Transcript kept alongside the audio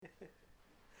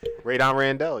Radon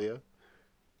Randall, yo.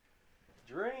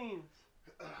 Dreams.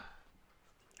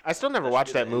 I still never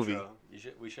watched that movie.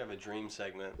 We should have a dream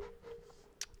segment.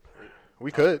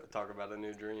 We could. Talk about a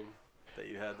new dream that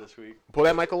you had this week. Pull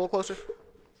that mic a little closer.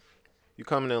 You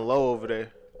coming in low over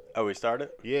there. Oh, we started?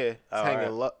 Yeah. It's hanging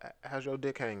right. low. How's your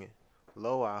dick hanging?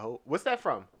 Low, I hope. What's that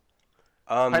from?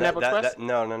 Pineapple Express?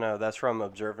 No. That's from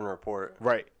Observe and Report.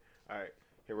 Right. All right.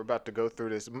 Here, we're about to go through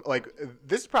this. Like,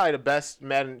 this is probably the best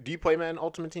Madden. Do you play Madden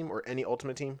Ultimate Team or any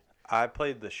Ultimate Team? I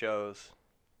played the shows,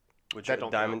 which That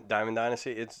don't Diamond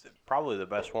Dynasty. It's probably the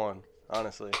best one,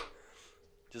 honestly.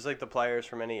 Just like the players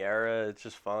from any era, it's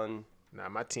just fun. Nah,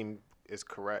 my team is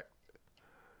correct.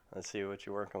 Let's see what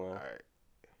you're working with. All right.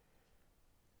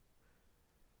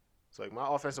 So, like, my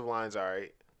offensive line's all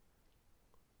right.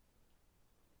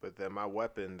 But then my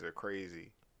weapons are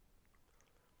crazy.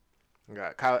 I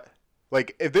got Kyle.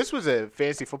 Like, if this was a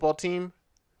fantasy football team,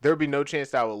 there would be no chance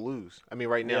that I would lose. I mean,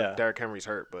 right now, Yeah. Derrick Henry's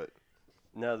hurt, but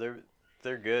No,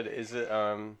 they're good. Is it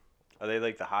are they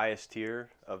like the highest tier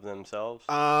of themselves?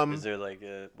 Is there like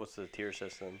what's the tier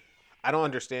system? I don't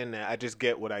understand that. I just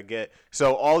get what I get.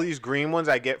 So all these green ones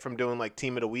I get from doing like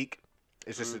team of the week.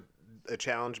 It's just a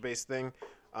challenge based thing.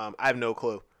 I have no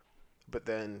clue. But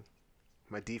then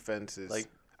my defense is Like-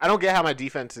 I don't get how my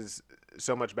defense is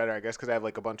so much better. I guess because I have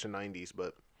like a bunch of 90s.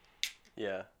 But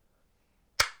Yeah.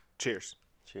 cheers,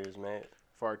 Cheers, mate.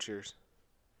 far cheers.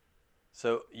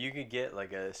 So you could get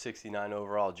like a 69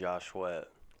 overall Josh Sweat,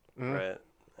 right?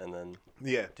 And then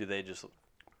Yeah. do they just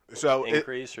So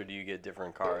increase, or do you get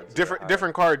different cards?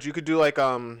 different cards. You could do like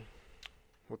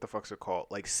what the fuck's it called?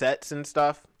 Like sets and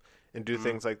stuff, and do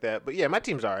things like that. But yeah, my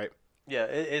team's all right. Yeah,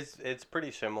 it's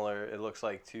pretty similar. It looks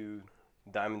like to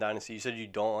Diamond Dynasty. You said you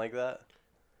don't like that?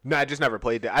 No, I just never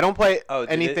played that. I don't play Oh, dude,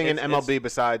 anything in it's- MLB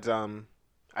besides I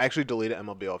actually deleted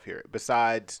MLB off here.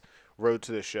 Besides Road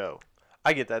to the Show.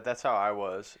 I get that. That's how I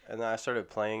was. And then I started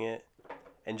playing it.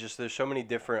 And just there's so many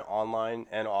different online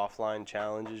and offline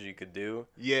challenges you could do.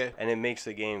 Yeah, And it makes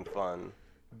the game fun.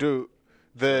 dude.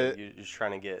 Like, you're just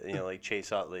trying to get, like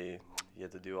Chase Utley. You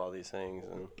have to do all these things.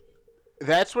 And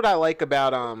That's what I like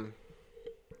about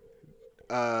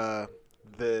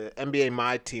the NBA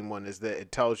My Team one is that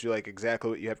it tells you like exactly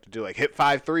what you have to do. Like hit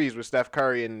 5 threes with Steph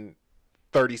Curry in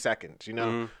 30 seconds. You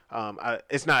know,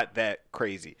 it's not that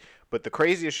crazy. But the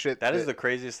craziest shit that is the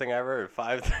craziest thing I ever heard.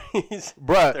 5 threes.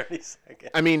 Bruh. 30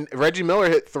 seconds. I mean, Reggie Miller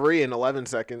hit 3 in 11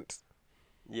 seconds.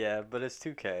 Yeah, but it's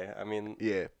 2K. I mean,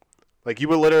 Yeah. Like, you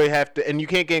would literally have to, and you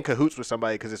can't get in cahoots with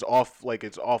somebody because it's off, like,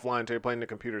 it's offline until you're playing the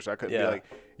computer. So I couldn't be like,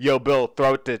 yo, Bill,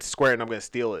 throw it to square and I'm going to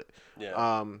steal it.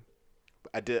 yeah.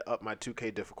 I did up my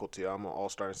 2K difficulty. I'm an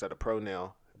all-star instead of pro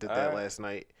now. Did that Alright. last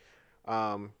night.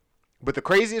 But the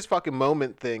craziest fucking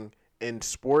moment thing in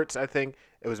sports, I think,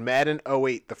 it was Madden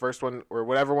 08, the first one, or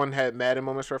whatever one had Madden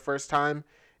moments for the first time.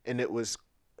 And it was,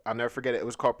 I'll never forget it, it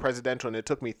was called Presidential, and it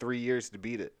took me 3 years to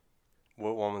beat it.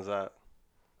 What one was that?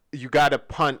 You got to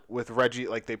punt with Reggie,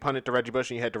 like they punted to Reggie Bush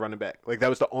and you had to run it back. Like that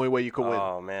was the only way you could win.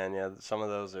 Oh, man, yeah. Some of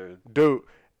those are... Dude,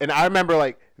 and I remember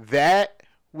like that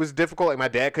was difficult. Like my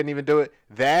dad couldn't even do it.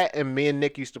 That and me and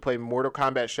Nick used to play Mortal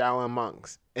Kombat Shaolin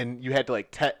Monks. And you had to like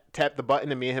tap the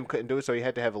button and me and him couldn't do it. So he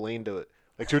had to have Elaine do it.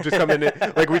 Like she would just come in,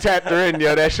 like we tapped her in,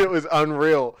 yo. That shit was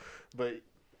unreal. But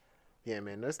yeah,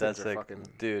 man, those things That's are like, fucking...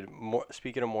 dude,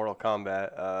 speaking of Mortal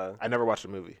Kombat, I never watched the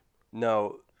movie.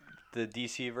 no, the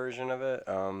DC version of it,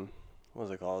 what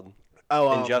was it called?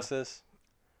 Oh, Injustice?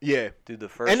 Yeah. Dude, the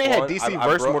first And they had one, DC I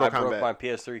versus broke, Mortal I broke Kombat. my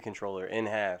PS3 controller in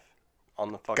half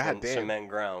on the fucking Goddamn. cement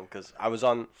ground because I was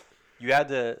on... You had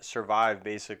to survive,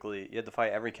 basically. You had to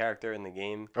fight every character in the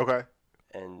game Okay.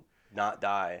 and not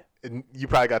die. And you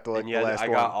probably got the, like, And the you had, last I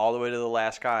one. got all the way to the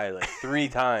last guy like 3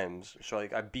 times. So,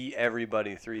 like, I beat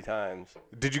everybody 3 times.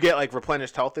 Did you get, like,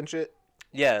 replenished health and shit?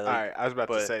 Yeah. All Like, right. I was about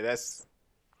to but- say, that's...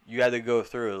 you had to go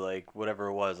through like whatever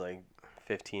it was, like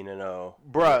 15-0.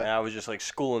 Bruh. And I was just like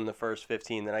schooling the first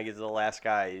 15. Then I get to the last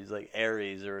guy. He's like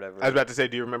Ares or whatever. I was about to say,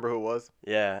 do you remember who it was?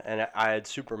 Yeah, and I had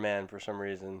Superman for some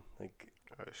reason. Like,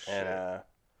 Oh, shit. and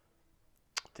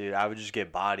dude, I would just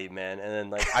get bodied, man. And then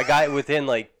like I got within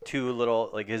like 2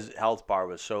 little, like his health bar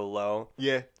was so low,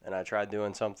 Yeah. and I tried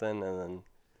doing something, and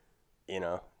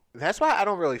then, That's why I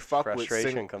don't really fuck with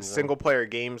Frustration comes in. single player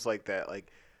games like that.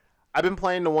 Like, I've been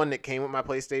playing the one that came with my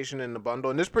PlayStation in the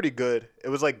bundle, and it's pretty good. It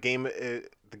was like the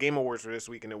Game Awards for this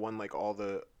week, and it won like all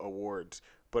the awards.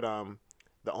 But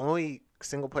the only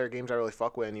single player games I really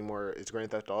fuck with anymore is Grand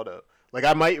Theft Auto. Like,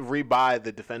 I might rebuy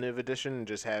the definitive edition and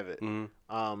just have it. you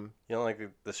know, like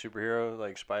the superhero,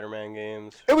 like Spider-Man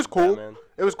games. It was cool. Batman.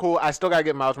 It was cool. I still gotta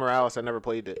get Miles Morales. I never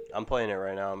played it. I'm playing it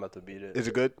right now. I'm about to beat it. Is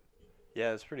it good?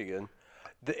 Yeah, it's pretty good.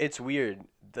 It's weird.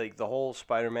 Like the whole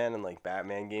Spider-Man and like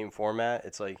Batman game format.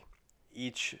 It's like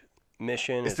each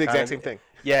mission. It's the exact same thing.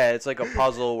 Yeah, it's like a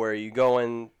puzzle where you go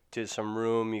into some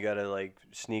room. You gotta like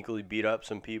sneakily beat up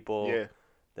some people. Yeah.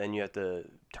 Then you have to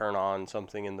turn on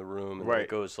something in the room, and Right. it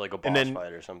goes to like a boss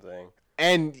fight or something.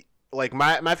 And like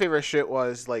my favorite shit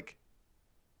was like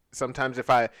sometimes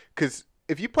because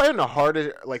if you play on the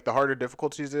harder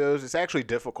difficulties of those, it's actually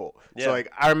difficult. Yeah. So like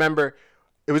I remember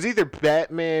it was either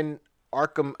Batman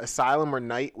Arkham Asylum or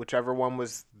Night, whichever one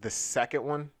was the second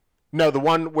one. No, the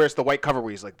one where it's the white cover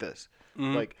where he's like this.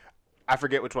 Mm-hmm. Like I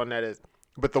forget which one that is.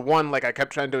 But the one, like, I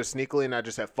kept trying to do it sneakily, and I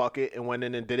just said, fuck it, and went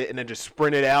in and did it, and then just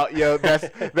sprinted out. Yo,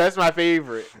 that's my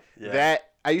favorite. Yeah.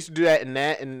 I used to do that,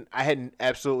 and I had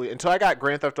absolutely, until I got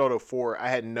Grand Theft Auto 4, I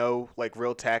had no, like,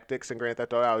 real tactics in Grand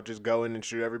Theft Auto. I would just go in and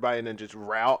shoot everybody and then just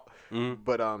route. Mm-hmm.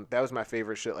 But that was my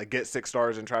favorite shit. Like, get 6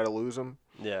 stars and try to lose them.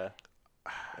 Yeah.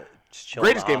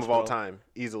 Greatest game of all time,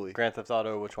 easily. Grand Theft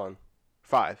Auto, which one?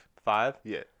 5. 5?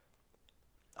 Yeah.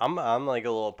 I'm like a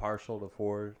little partial to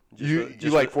 4. You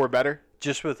like 4 better?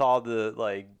 Just with all the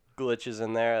like glitches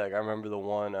in there. Like I remember the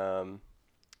one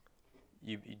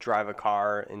you drive a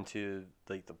car into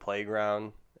like the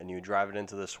playground and you drive it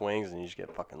into the swings and you just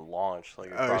get fucking launched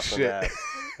like across the map.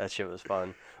 That shit was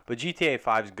fun. But GTA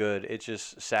 5's good. It's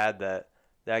just sad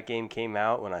that game came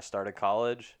out when I started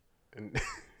college.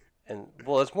 And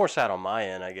well, it's more sad on my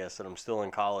end, I guess, that I'm still in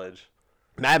college.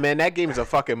 Nah, man, that game is a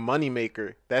fucking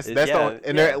moneymaker.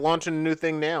 They're launching a new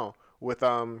thing now with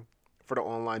for the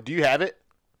online. Do you have it?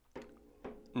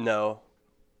 No,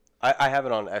 I have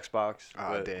it on Xbox.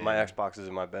 Oh, but damn. my Xbox is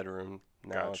in my bedroom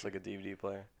now. Gotcha. It's like a DVD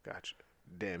player. Gotcha.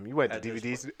 Damn, you went to At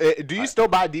this DVDs. Do you still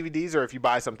buy DVDs, or if you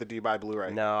buy something, do you buy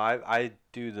Blu-ray? No, I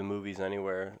do the Movies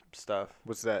Anywhere stuff.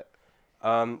 What's that?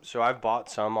 So I've bought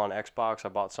some on Xbox. I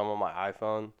bought some on my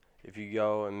iPhone. If you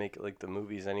go and make like the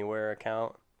Movies Anywhere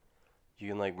account, you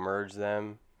can like merge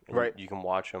them. And right. You can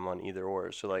watch them on either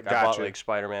or. So like Gotcha. I bought like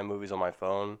Spider-Man movies on my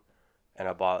phone, and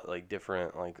I bought like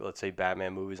different like let's say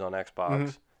Batman movies on Xbox. Mm-hmm.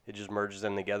 It just merges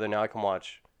them together. Now I can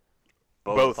watch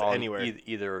both on anywhere.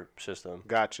 Either system.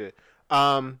 Gotcha.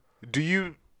 Do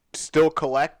you still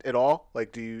collect at all?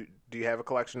 Like, do you have a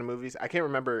collection of movies? I can't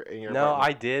remember in your. No,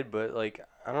 apartment. I did, but like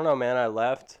I don't know, man. I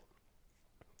left,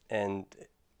 and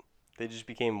they just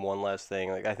became one less thing.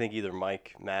 Like I think either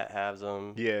Matt has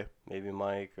them. Yeah. Maybe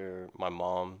Mike or my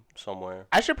mom somewhere.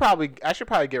 I should probably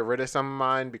get rid of some of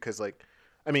mine because like,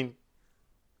 I mean,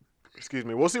 excuse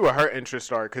me. We'll see what her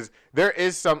interests are because there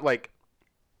is some like.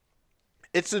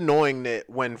 It's annoying that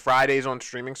when Friday's on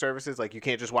streaming services, like you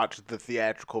can't just watch the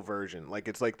theatrical version. Like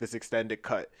it's like this extended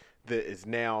cut that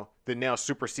now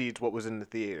supersedes what was in the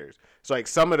theaters. So like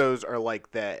some of those are like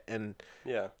that, and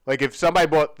yeah, like if somebody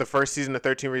bought the first season of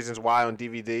 13 Reasons Why on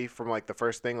DVD from like the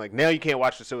first thing, like now you can't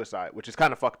watch The Suicide, which is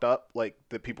kind of fucked up. Like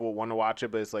the people want to watch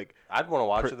it, but it's like I'd want to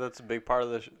watch it. That's a big part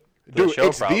of the dude, show.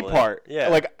 It's probably. the part. Yeah,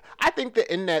 like I think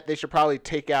that in that they should probably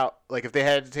take out like if they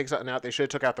had to take something out, they should have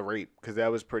took out the rape because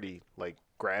that was pretty like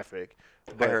graphic.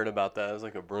 I heard about that. It was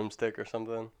like a broomstick or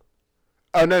something.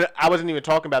 Oh no, I wasn't even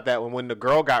talking about that when the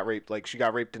girl got raped. Like she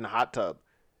got raped in the hot tub.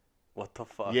 What the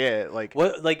fuck? Yeah, like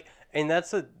what? Like, and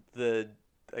that's the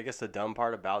I guess the dumb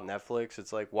part about Netflix.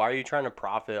 It's like, why are you trying to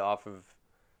profit off of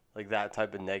like that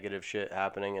type of negative shit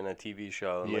happening in a TV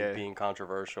show and like being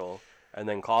controversial, and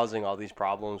then causing all these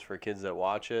problems for kids that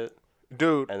watch it,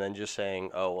 dude? And then just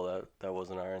saying, oh well, that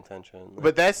wasn't our intention. Like,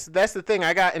 but that's the thing.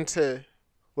 I got into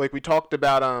like we talked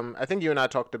about. I think you and I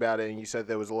talked about it, and you said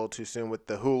that was a little too soon with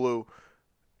the Hulu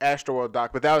Astroworld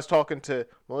doc. But I was talking to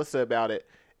Melissa about it,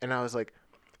 and I was like,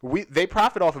 they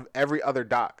profit off of every other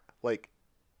doc. Like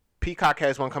Peacock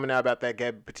has one coming out about that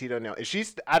Gab Petito now. Is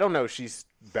she's I don't know if she's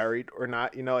buried or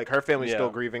not. You know, like her family's still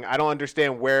grieving. I don't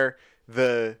understand where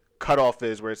the cutoff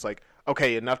is, where it's like,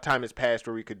 okay, enough time has passed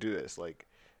where we could do this. Like,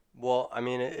 well, I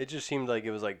mean, it just seemed like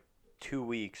it was like 2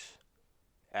 weeks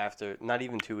after, not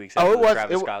even 2 weeks after it was,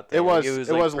 Travis Scott thing. It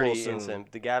was pretty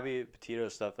instant. The Gabby Petito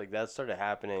stuff, like that started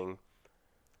happening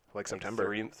like September.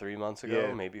 3 months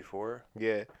ago, maybe 4.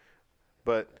 Yeah,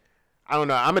 but I don't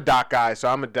know. I'm a doc guy, so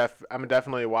I'm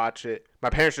definitely watch it. My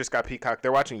parents just got Peacock.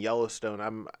 They're watching Yellowstone.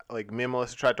 I'm like me and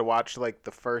Melissa tried to watch like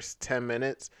the first 10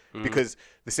 minutes because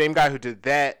the same guy who did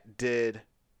that did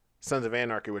Sons of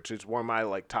Anarchy, which is one of my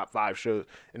like top 5 shows,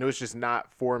 and it was just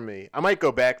not for me. I might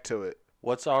go back to it.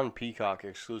 What's on Peacock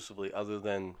exclusively other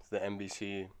than the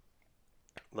NBC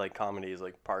like comedies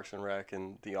like Parks and Rec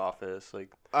and The Office?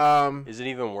 Like, is it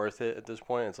even worth it at this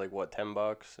point? It's like what,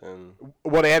 $10 and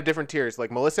well, they have different tiers.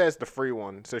 Like Melissa has the free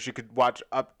one, so she could watch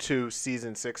up to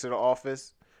season 6 of The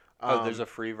Office. There's a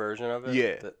free version of it.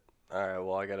 Yeah. All right.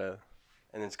 Well, I gotta,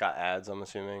 and it's got ads. I'm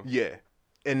assuming. Yeah.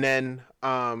 and then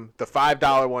the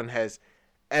 $5 one has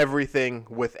everything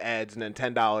with ads, and then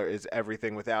 $10 is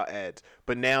everything without ads.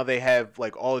 But now they have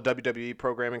like all the WWE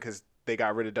programming because they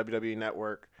got rid of WWE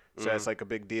Network, so that's like a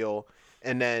big deal.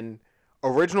 And then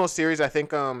original series, I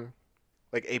think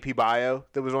like AP Bio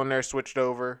that was on there switched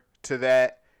over to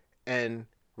that, and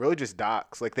really just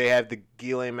docs. Like they have the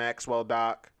Ghislaine Maxwell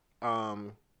doc.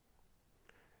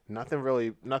 Nothing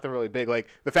really big. Like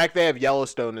the fact they have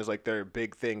Yellowstone is like their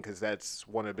big thing because that's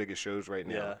one of the biggest shows right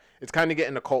now. Yeah. It's kind of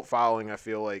getting a cult following. I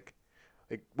feel like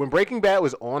when Breaking Bad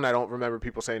was on, I don't remember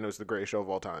people saying it was the greatest show of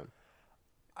all time.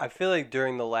 I feel like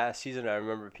during the last season, I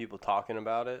remember people talking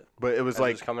about it. But it was as like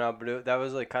it was coming out, but that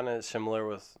was like kind of similar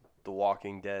with The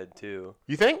Walking Dead too.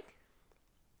 You think?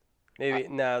 Maybe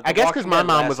no. I guess because my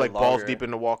mom was like lasted balls longer. deep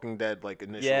into Walking Dead like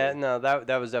initially. Yeah, no, that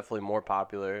was definitely more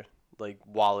popular. Like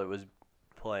while it was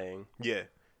playing. Yeah.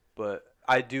 But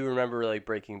I do remember like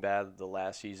Breaking Bad the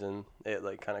last season, it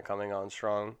like kind of coming on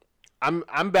strong. I'm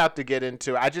about to get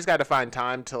into. I just got to find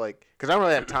time to like, because I don't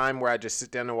really have time where I just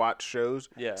sit down and watch shows.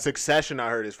 Yeah. Succession,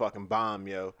 I heard is fucking bomb,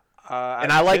 yo.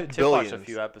 And I like Tiff Billions. watched a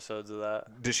few episodes of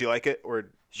that. Did she like it, or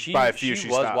She by a few she she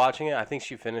was stopped? watching it. I think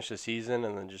she finished the season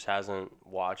and then just hasn't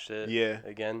watched it. Yeah.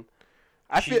 Again.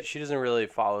 I feel She doesn't really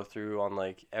follow through on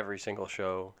like every single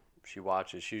show she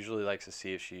watches. She usually likes to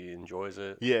see if she enjoys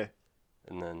it. yeah.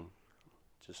 And then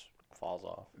just falls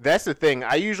off. That's the thing.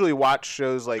 I usually watch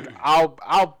shows like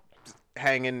I'll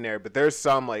hang in there, but there's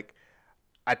some like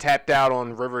I tapped out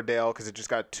on Riverdale because it just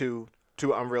got too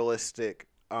unrealistic.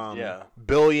 Yeah.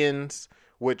 Billions,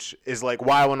 which is like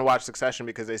why I want to watch Succession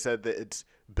because they said that it's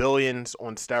Billions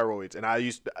on steroids, and I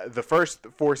used the first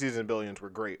 4 seasons of Billions were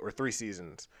great, or 3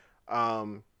 seasons.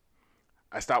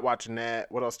 I stopped watching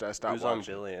that. What else did I stop Who's watching? on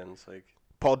Billions? Like,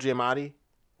 Paul Giamatti.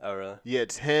 oh really? Yeah,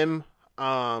 it's him.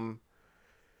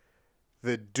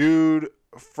 The dude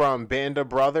from Band of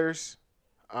Brothers.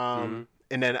 And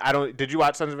then I don't. Did you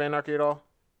watch Sons of Anarchy at all?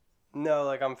 No,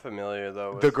 like I'm familiar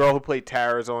though. With, The girl who played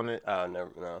Tara's on it. oh never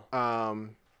no.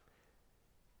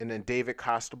 And then David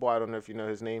Costabile. I don't know if you know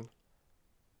his name.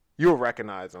 You'll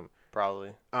recognize him.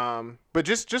 Probably. But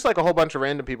just like a whole bunch of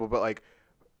random people. But like,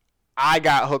 I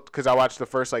got hooked because I watched the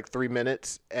first like 3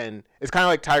 minutes, and it's kind of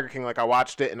like Tiger King. Like I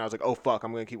watched it and I was like, oh fuck,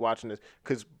 I'm gonna keep watching this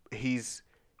because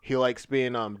he likes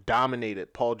being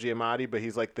dominated, Paul Giamatti, but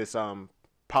he's like this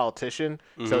politician.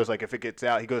 So it's like if it gets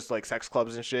out, he goes to like sex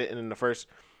clubs and shit, and in the first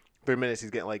 3 minutes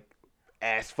he's getting like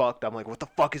ass fucked. I'm like, what the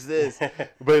fuck is this?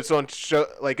 But it's on show,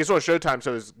 like it's on Showtime,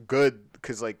 so it's good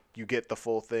because like you get the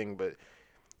full thing. But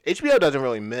HBO doesn't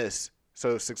really miss,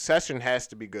 so Succession has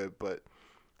to be good. But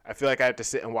I feel like I have to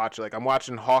sit and watch it. Like I'm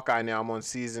watching Hawkeye now. I'm on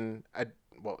season.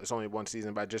 Well, it's only 1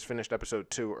 season, but I just finished episode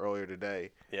 2 earlier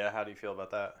today. Yeah. How do you feel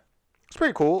about that? It's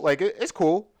pretty cool. Like it's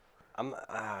cool.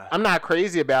 I'm not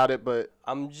crazy about it, but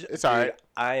it's all right.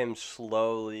 I am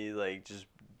slowly like just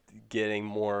getting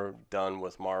more done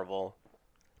with Marvel.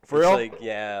 For It's real? like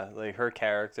yeah, like her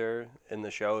character in the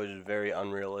show is very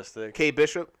unrealistic Kate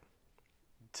Bishop.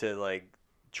 to like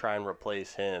try and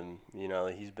replace him. You know,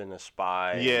 he's been a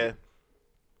spy. Yeah.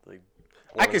 Like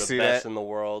I one can of the see best that. in the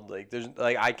world. Like there's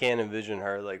like I can't envision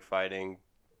her like fighting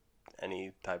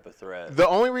any type of threat. The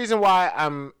only reason why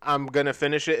I'm gonna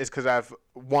finish it is because I've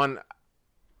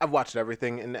watched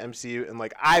everything in the MCU, and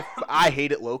like I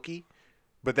hated Loki,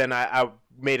 but then I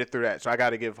made it through that, so I got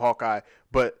to give Hawkeye.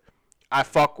 But I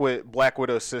fuck with Black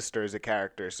Widow's sister as a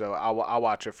character, so I'll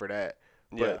watch it for that.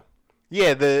 But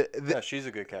yeah, Yeah, she's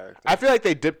a good character. I feel like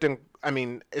they dipped in. I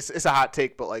mean, it's a hot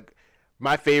take, but like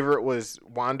my favorite was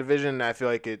WandaVision, and I feel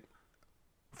like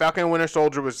Falcon and Winter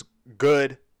Soldier was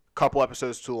good. Couple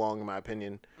episodes too long, in my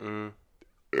opinion.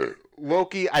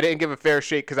 Loki, I didn't give a fair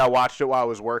shake because I watched it while I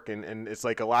was working, and it's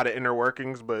like a lot of inner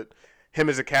workings. But him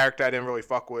as a character, I didn't really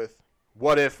fuck with.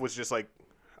 What If was just like,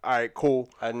 all right, cool.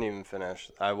 I didn't even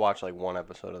finish. I watched like 1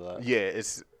 episode of that. Yeah,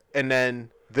 and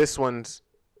then this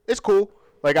it's cool.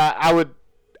 Like I would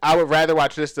rather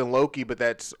watch this than Loki, but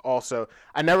that's also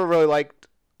I never really liked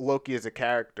Loki as a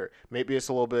character. Maybe it's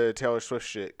a little bit of Taylor Swift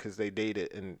shit because they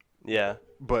dated, and Yeah,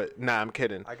 but nah, I'm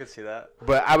kidding. I could see that.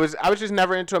 But I was just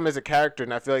never into him as a character,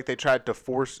 and I feel like they tried to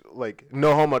force, like,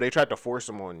 no homo, they tried to force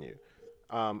him on you.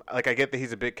 Like I get that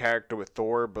he's a big character with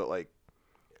Thor, but like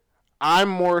I'm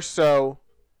more so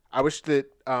I wish that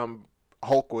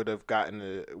Hulk would have gotten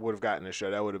a show.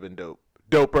 That would have been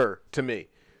doper to me.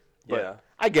 But Yeah,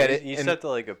 I get it. He's and, set to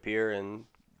like appear in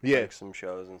like some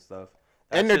shows and stuff.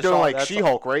 and That's they're just doing all- like that's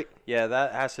She-Hulk, right? Yeah,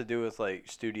 that has to do with like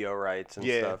studio rights and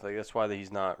Yeah. stuff. Like that's why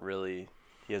he's not really.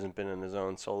 He hasn't been in his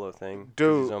own solo thing. 'Cause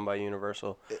Dude. he's owned by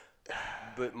Universal.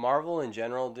 But Marvel in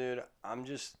general, dude,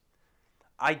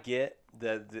 I get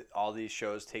that all these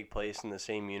shows take place in the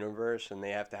same universe, and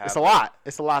they have to have It's a lot.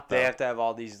 It's a lot, though. They have to have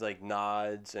all these like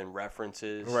nods and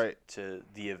references Right. to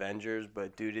the Avengers,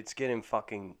 but dude, it's getting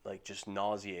fucking like just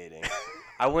nauseating.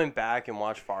 I went back and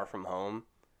watched Far From Home,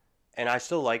 and I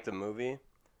still like the movie,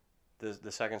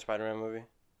 the second Spider-Man movie.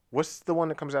 What's the one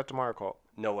that comes out tomorrow called?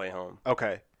 No Way Home.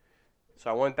 Okay. So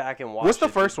I went back and watched. What's the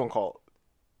first one called?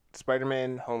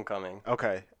 Spider-Man. Homecoming.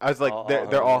 Okay. I was like, All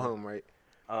they're all home. home,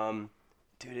 right?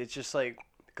 Dude, it's just like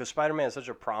because Spider-Man is such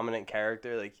a prominent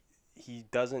character, like he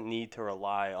doesn't need to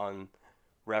rely on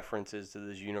references to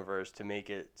this universe to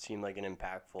make it seem like an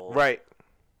impactful Right.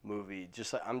 movie.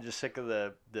 Just like I'm just sick of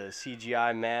the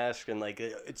CGI mask and like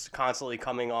it's constantly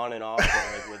coming on and off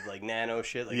with like nano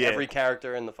shit. Like Yeah. every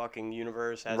character in the fucking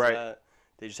universe has Right. that.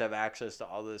 They just have access to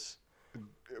all this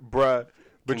Bruh.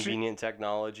 But convenient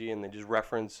technology, and they just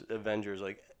reference Avengers.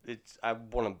 Like I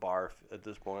want to barf at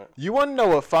this point. you want to know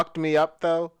what fucked me up,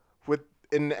 though,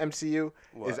 in the MCU?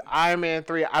 What? Is Iron Man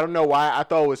 3. I don't know why. I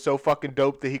thought it was so fucking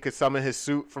dope that he could summon his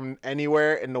suit from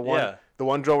anywhere in the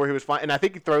one drawer where he was flying. And I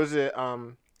think he throws it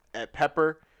at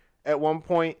Pepper at one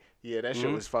point. Yeah, that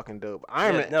shit was fucking dope.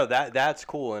 Iron Man. No, that's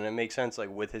cool, and it makes sense like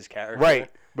with his character. Right.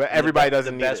 But And everybody the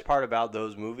doesn't need best it. part about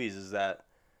those movies is that,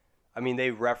 I mean,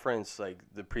 they reference like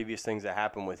the previous things that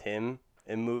happened with him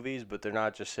in movies, but they're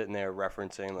not just sitting there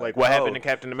referencing like What happened to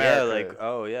Captain America.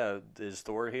 Yeah, like is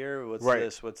Thor here? What's Right.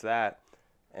 this? What's that?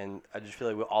 And I just feel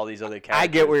like with all these other characters, I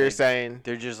get what you're saying.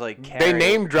 They're just like They carrying,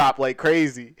 name drop like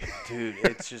crazy. dude.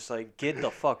 It's just like get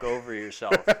the fuck over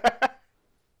yourself.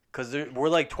 Because we're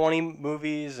like 20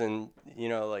 movies and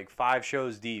like 5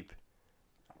 shows deep,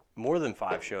 more than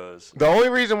 5 shows. The only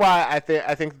reason why I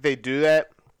think that they do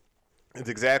that is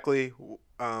exactly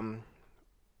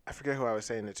I forget who I was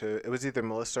saying it to. It was either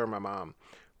Melissa or my mom,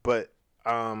 but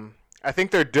I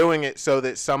think they're doing it so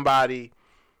that somebody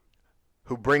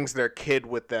who brings their kid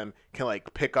with them can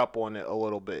like pick up on it a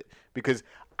little bit. Because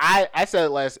I said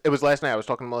it was last night I was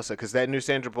talking to Melissa because that new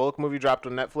Sandra Bullock movie dropped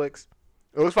on Netflix.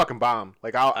 It was fucking bomb.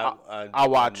 Like I'll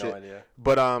watch it. Idea.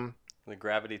 But The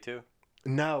Gravity 2.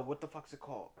 no, what the fuck's it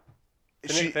called?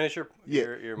 Finish your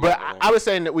but marketing. I was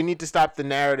saying that we need to stop the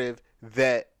narrative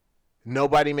that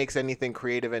nobody makes anything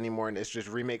creative anymore and it's just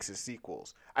remakes and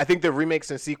sequels. I think the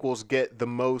remakes and sequels get the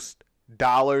most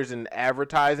dollars in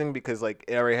advertising because like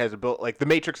it already has like The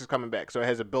Matrix is coming back, so it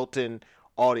has a built-in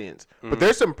audience. But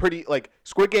there's some pretty like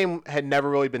Squid Game had never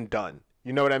really been done.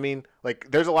 You know what I mean?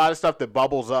 Like there's a lot of stuff that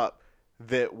bubbles up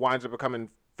that winds up becoming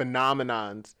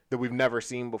phenomenons that we've never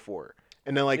seen before.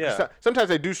 And then like sometimes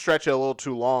they do stretch it a little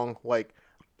too long. Like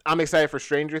I'm excited for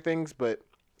Stranger Things, but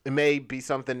it may be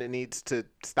something that needs to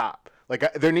stop.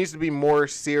 Like there needs to be more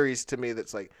series to me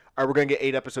that's like, all right, we're gonna get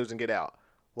 8 episodes and get out.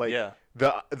 Like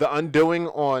the Undoing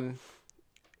on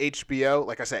HBO.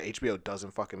 Like I said, HBO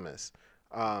doesn't fucking miss.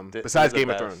 Besides Game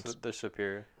of Thrones, they're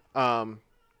superior. And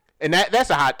that's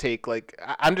a hot take. Like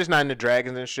I'm just not into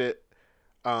dragons and shit.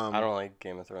 I don't like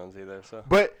Game of Thrones either. So,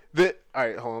 but all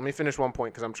right, hold on. Let me finish one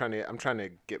point because I'm trying to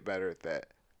get better at that.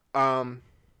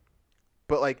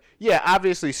 But like, yeah,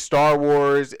 obviously Star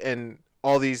Wars and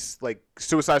all these like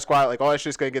Suicide Squad, like all that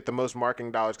shit's gonna get the most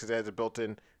marketing dollars because it has a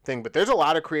built-in thing. But there's a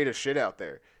lot of creative shit out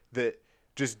there that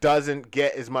just doesn't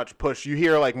get as much push. You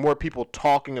hear like more people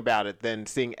talking about it than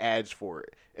seeing ads for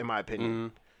it, in my opinion. Mm-hmm.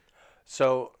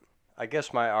 So, I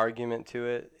guess my argument to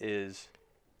it is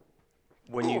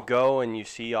when you go and you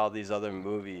see all these other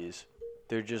movies,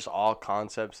 they're just all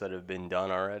concepts that have been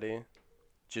done already,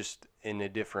 just in a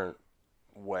different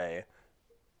way.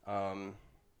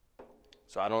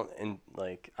 So I don't know.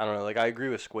 Like I agree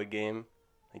with Squid Game.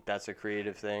 Like that's a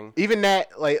creative thing. Even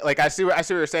that, like I see what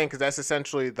you're saying because that's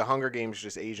essentially the Hunger Games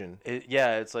just Asian.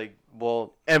 It's like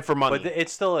and for money, but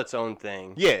it's still its own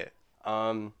thing. Yeah.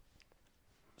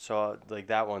 So like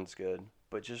that one's good,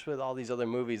 but just with all these other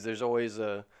movies, there's always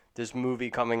this movie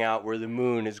coming out where the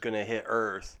moon is gonna hit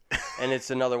Earth, and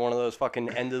it's another one of those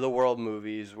fucking end of the world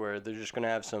movies where they're just gonna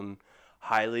have some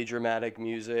highly dramatic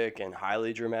music and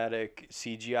highly dramatic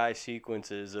CGI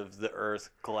sequences of the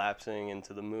Earth collapsing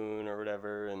into the moon or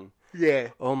whatever, and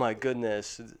oh my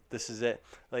goodness, this is it.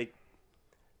 Like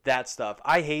that stuff.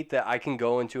 I hate that I can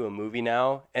go into a movie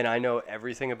now and I know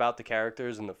everything about the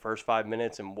characters in the first 5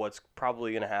 minutes and what's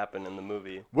probably gonna happen in the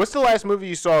movie. What's the last movie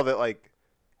you saw that like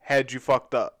had you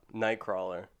fucked up?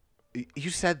 Nightcrawler. You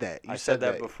said that. I said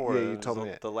that before. Yeah, you told me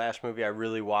that. The last movie I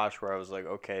really watched where I was like,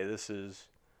 okay, this is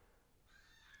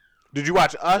Did you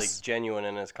watch Us? like genuine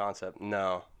in its concept.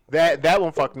 No. That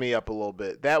one fucked me up a little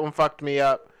bit. That one fucked me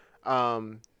up.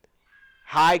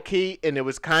 High key, and it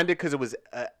was kind of because it was,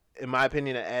 in my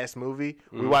opinion, an ass movie.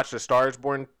 We watched A Star Is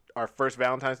Born our first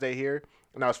Valentine's Day here,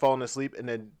 and I was falling asleep, and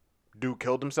then dude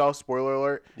killed himself. Spoiler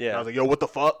alert. Yeah. And I was like, yo, what the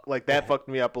fuck? Like that fucked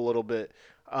me up a little bit.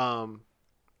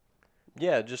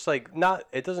 Yeah, just like not.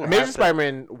 It doesn't. Amazing have to,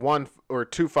 Spider-Man 1 or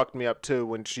 2 fucked me up too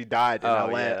when she died.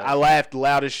 And Yeah. I laughed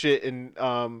loud as shit in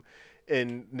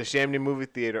the Chamonix movie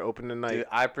theater opening night. Dude,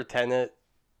 I pretended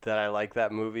that I liked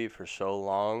that movie for so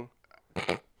long,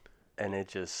 and it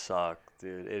just sucked,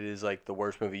 dude. It is like the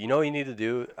worst movie. You know what you need to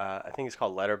do? I think it's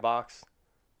called Letterboxd.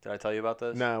 Did I tell you about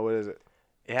this? No, what is it?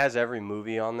 It has every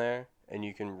movie on there, and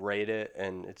you can rate it,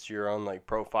 and it's your own like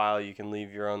profile. You can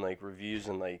leave your own like reviews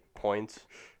and like points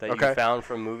that Okay. you found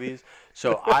from movies.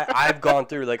 So I've gone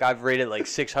through like I've rated like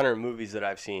 600 movies that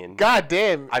I've seen. God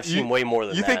damn. I've seen way more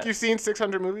than You that. think you've seen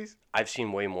 600 movies? I've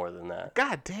seen way more than that.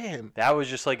 God damn. That was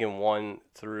just like in one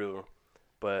through,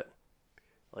 but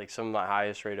like some of my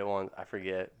highest rated ones, I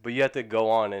forget. But you have to go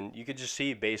on and you could just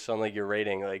see based on like your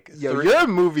rating, like Yo, you're a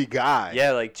movie guy.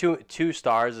 yeah, like two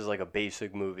stars is like a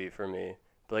basic movie for me.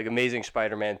 But like Amazing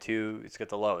Spider-Man 2, it's got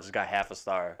the lowest. It's got half a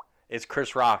star. It's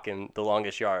Chris Rock in The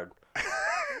Longest Yard.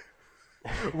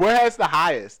 What has the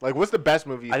highest? Like, what's the best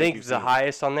movie you I think you've the seen?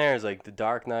 highest on there is like The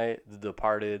Dark Knight, The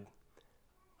Departed.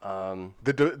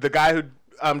 The guy who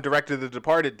directed The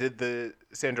Departed did the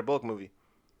Sandra Bullock movie.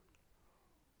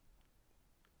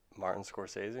 Martin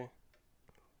Scorsese.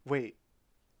 Wait.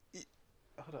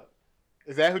 Hold up.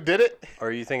 Is that who did it? Or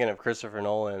are you thinking of Christopher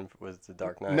Nolan with The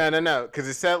Dark Knight? No. Because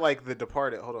it said, like, The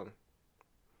Departed. Hold on.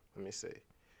 Let me see.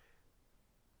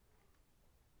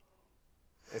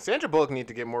 And Sandra Bullock need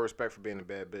to get more respect for being a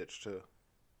bad bitch, too.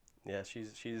 Yeah,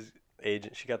 she's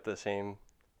aging. She got the same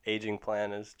aging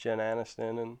plan as Jen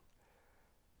Aniston and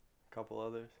a couple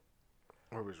others.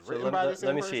 Or was So written by the same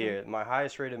let me person? see here. My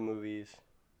highest rated movies.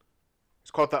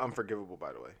 It's called The Unforgivable,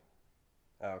 by the way.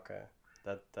 Oh, okay,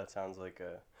 that sounds like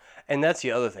a. And that's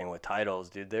the other thing with titles,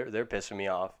 dude. They're pissing me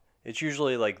off. It's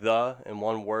usually like the in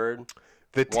one word.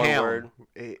 The One Town. word,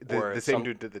 or The same some-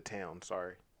 dude did The Town.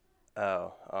 Sorry.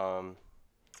 Oh,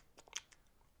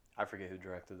 I forget who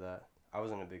directed that. I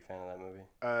wasn't a big fan of that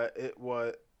movie. It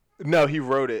was no, he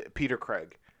wrote it. Peter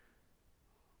Craig.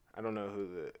 I don't know who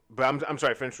the. But I'm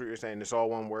sorry. Finish what you're saying. It's all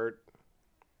one word.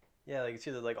 Yeah, like it's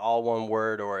either like all one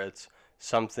word or it's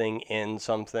something in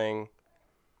something.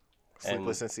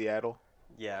 Sleepless in Seattle.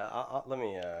 Yeah, let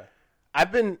me.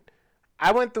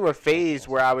 I went through a phase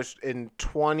where I was in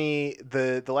 20.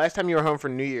 The last time you were home for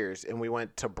New Year's and we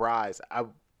went to Bry's.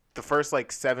 The first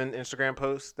like 7 Instagram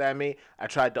posts that I made, I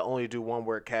tried to only do one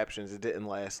word captions. It didn't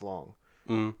last long.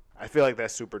 I feel like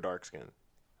that's super dark skin.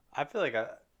 I feel like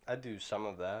I do some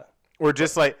of that. Or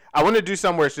just like I want to do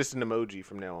somewhere it's just an emoji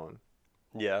from now on.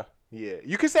 Yeah. Yeah,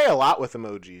 you can say a lot with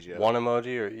emojis. Yeah. One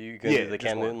emoji, or you can do the just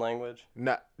Cam one. Newton language.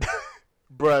 Not,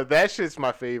 bruh, that shit's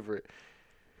my favorite.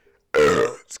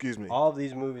 Excuse me. All of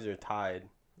these movies are tied.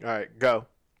 All right, go.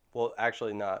 Well,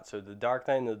 actually not. So The Dark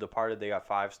Knight and The Departed, they got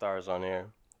 5 stars on here.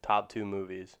 Top 2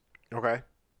 movies. Okay.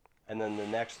 And then the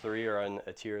next 3 are on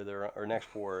a tier. Or next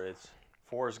 4, it's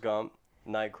Forrest Gump,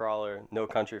 Nightcrawler, No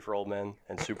Country for Old Men,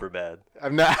 and Superbad.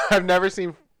 I've never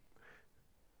seen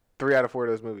 3 out of 4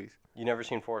 of those movies. You never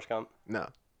seen Forrest Gump? No.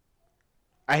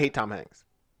 I hate Tom Hanks.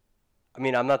 I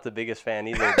mean, I'm not the biggest fan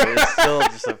either, but it's still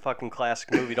just a fucking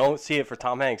classic movie. Don't see it for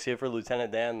Tom Hanks. See it for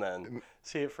Lieutenant Dan then.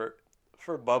 See it for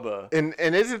Bubba. And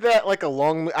isn't that like a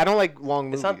long? I don't like long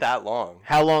movies. It's not that long.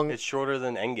 How long? It's shorter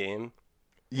than Endgame.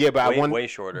 Yeah, but Way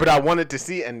shorter. But I wanted to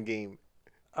see Endgame.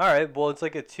 All right, well, it's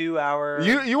like a 2-hour.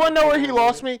 You want to know where he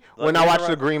lost me? When I watched The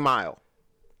The Green Mile.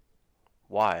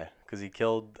 Why? Because he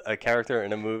killed a character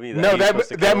in a movie. No, he was supposed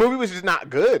to that kill? movie was just not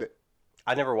good.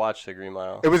 I never watched The Green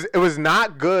Mile. It was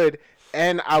not good,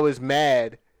 and I was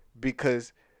mad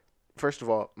because, first of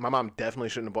all, my mom definitely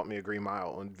shouldn't have bought me A Green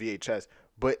Mile on VHS,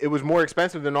 but it was more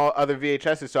expensive than all other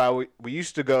VHSs. So we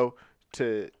used to go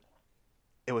to.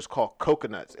 It was called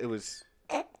Coconuts. It was.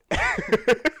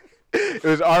 It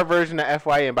was our version of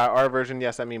FYE, and by our version,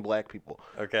 yes, I mean black people.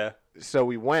 Okay. So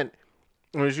we went.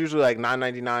 It was usually like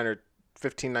 $9.99 or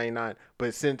 $15.99,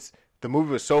 but since the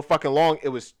movie was so fucking long, it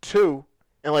was 2.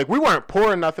 And like we weren't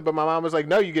poor or nothing, but my mom was like,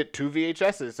 "No, you get 2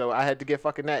 VHSs." So I had to get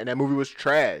fucking that, and that movie was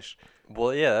trash.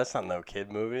 Well, yeah, that's not no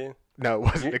kid movie. No, it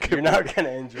wasn't. You're not gonna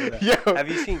enjoy that. Yo. Have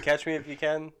you seen Catch Me If You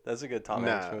Can? That's a good Tom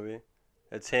Hanks Nah. movie.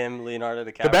 It's him, Leonardo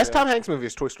DiCaprio. The best Tom Hanks movie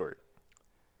is Toy Story.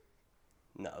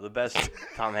 No, the best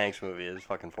Tom Hanks movie is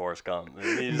fucking Forrest Gump.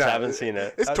 You just Nah, haven't seen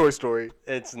it. It's Toy Story.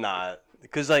 It's not.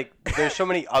 Because, like, there's so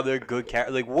many other good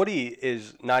characters. Like, Woody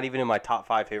is not even in my top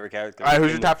 5 favorite characters. All right,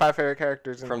 who's your top 5 favorite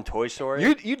characters? From Toy Story?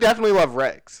 You definitely love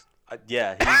Rex.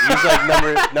 Yeah, he's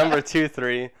like number 2,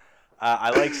 3. I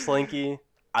like Slinky.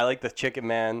 I like the Chicken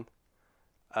Man.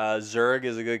 Zurg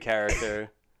is a good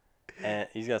character. And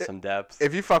he's got some depth.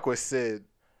 If you fuck with Sid,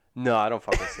 No, I don't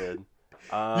fuck with Sid.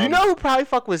 You know who probably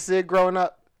fucked with Sid growing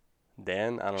up?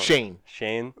 Dan? I don't. Shane.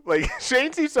 Shane. Like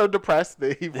Shane seems so depressed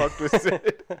that he fucked with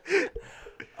Sid.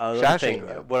 Let me Shout think. Shane,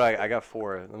 yo. What I got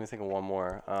 4. Let me think of one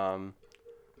more. I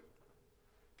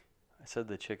said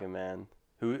the Chicken Man,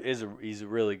 he's a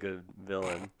really good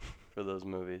villain for those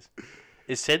movies.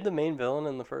 Is Sid the main villain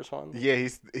in the first one? Yeah,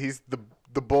 he's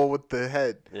the bull with the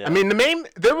head. Yeah. I mean,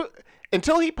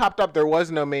 until he popped up, there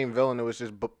was no main villain. It was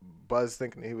just Buzz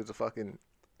thinking he was a fucking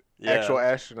actual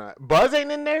astronaut. Buzz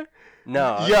ain't in there.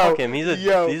 No, Yo, fuck him. He's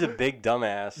a big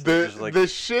dumbass. The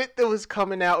shit that was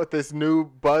coming out with this new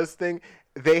Buzz thing,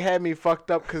 they had me fucked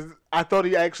up because I thought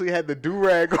he actually had the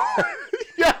do-rag on.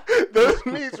 Yeah, those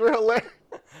memes were hilarious.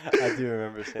 I do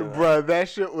remember seeing that. Bruh, that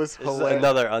shit was It's hilarious.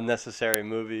 another unnecessary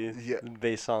movie Yeah.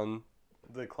 based on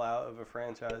the clout of a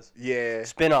franchise. Yeah.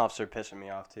 Spin-offs are pissing me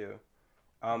off too.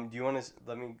 Do you want to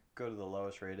let me go to the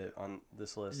lowest rated on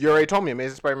this list? You already told me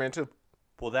Amazing Spider-Man 2.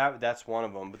 Well, that's one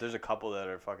of them, but there's a couple that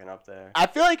are fucking up there. I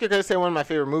feel like you're going to say one of my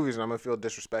favorite movies and I'm going to feel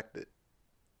disrespected.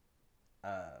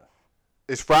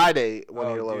 It's Friday, one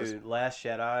of your lowest. Dude, Last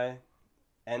Jedi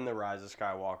and The Rise of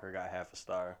Skywalker got half a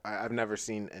star. I've never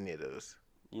seen any of those.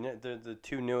 You know, the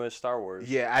 2 newest Star Wars.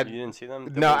 Yeah, you didn't see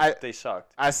them? They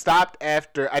sucked. I stopped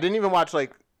after. I didn't even watch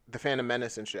like The Phantom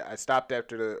Menace and shit. I stopped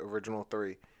after the original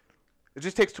 3. It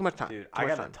just takes too much time. Dude, I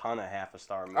got a ton of half a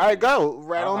star movies. All right, go.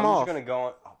 Rattle them I'm off. just going to go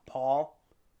on. Paul,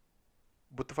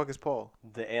 What the fuck is Paul?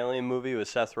 the Alien movie with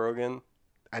Seth Rogen.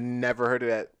 I never heard of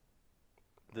that.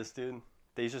 This dude.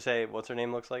 They used to say, what's her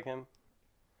name looks like him?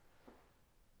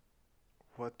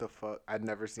 What the fuck? I'd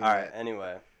never seen All that. right,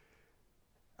 anyway.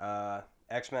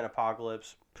 X-Men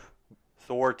Apocalypse.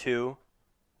 Thor 2.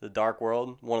 The Dark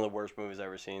World. One of the worst movies I've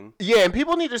ever seen. Yeah, and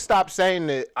people need to stop saying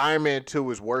that Iron Man 2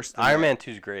 was worse than Iron that. Man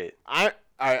 2 is great. I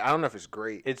don't know if it's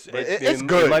great. It's it's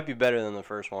good. It might be better than the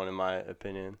first one, in my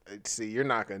opinion. See, you're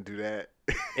not gonna do that.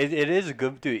 It is a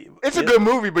good dude. It's a good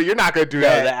movie, but you're not gonna do No,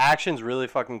 that. the action's really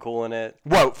fucking cool in it.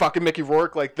 Whoa, fucking Mickey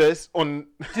Rourke like this on.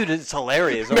 Dude, it's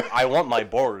hilarious. I want my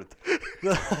board.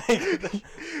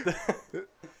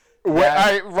 All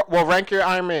right, well, rank your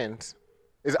Iron Mans.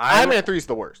 Iron Man 3 is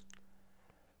the worst.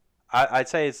 I'd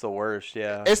say it's the worst.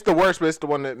 Yeah, It's the worst, but it's the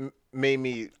one that made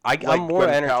me. I'm more Gwyneth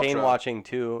entertained Paltrow. watching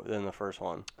 2 than the first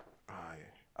one. Oh,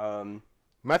 yeah.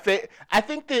 I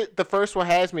think that the first one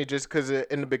has me just because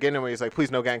in the beginning when he's like,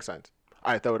 "Please no gang signs."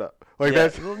 All right, throw it up. Like Yeah,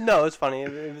 that's. no, it's funny.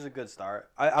 It was a good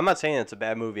start. I'm not saying it's a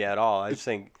bad movie at all. I just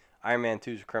think Iron Man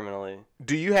 2 is criminally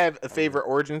Do you have a favorite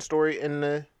origin story in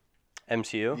the?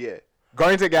 MCU. Yeah,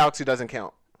 Guardians of the Galaxy doesn't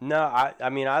count. No, I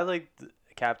mean I like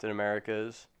Captain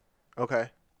America's. Okay.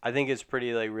 I think it's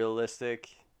pretty like realistic.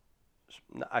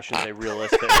 I shouldn't say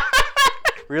realistic.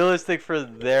 Realistic for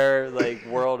their like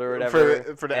world or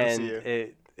whatever. For the and MCU.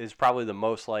 It is probably the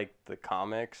most like the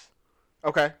comics.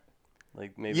 Okay.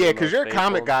 Like maybe. Yeah, the because most you're a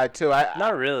comic faithful. guy too.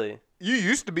 Not really. You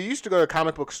used to be. You used to go to a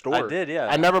comic book store. I did, yeah.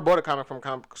 I never bought a comic from a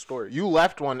comic book store. You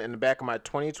left one in the back of my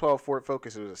 2012 Ford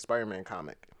Focus. It was a Spider-Man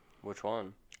comic. Which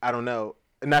one? I don't know.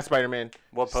 Not Spider-Man.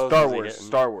 What pose Star was he Wars. getting?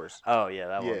 Star Wars. Oh yeah,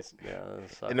 that Yeah. was yeah.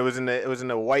 That sucked. And it was in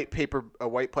a white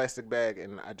plastic bag,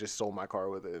 and I just sold my car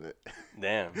with it in it.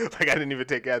 Damn. Like I didn't even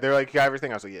take it out. They're like, "You got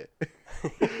everything?" I was like,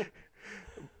 "Yeah."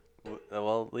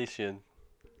 Well, at least you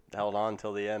held on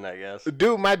till the end, I guess.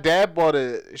 Dude, my dad bought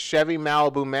a Chevy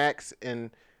Malibu Max, and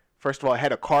first of all, it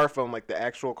had a car phone, like the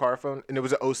actual car phone, and it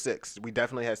was a 06. We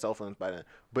definitely had cell phones by then.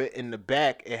 But in the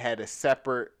back, it had a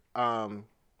separate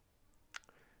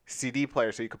CD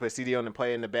player, so you could put a CD on and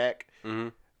play in the back. Mm-hmm.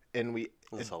 And Is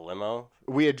this a limo?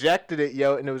 we ejected it,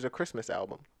 yo, and it was a Christmas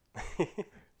album.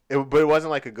 But it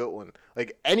wasn't like a good one.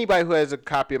 Like anybody who has a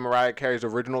copy of Mariah Carey's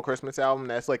original Christmas album,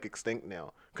 that's like extinct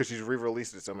now because she's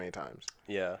re-released it so many times.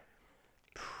 Yeah.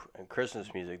 And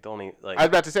Christmas music, don't even like. I was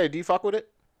about to say, do you fuck with it?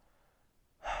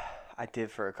 I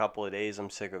did for a couple of days. I'm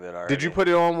sick of it already. Did you put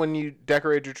it on when you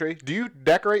decorate your tree? Do you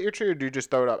decorate your tree or do you just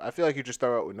throw it up? I feel like you just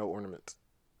throw it up with no ornaments.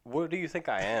 What do you think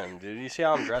I am, dude? You see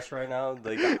how I'm dressed right now?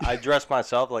 Like I dress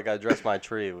myself like I dress my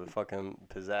tree with fucking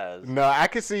pizzazz. No, I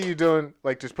could see you doing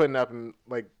like just putting up and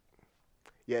like,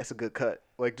 yeah, it's a good cut.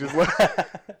 Like just looking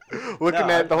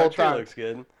at it the my whole tree time. looks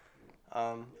good.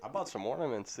 I bought some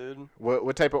ornaments, dude.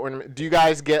 What type of ornament? Do you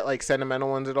guys get like sentimental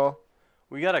ones at all?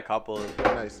 We got a couple.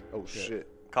 Nice. Oh shit.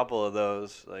 Couple of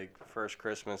those like first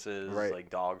Christmases, Right.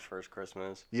 like dog's first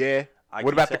Christmas. Yeah. I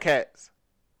What keep about the sa- cats?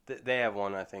 They have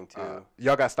one, I think, too.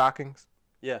 Y'all got stockings?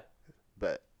 Yeah.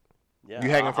 Bet. Yeah. You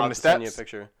hang 'em from I'll the send you a steps?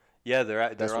 picture. Yeah,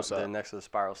 they're what's they're up. next to the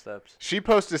spiral steps. She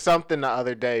posted something the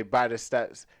other day by the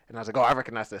steps, and I was like, "Oh, I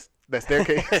recognize this that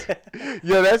staircase."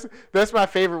 Yeah, that's my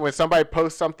favorite when somebody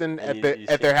posts something And at you at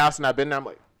see their it. house, and I've been there. I'm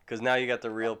like, because now you got the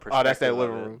real perspective. Oh, that's that of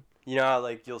living it. room. You know how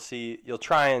like you'll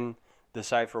try and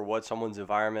decipher what someone's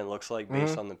environment looks like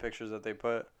based on the pictures that they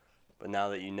put, but now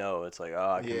that you know, it's like,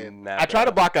 oh, I can map. I try it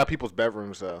to out. block out people's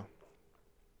bedrooms though.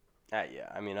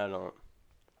 Yeah, I mean, I don't.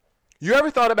 You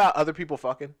ever thought about other people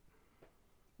fucking?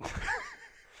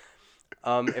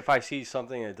 If I see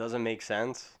something that doesn't make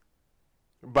sense,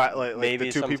 But like maybe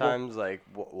the two people. sometimes like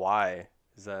why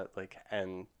is that like,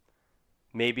 and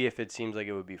maybe if it seems like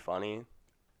it would be funny.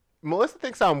 Melissa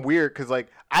thinks I'm weird because like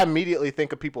I immediately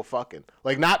think of people fucking,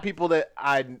 like not people that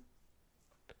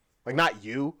like not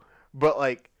you, but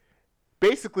like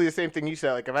basically the same thing you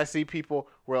said. Like if I see people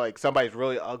where like somebody's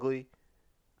really ugly,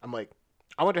 I'm like,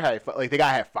 I wonder how they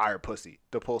gotta have fire pussy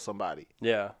to pull somebody.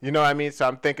 Yeah. You know what I mean? So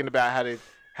I'm thinking about how they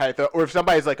or if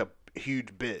somebody's like a huge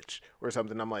bitch or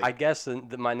something. I'm like, I guess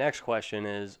my next question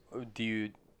is, do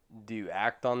you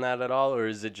act on that at all, or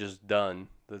is it just done?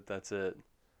 That's it.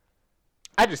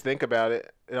 I just think about it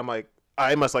and I'm like,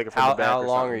 I must like it from the back. How or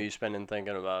long something. are you spending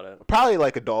thinking about it? Probably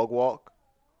like a dog walk.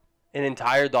 An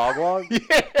entire dog walk?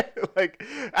 Yeah, like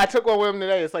I took one with him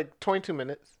today. It's like 22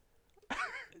 minutes.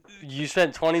 You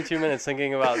spent 22 minutes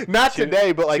thinking about Not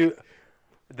today, but like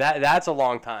that's a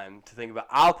long time to think about.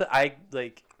 I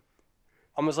like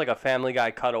almost like a Family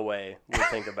Guy cutaway would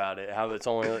think about it. How it's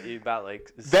only about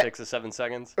like 6 or 7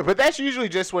 seconds. But that's usually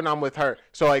just when I'm with her.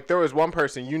 So like there was one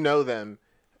person, you know them,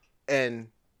 and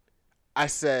I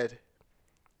said,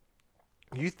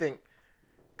 you think,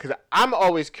 because I'm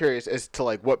always curious as to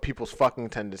like what people's fucking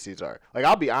tendencies are. Like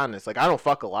I'll be honest, like I don't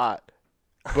fuck a lot,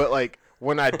 but like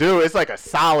when I do, it's like a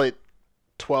solid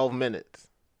 12 minutes.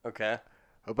 Okay.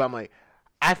 But I'm like,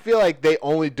 I feel like they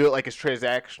only do it like it's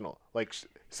transactional. Like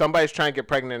somebody's trying to get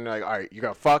pregnant and they're like, all right, you're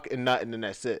gonna fuck and nut and then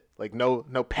that's it. Like no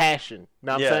passion.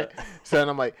 Know what I'm saying? So then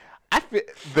I'm like, I feel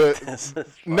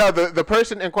the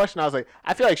person in question, I was like,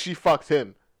 I feel like she fucked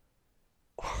him.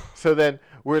 So then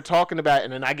we're talking about it,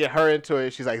 and then I get her into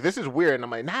it. She's like, this is weird. And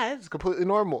I'm like, nah, it's completely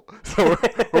normal. So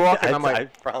we're walking. I'm like, I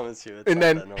promise you. It's and not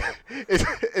then that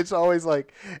normal. it's always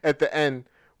like at the end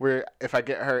where if I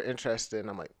get her interested, and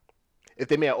I'm like, if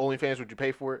they made an OnlyFans, would you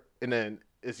pay for it? And then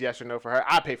it's yes or no for her.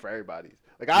 I pay for everybody's.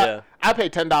 Like I pay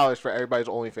 $10 for everybody's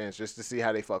OnlyFans just to see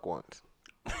how they fuck once.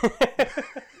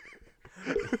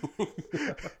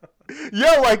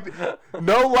 Yo, like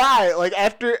no lie. Like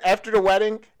after the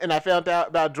wedding, and I found out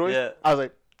about Joyce, I was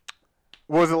like,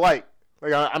 what was it like?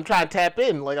 Like I'm trying to tap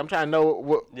in. Like I'm trying to know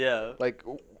what. Yeah. Like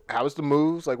how was the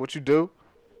moves? Like what you do?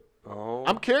 Oh.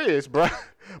 I'm curious, bro.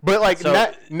 But like,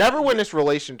 So, never when it's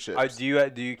relationships. Do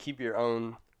you keep your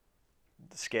own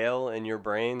scale in your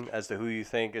brain as to who you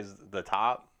think is the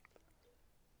top?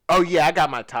 Oh yeah, I got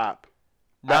my top.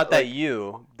 Not that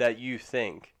you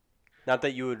think, not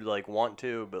that you would like want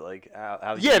to, but like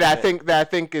how yeah, that I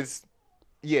think is,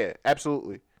 yeah,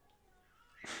 absolutely.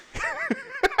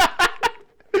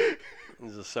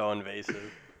 This is so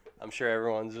invasive. I'm sure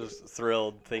everyone's just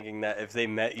thrilled thinking that if they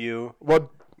met you.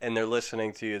 Well. And they're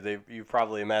listening to you. You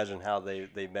probably imagine how they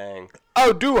bang.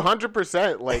 Oh, dude,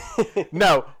 100%. Like,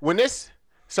 no, when this.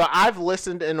 So I've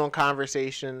listened in on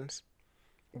conversations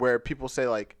where people say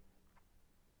like,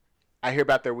 I hear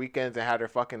about their weekends and how they're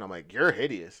fucking. I'm like, you're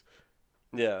hideous.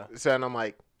 Yeah. So and I'm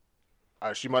like,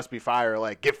 she must be fire.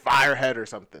 Like, get firehead or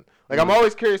something. Like, I'm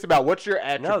always curious about what's your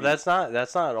attribute. No, that's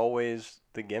not always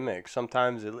the gimmick.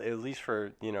 Sometimes, at least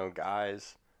for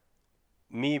guys,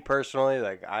 me personally,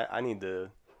 like I need to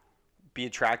be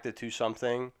attracted to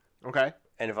something. Okay.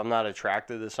 And if I'm not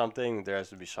attracted to something, there has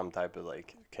to be some type of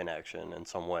like connection in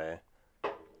some way.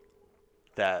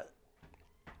 That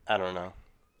I don't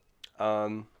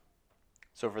know.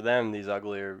 So for them, these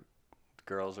uglier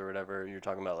girls or whatever you're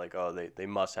talking about, like, oh, they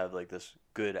must have like this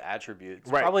good attribute. It's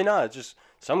right. Probably not. It's just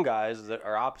some guys that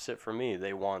are opposite for me.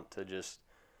 They want to just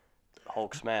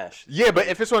Hulk smash. Yeah, but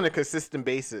if it's on a consistent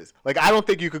basis, like I don't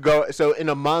think you could go. So in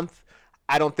a month,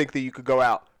 I don't think that you could go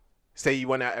out. Say you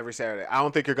went out every Saturday. I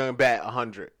don't think you're going to bat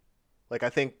 100. Like I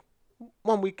think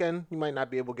one weekend you might not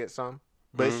be able to get some,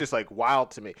 but it's just like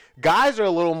wild to me. Guys are a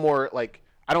little more like,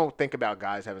 I don't think about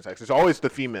guys having sex. It's always the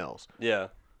females. Yeah.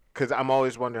 Because I'm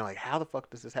always wondering like, how the fuck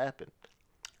does this happen?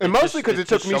 And mostly because it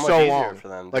took me so so much long. easier for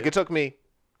them, like dude. it took me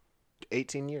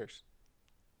 18 years.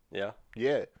 Yeah.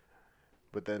 Yeah.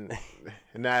 But then,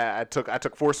 and I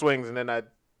took 4 swings and then I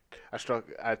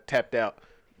tapped out.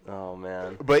 Oh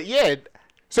man. But yeah,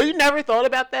 so you never thought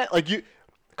about that? Like you,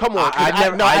 come on.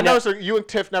 I know. So you and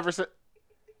Tiff never said,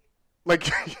 like,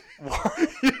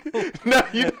 no,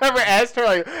 you never asked her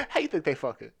like, how you think they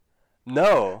fucking?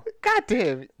 No. God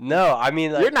damn. No, I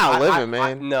mean, like, you're not living,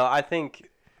 man. No, I think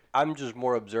I'm just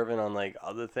more observant on like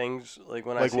other things. Like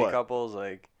when I like see what? couples,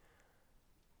 like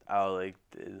oh, like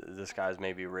this guy's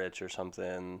maybe rich or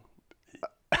something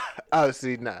Oh,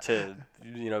 see, nah. to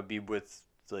be with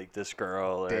like this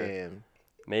girl, or Damn.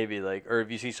 maybe like, or if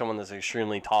you see someone that's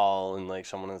extremely tall and like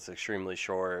someone that's extremely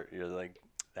short, you're like,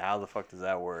 how the fuck does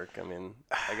that work? I mean,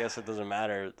 I guess it doesn't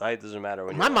matter. The height doesn't matter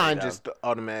when My you're mind down. just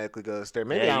automatically goes there.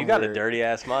 Maybe Yeah, I'm you got weird. a dirty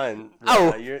ass mind.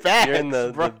 Oh, you're facts, in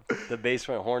bro. the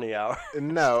basement horny hour.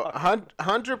 No,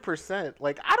 100%.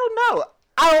 Like, I don't know.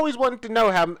 I always wanted to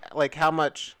know how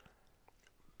much.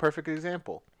 Perfect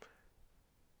example.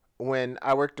 When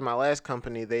I worked in my last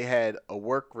company, they had a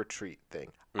work retreat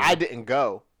thing. I didn't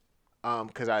go,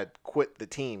 because I quit the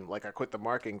team. Like, I quit the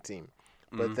marketing team.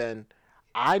 But then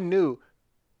I knew,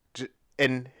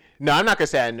 and no, I'm not gonna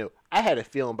say I knew. I had a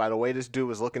feeling by the way this dude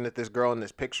was looking at this girl in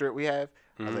this picture that we have.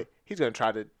 I was like, he's gonna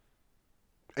try to,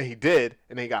 and he did,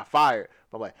 and then he got fired.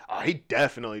 But I'm like, oh, he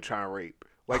definitely trying to rape.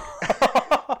 Like,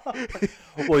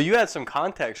 Well, you had some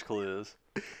context clues.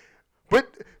 but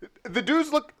the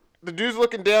dude's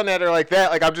looking down at her like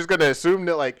that. Like, I'm just gonna assume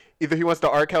that like either he wants to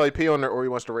R. Kelly pee on her or he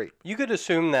wants to rape. You could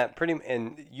assume that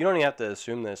and you don't even have to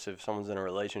assume this if someone's in a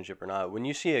relationship or not. When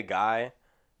you see a guy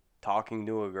talking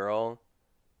to a girl,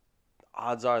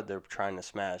 odds are they're trying to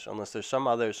smash, unless there's some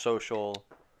other social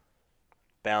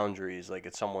boundaries, like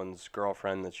it's someone's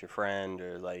girlfriend that's your friend,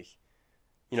 or like,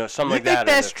 something You like think that,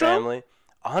 that's or their true? family.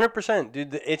 100%,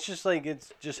 dude. It's just like,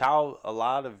 it's just how a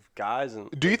lot of guys and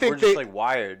Do you think we're just they- like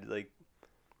wired, like.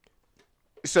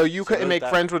 So you couldn't make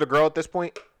friends with a girl at this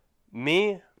point?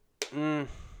 Me,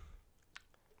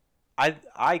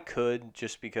 I could,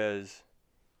 just because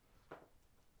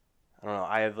I don't know.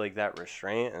 I have like that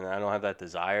restraint, and I don't have that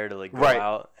desire to like go Right.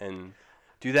 out and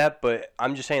do that. But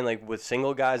I'm just saying, like with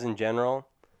single guys in general,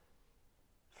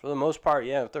 for the most part,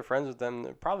 yeah, if they're friends with them,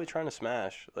 they're probably trying to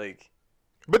smash. Like,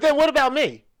 But then what about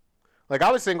me? Like,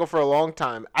 I was single for a long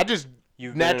time. I just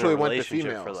you've naturally been in a went to relationship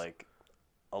females. for like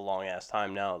a long ass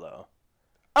time now, though.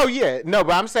 Oh yeah, no,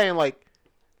 but I'm saying like,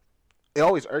 it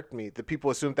always irked me that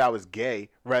people assumed that I was gay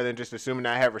rather than just assuming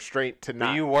I have restraint to But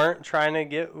not you weren't trying to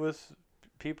get with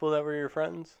people that were your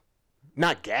friends.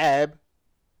 not Gab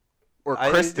or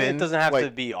Kristen. It doesn't have like,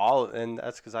 to be all, and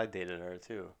that's because I dated her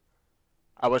too.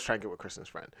 I was trying to get with Kristen's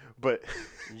friend, but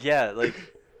Yeah, like,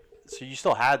 so you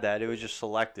still had that. It was just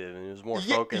selective, and it was more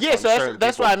Yeah, focused. yeah, on so that's- certain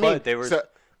that's people, what I mean. But they were. So-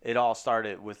 It all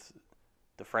started with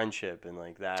the friendship and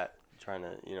like that, trying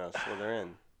to slither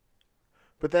in.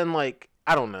 but then like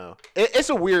I don't know. It's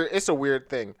a weird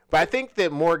thing. But I think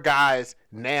that more guys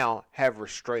now have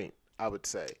restraint. I would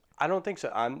say. I don't think so.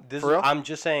 For real? I'm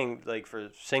just saying, like, for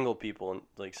single people and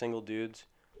like single dudes,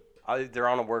 they're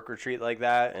on a work retreat like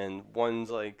that, and one's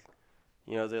like,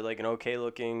 they're like an okay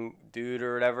looking dude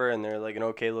or whatever, and they're like an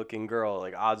okay looking girl.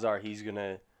 Like, odds are he's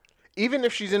gonna. Even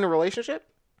if she's in a relationship.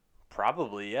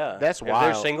 Probably, yeah. That's if wild.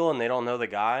 they're single and they don't know the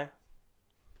guy,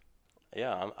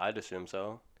 yeah, I'd assume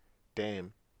so.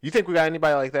 Damn. You think we got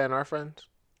anybody like that in our friends?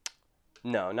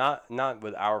 No, not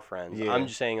with our friends. Yeah. I'm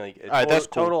just saying, like, a Alright, that's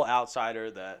cool. total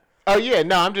outsider that. Oh yeah,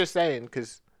 no, I'm just saying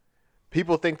because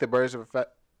people think the birds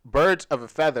of a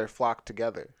feather flock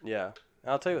together. Yeah,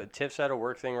 I'll tell you what. Tiff's at a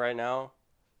work thing right now.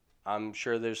 I'm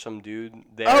sure there's some dude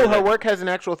there. Oh, her that- work has an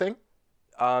actual thing.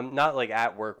 Not like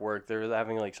at work. They're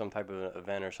having like some type of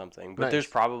event or something. But there's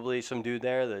Nice. probably some dude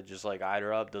there that just like eyed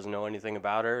her up, doesn't know anything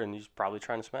about her, and he's probably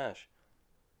trying to smash.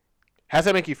 How's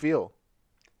that make you feel?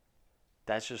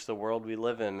 That's just the world we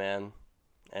live in, man.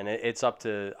 And it's up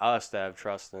to us to have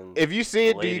trust in. If you see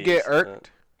it, do you ladies, get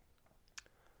irked?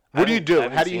 I What do you haven't- do? I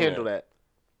haven't How do you seen handle it.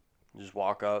 that? Just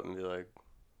walk up and be like,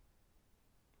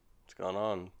 "What's going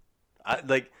on?"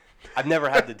 I've never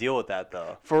had to deal with that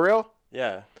though. For real?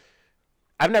 Yeah.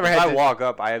 I've never If had I to walk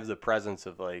up, I have the presence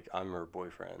of like I'm her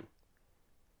boyfriend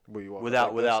Will you walk up without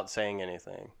like without saying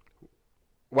anything. this?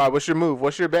 Why? What's your move?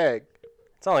 What's your bag?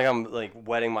 It's not like I'm like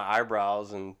wetting my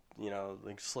eyebrows and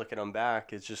like slicking them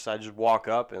back. It's just I just walk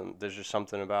up and there's just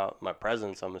something about my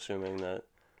presence. I'm assuming that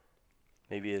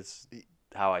maybe it's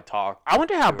how I talk. I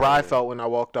wonder how Right. Bri felt when I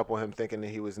walked up on him thinking that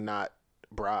he was not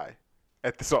Bri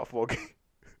at the softball game.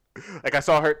 Like I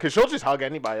saw her, cause she'll just hug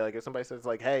anybody. Like if somebody says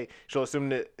like, "Hey," she'll assume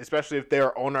that, especially if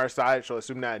they're on our side, she'll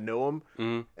assume that I know him.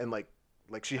 Mm-hmm. And like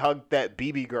she hugged that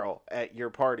BB girl at your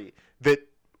party that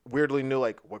weirdly knew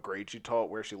like what grade she taught,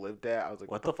 where she lived at. I was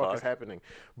like, what the fuck is happening?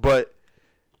 But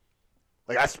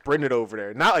like I sprinted over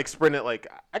there, not like sprinted. Like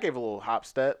I gave a little hop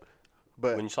step,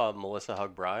 but When you saw Melissa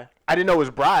hug Bri, I didn't know it was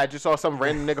Bri. I just saw some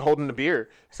random nigga holding the beer.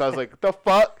 So I was like, what the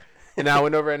fuck? And I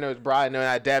went over and it was Bri, and then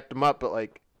I dapped him up. But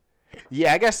like,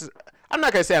 yeah, I guess I'm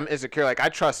not gonna say I'm insecure. Like I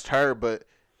trust her, but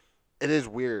it is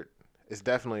weird. It's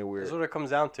definitely weird. that's what it comes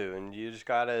down to, and you just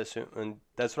gotta assume. And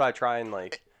that's what I try and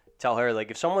like tell her,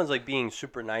 like, if someone's, like, being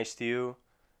super nice to you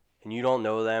and you don't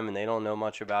know them and they don't know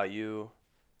much about you,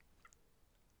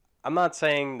 I'm not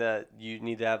saying that you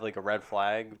need to have, like, a red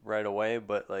flag right away,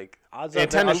 but, like, odds are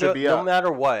Antenna should be no up.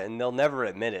 matter what, and they'll never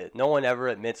admit it. No one ever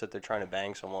admits that they're trying to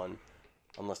bang someone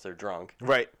unless they're drunk.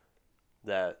 Right.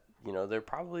 That, you know, they're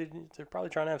probably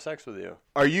trying to have sex with you.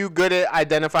 Are you good at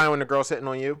identifying when the girl's hitting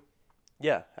on you?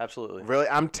 Yeah, absolutely. Really?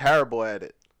 I'm terrible at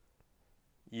it.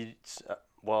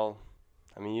 Well,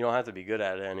 I mean, you don't have to be good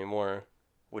at it anymore,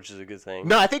 which is a good thing.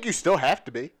 No, I think you still have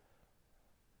to be.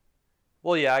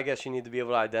 Well, yeah, I guess you need to be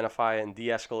able to identify and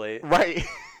de-escalate. Right.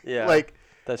 Yeah, Like,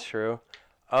 that's true.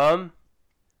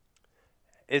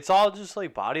 It's all just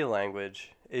like body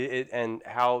language, and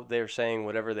how they're saying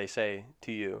whatever they say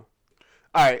to you.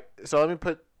 all right, so let me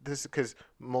put this, because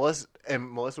Melissa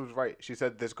was right. She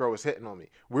said this girl was hitting on me.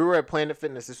 We were at Planet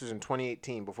Fitness. This was in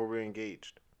 2018 before we were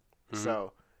engaged. Mm-hmm.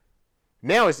 So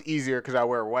now it's easier because I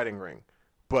wear a wedding ring.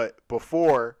 But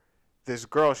before, this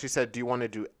girl, she said, "Do you want to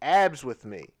do abs with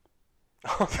me?"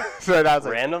 So I was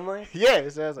like, Randomly? yeah.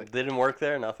 So I was like, Didn't work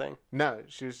there, nothing? no.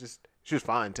 She was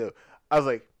fine too. I was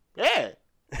like, yeah.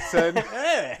 So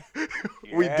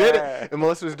we did it, and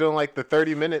Melissa was doing like the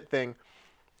 30-minute thing,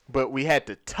 but we had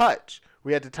to touch.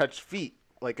 We had to touch feet.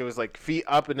 Like, it was like feet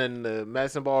up and then the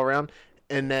medicine ball around,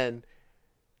 and then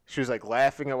she was like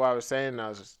laughing at what I was saying, and I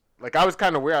was just like, I was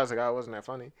kind of weird. I was like, oh, wasn't that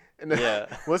funny? And then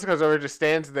Melissa comes over, just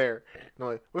stands there, and I'm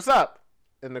like, what's up?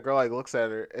 And the girl like looks at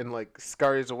her and like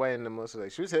scurries away, and then Melissa's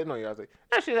like, she was hitting on you. I was like,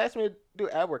 no, she asked me to do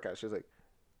ab workout. She was like,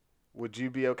 would you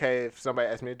be okay if somebody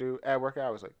asked me to do ab workout? I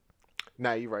was like,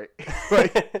 nah, you right.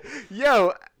 Like,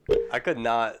 yo, I could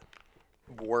not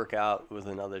work out with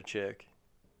another chick.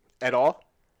 At all?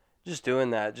 Just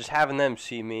doing that, just having them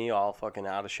see me all fucking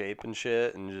out of shape and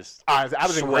shit, and just I was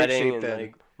in great sweating shape and then.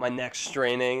 like my neck's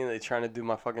straining, and they trying to do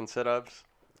my fucking sit-ups.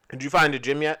 Did you find a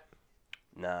gym yet?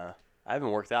 Nah, I haven't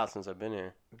worked out since I've been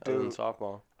here. Other than Dude.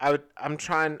 softball. I'm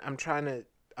trying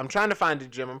to find a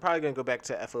gym. I'm probably gonna go back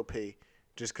to FOP,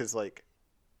 just cause like,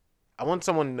 I want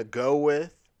someone to go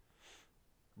with,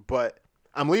 but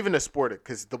I'm leaving the sport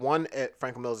because the one at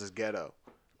Franklin Mills is ghetto.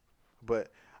 But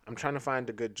I'm trying to find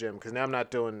a good gym because now I'm not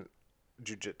doing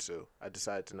jiu-jitsu. I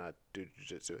decided to not do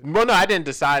jiu-jitsu. Well, no, I didn't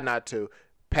decide not to.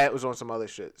 Pat was on some other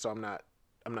shit, so I'm not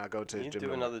going to his You gym. do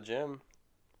no more. another gym.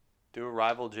 Do a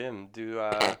rival gym. Do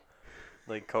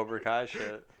like Cobra Kai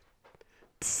shit.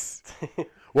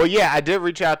 Well, yeah, I did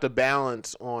reach out to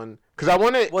Balance on because I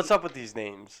want to. What's up with these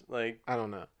names? Like, I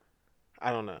don't know.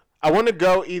 I want to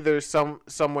go either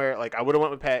somewhere like I would have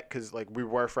went with Pat because like we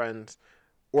were friends,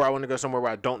 or I want to go somewhere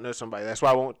where I don't know somebody. That's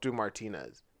why I won't do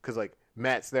Martinez because like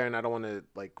Matt's there and I don't want to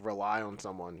like rely on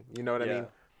someone. You know what I mean?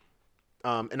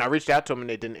 And I reached out to him and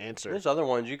they didn't answer. There's other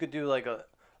ones you could do like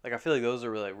I feel like those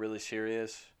are really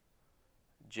serious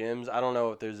gyms. I don't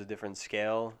know if there's a different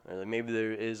scale, or like maybe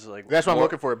there is like. That's what I'm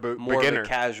looking for. More beginner. of a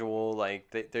casual, like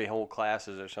they hold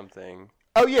classes or something.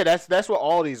 Oh yeah, that's what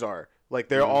all these are. Like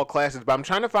they're all classes, but I'm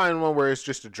trying to find one where it's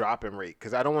just a drop-in rate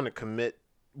because I don't want to commit.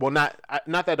 Well, not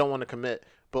that I don't want to commit,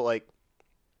 but like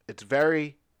it's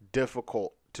very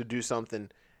difficult to do something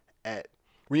at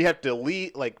where you have to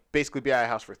leave, like basically be at a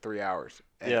house for 3 hours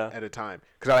at a time.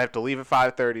 Because I have to leave at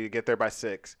 5:30 to get there by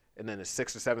 6, and then it's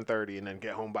 6 to 7:30, and then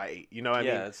get home by 8. You know what I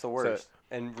mean? Yeah, it's the worst.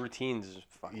 And routines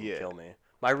fucking kill me.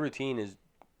 My routine is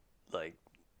like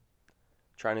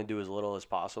trying to do as little as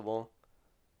possible.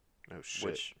 Oh shit.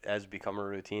 Which has become a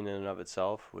routine in and of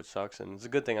itself, which sucks. And it's a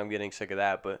good thing I'm getting sick of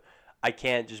that. But I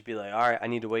can't just be like, all right, I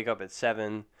need to wake up at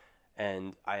 7,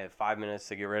 and I have 5 minutes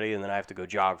to get ready, and then I have to go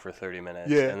jog for 30 minutes.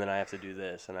 Yeah. And then I have to do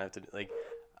this, and I have to, like,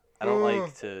 I don't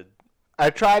like to. I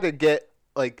try to get,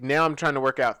 like, now I'm trying to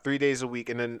work out 3 days a week,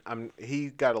 and then he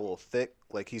got a little thick.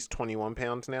 Like, he's 21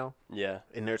 pounds now. Yeah.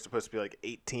 And they're supposed to be, like,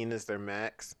 18 is their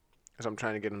max. So I'm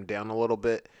trying to get him down a little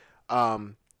bit.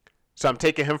 So I'm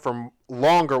taking him for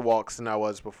longer walks than I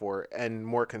was before and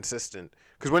more consistent.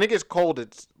 Because when it gets cold,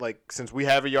 it's like, since we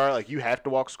have a yard, like you have to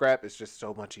walk scrap, it's just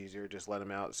so much easier. Just let him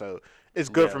out. So it's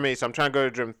good for me. So I'm trying to go to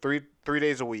the gym three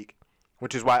days a week,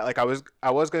 which is why like I was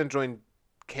going to join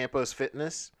Campos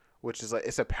Fitness, which is like,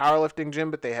 it's a powerlifting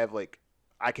gym, but they have like,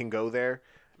 I can go there.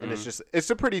 And it's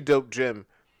a pretty dope gym.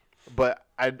 But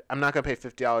I'm not going to pay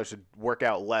 $50 to work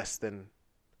out less than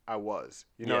I was.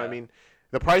 You know what I mean?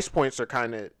 The price points are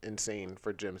kind of insane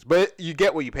for gyms, but you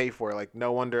get what you pay for. Like,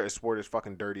 no wonder a sport is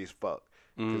fucking dirty as fuck.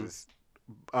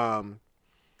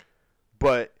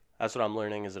 But that's what I'm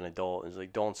learning as an adult. Is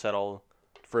like, don't settle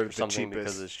for something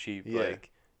because it's cheap. Yeah. Like,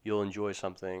 you'll enjoy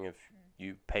something if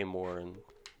you pay more and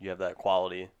you have that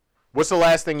quality. What's the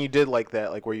last thing you did like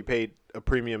that? Like where you paid a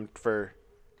premium for?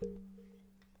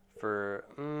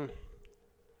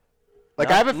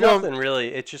 Like I have a feeling. Nothing really.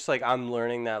 It's just like I'm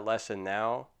learning that lesson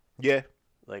now. Yeah.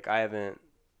 Like I haven't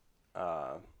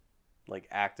like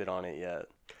acted on it yet,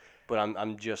 but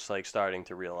I'm just like starting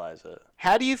to realize it.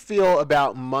 How do you feel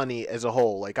about money as a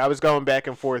whole? Like I was going back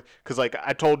and forth because like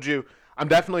I told you, I'm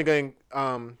definitely going.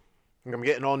 I'm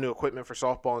getting all new equipment for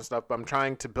softball and stuff, but I'm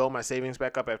trying to build my savings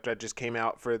back up after I just came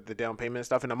out for the down payment and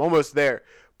stuff, and I'm almost there.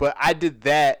 But I did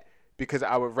that because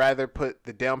I would rather put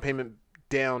the down payment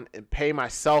down and pay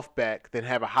myself back than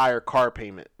have a higher car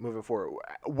payment moving forward.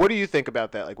 What do you think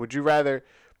about that? Like, would you rather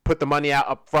put the money out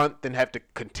up front than have to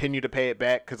continue to pay it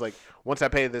back? Because like once I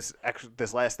pay this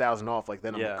last $1,000 off, like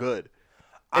then I'm good.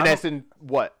 And that's in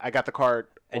what I got the card.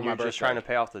 And you're just trying to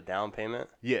pay off the down payment.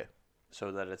 Yeah.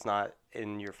 So that it's not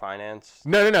in your finance.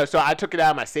 No. So I took it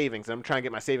out of my savings. I'm trying to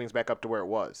get my savings back up to where it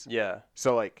was. Yeah.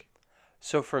 So like.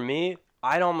 So for me,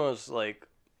 I'd almost like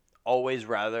always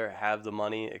rather have the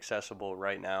money accessible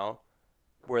right now.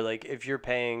 Where like if you're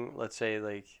paying, let's say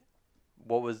like,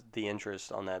 what was the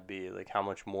interest on that be? Like how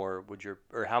much more would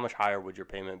how much higher would your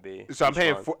payment be? So I'm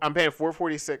paying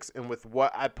 $446, and with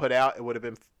what I put out, it would have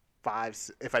been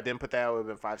if I didn't put that out, it would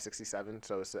have been $567.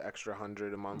 So it's an extra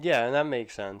 $100 a month. Yeah, and that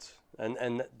makes sense.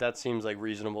 And that seems like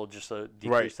reasonable just to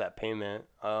decrease that payment.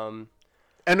 And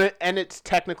it's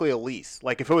technically a lease.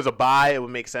 Like if it was a buy, it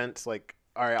would make sense. Like,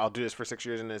 all right, I'll do this for 6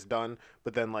 years and it's done.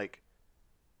 But then like,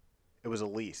 it was a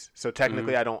lease, so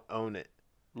technically I don't own it.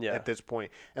 Yeah. At this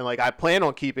point, and like I plan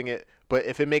on keeping it, but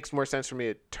if it makes more sense for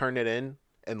me to turn it in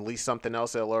and lease something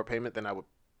else at a lower payment, then I would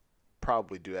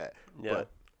probably do that. Yeah. But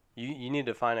you need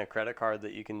to find a credit card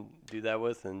that you can do that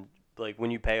with, and like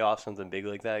when you pay off something big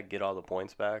like that, get all the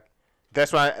points back.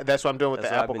 That's what I'm doing with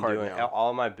the Apple Card now.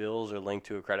 All of my bills are linked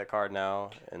to a credit card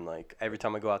now, and like every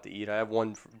time I go out to eat, I have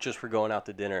one just for going out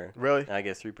to dinner. Really? And I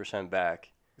get 3%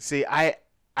 back. See, I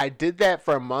did that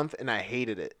for a month and I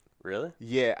hated it. Really?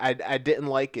 Yeah, I didn't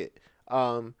like it.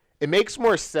 It makes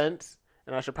more sense,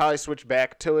 and I should probably switch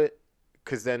back to it,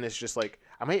 because then it's just like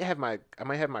I might have my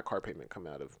car payment come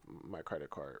out of my credit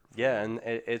card. Yeah, and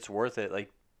it's worth it.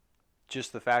 Like,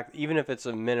 just the fact, even if it's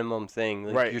a minimum thing,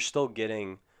 like, you're still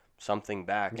getting something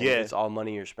back. And it's all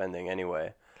money you're spending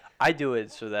anyway. I do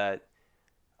it so that,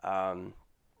 like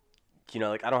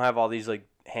I don't have all these like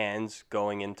hands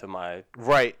going into my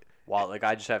wallet. Like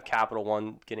I just have Capital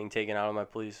One getting taken out of my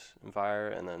police and fire,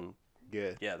 and then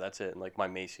that's it. And like my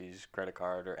Macy's credit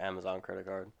card or Amazon credit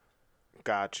card.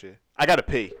 Gotcha. I gotta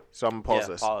pee, so I'm gonna pause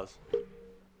this. Pause.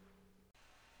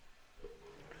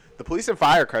 The police and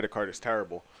fire credit card is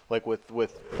terrible. Like with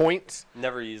points.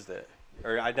 Never used it,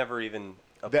 or I never even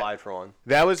applied for one.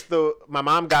 That was my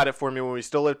mom got it for me when we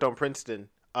still lived on Princeton.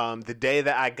 The day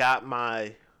that I got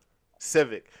my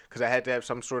Civic, because I had to have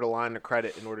some sort of line of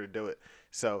credit in order to do it.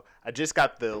 So I just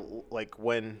got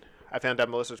when I found out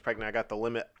Melissa was pregnant, I got the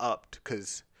limit upped,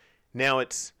 because now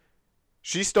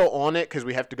she's still on it because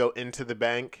we have to go into the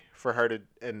bank for her to,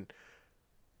 and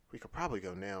we could probably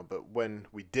go now, but when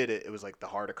we did it, it was like the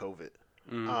heart of COVID.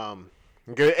 Mm-hmm.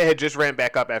 It had just ran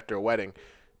back up after a wedding,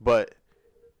 but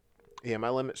yeah, my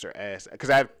limits are ass, because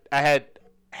I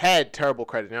had terrible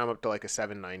credit. Now I'm up to like a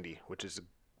 790, which is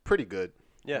pretty good.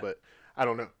 Yeah, but I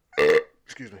don't know.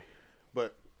 Excuse me,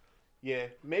 but. Yeah,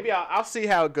 maybe I'll see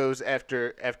how it goes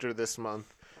after this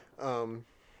month.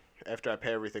 After I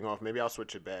pay everything off, maybe I'll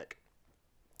switch it back.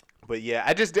 But yeah,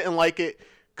 I just didn't like it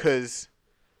because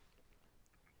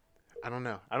I don't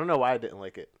know. I don't know why I didn't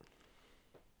like it.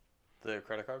 The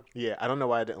credit card? Yeah, I don't know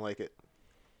why I didn't like it.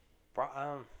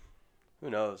 Who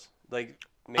knows? Like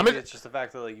maybe it's just the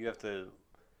fact that like you have to.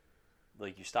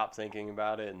 Like, you stop thinking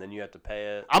about it, and then you have to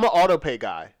pay it. I'm an auto pay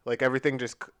guy. Like, everything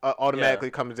just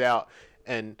automatically comes out.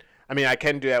 And, I mean, I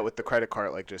can do that with the credit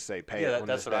card, like, just say pay it. Yeah,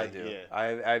 that's what I do. Yeah. I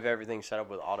have everything set up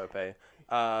with auto pay.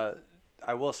 I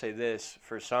will say this.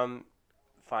 For some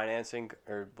financing,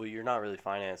 you're not really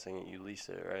financing it. You lease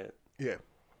it, right? Yeah.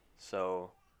 So,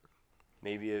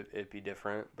 maybe it'd be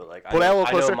different. But, like, I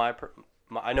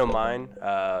know mine.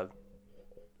 I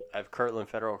have Kirtland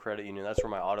Federal Credit Union. That's where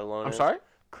my auto loan is. I'm sorry?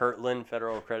 Kirtland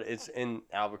Federal Credit. It's in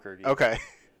Albuquerque. Okay.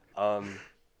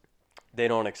 They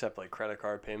don't accept like credit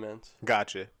card payments.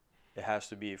 Gotcha. It has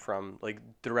to be from like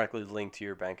directly linked to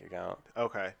your bank account.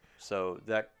 Okay. So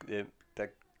that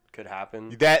could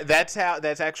happen. That's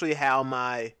actually how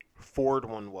my Ford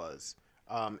one was.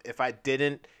 If I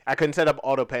couldn't set up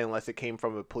auto pay unless it came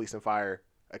from a police and fire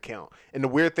account. And the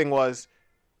weird thing was,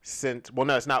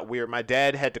 it's not weird. My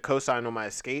dad had to co-sign on my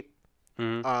Escape.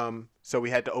 Mm-hmm. So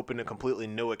we had to open a completely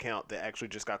new account that actually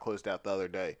just got closed out the other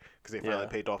day because they finally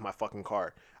paid off my fucking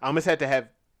car. I almost had to have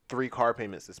 3 car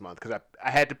payments this month because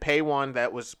I had to pay one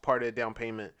that was part of the down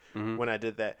payment when I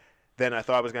did that. Then I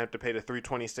thought I was gonna have to pay the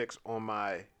 $326 on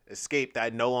my Escape that I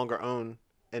no longer own,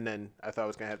 and then I thought I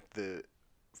was gonna have the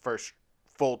first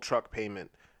full truck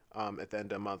payment at the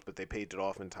end of the month, but they paid it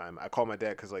off in time. I called my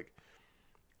dad because like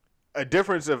a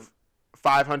difference of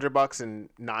 $500 and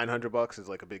 $900 is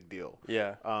like a big deal.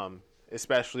 Yeah.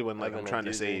 Especially when like Having I'm a trying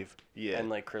to doozy. save. Yeah. And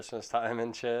like Christmas time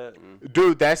and shit. And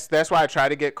Dude, that's why I try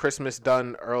to get Christmas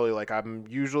done early. Like I'm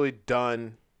usually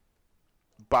done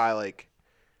by like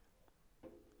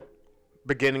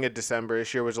beginning of December.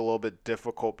 This year was a little bit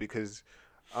difficult because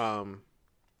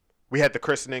we had the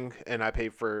christening and I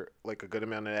paid for like a good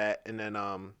amount of that, and then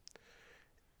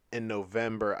in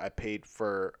November I paid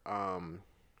for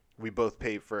we both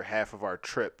paid for half of our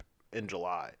trip in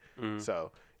July.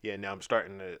 So yeah, now I'm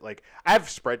starting to like I have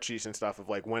spreadsheets and stuff of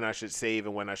like when I should save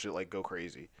and when I should like go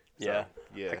crazy. So, yeah.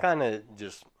 yeah. I kind of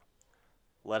just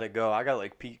let it go. I got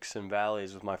like peaks and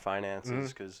valleys with my Mm-hmm.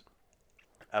 finances because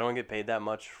I don't get paid that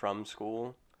much from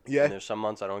school. Yeah. And there's some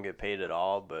months I don't get paid at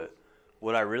all, but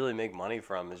what I really make money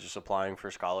from is just applying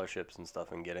for scholarships and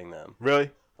stuff and getting them.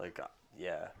 Really? Like,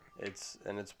 yeah, it's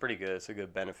pretty good. It's a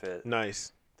good benefit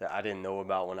Nice. that I didn't know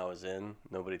about when I was in.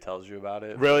 Nobody tells you about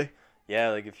it. Really? Yeah,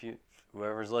 like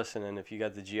whoever's listening, if you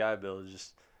got the GI Bill,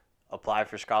 just apply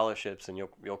for scholarships and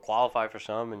you'll qualify for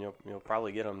some and you'll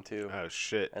probably get them too. Oh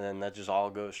shit. And then that just all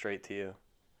goes straight to you.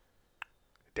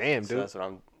 Damn, So dude. that's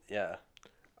what yeah,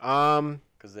 Um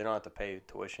because they don't have to pay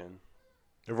tuition.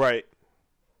 right.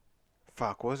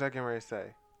 Fuck, what was I getting ready to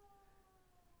say?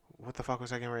 What the fuck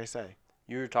was I getting ready to say?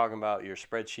 You were talking about your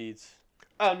spreadsheets.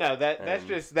 Oh no, that's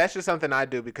just something I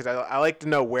do because I like to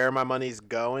know where my money's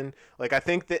going. Like I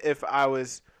think that if I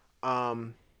was my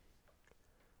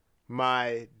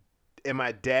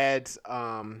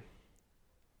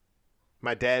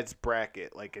dad's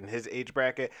bracket, like in his age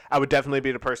bracket, I would definitely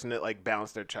be the person that like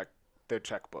balanced their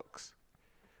checkbooks.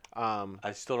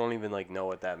 I still don't even like know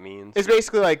what that means. It's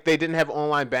basically like they didn't have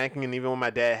online banking, and even when my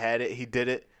dad had it, he did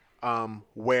it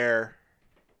where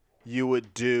you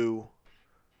would do.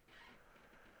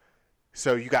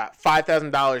 So you got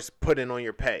 $5,000 put in on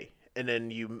your pay, and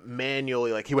then you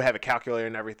manually, like he would have a calculator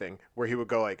and everything, where he would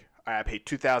go like, all right, I paid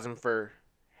 $2,000 for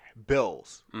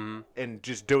bills, and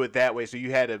just do it that way. So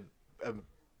you had a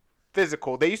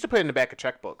physical. They used to put it in the back of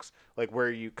checkbooks, like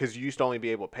because you used to only be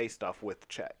able to pay stuff with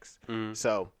checks.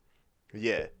 So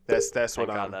yeah, that's Thank what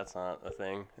God that's not a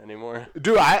thing anymore.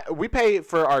 Dude, we pay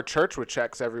for our church with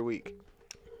checks every week.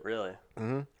 Really?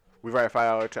 We write a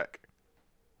 $5 check.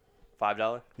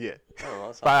 $5? Yeah, Oh,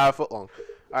 that's not $5 foot long.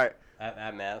 All right.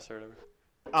 at mass or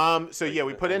whatever. So yeah,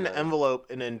 we put it in the envelope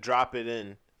and then drop it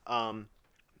in. And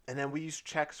then we used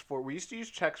to use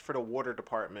checks for the water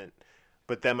department,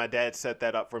 but then my dad set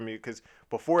that up for me because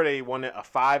before they wanted a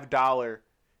 $5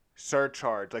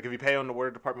 surcharge. Like if you pay on the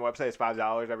water department website, it's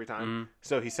 $5 every time.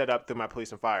 So he set up through my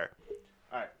police and fire.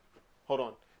 All right, hold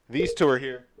on. These two are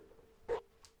here.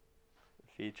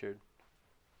 Featured.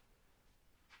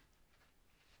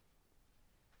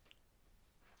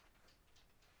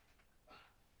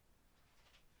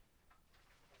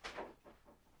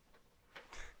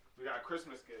 We got a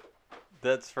Christmas gift.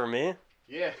 That's for me?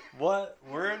 Yeah. What?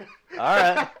 Word? All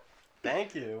right.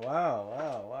 Thank you.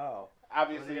 Wow.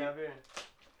 Obviously, What do you have here?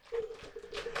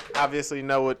 obviously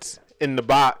know what's in the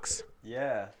box.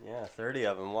 Yeah, 30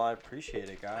 of them. Well, I appreciate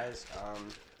it, guys.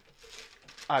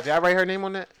 Did I write her name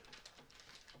on that?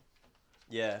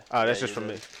 Yeah. Oh, that's yeah, just you from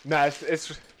me. did. Nah,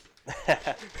 it's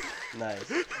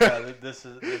Nice. Yeah, this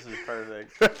is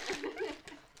perfect.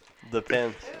 The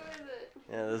pin.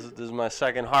 Yeah, this is my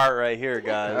second heart right here,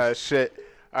 guys. shit.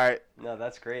 All right. No,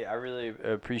 that's great. I really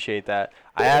appreciate that.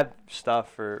 I have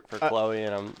stuff for Chloe,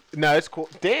 and I'm. No, it's cool.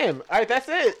 Damn. All right, that's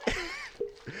it.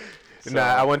 So, Nah,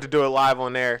 I wanted to do it live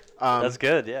on there. That's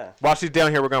good. Yeah. While she's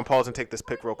down here, we're gonna pause and take this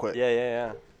pic real quick.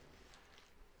 Yeah.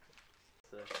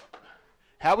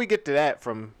 How we get to that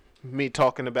from me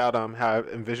talking about how I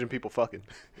envision people fucking?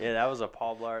 Yeah, that was a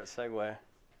Paul Blart segue.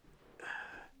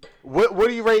 What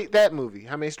do you rate that movie?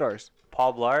 How many stars?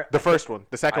 Paul Blart. The first one.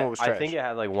 The second one was trash. I think it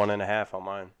had like 1.5 on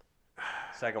mine.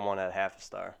 Second one had half a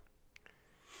star.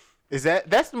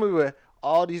 That's the movie where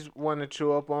all these want to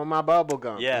chew up on my bubble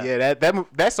gum. Yeah.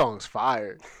 That song's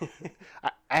fire.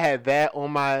 I had that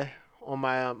on my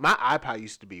my iPod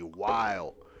used to be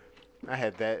wild. I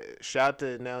had that. Shout out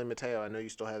to Nelly Mateo. I know you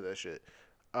still have that shit.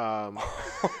 Bro,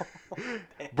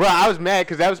 I was mad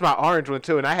because that was my orange one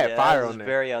too, and I had fire on there.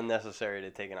 Very unnecessary to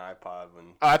take an iPod when.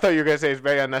 Oh, I thought you were gonna say it's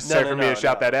very unnecessary for me to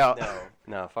shout that out.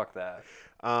 No, fuck that.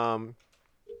 I'm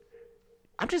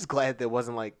just glad there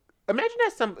wasn't like. Imagine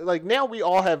that some like now we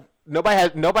all have nobody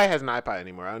has an iPod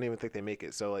anymore. I don't even think they make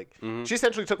it. So like she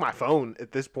essentially took my phone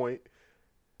at this point.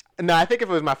 No, I think if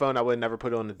it was my phone, I would never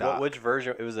put it on the dock. Which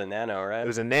version? It was a Nano, right? It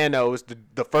was a Nano. It was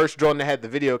the first drone that had the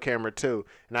video camera too.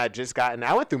 And I had just gotten.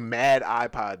 I went through mad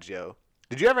iPods, yo.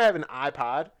 Did you ever have an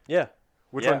iPod? Yeah.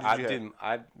 Which yeah, one did you have? Dude,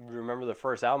 I remember the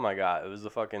first album I got. It was the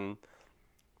fucking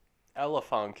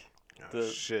Elefunk. Oh,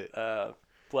 shit.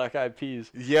 Black Eyed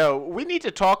Peas. Yo, we need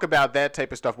to talk about that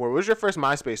type of stuff more. What was your first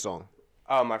MySpace song?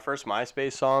 Oh, my first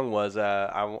MySpace song was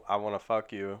I Wanna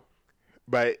Fuck You.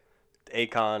 By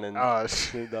Akon and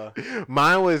Snoop Dogg.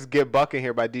 Mine was Get Buckin'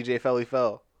 Here by DJ Felly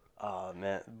Fell. Oh,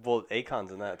 man. Well,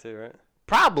 Akon's in that too, right?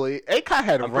 Probably. Akon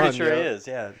had a I'm run, pretty sure yo. he is,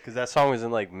 yeah. Because that song was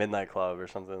in, like, Midnight Club or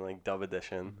something, like, Dub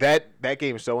Edition. That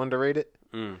game's so underrated.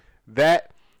 Mm.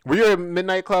 Were you a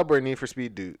Midnight Club or a Need for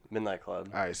Speed dude? Midnight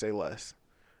Club. All right, say less.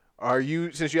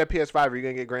 Since you have PS5, are you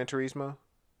going to get Gran Turismo?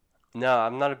 No,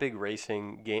 I'm not a big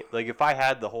racing game. Like, if I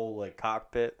had the whole, like,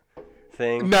 cockpit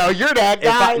thing. No, you're that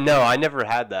guy. No, I never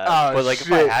had that. Oh, but, like, shit.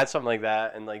 if I had something like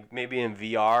that and, like, maybe in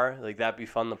VR, like, that'd be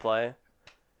fun to play.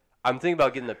 I'm thinking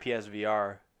about getting the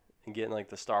PSVR and getting, like,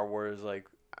 the Star Wars, like,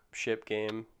 ship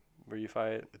game where you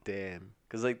fight. Damn.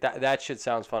 Because, like, that shit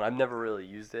sounds fun. I've never really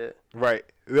used it. Right.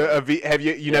 Have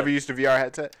you never used a VR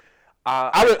headset?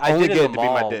 I only did get in it the to be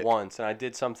my mall dick. once, and I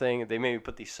did something. They made me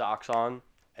put these socks on,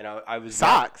 and I was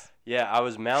Socks? Yeah, I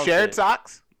was mounted. Shared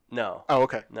socks? No. Oh,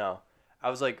 okay. No. I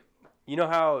was like, you know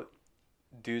how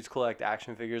dudes collect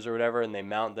action figures or whatever, and they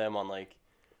mount them on like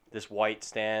this white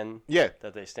stand Yeah.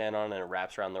 that they stand on, and it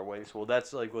wraps around their waist. Well,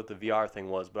 that's like what the VR thing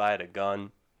was, but I had a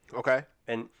gun. Okay.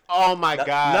 And oh my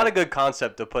god. Not a good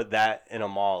concept to put that in a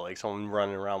mall, like someone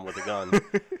running around with a gun.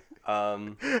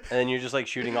 And then you're just like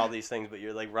shooting all these things, but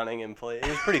you're like running and play. It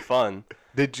was pretty fun.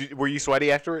 Were you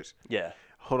sweaty afterwards? Yeah.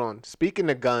 Hold on. Speaking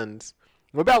of guns,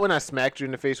 what about when I smacked you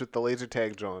in the face with the laser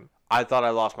tag, John? I thought I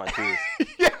lost my tooth.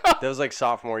 Yeah. That was like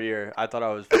sophomore year. I thought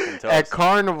I was fucking toast. At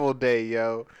Carnival Day,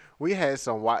 yo, we had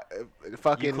some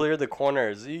fucking. You cleared the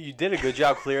corners. You did a good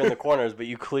job clearing the corners, but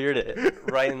you cleared it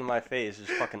right in my face.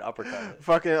 Just fucking uppercut it.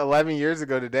 Fucking 11 years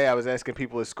ago today, I was asking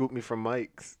people to scoop me from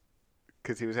Mike's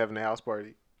because he was having a house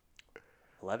party.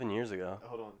 11 years ago.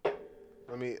 Hold on.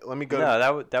 Let me go.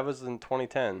 No, that was in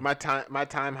 2010. My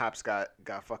time hops got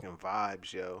fucking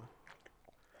vibes, yo.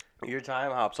 Your time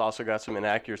hops also got some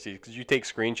inaccuracies because you take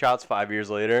screenshots 5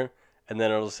 years later, and then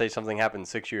it'll say something happened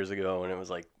 6 years ago, and it was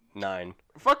like 9.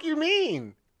 Fuck you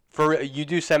mean? You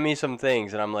do send me some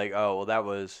things, and I'm like, oh well, that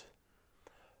was.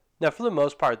 Now, for the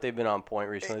most part, they've been on point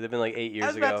recently. They've been like 8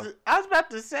 years ago. I was about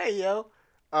to say, yo.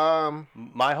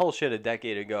 My whole shit a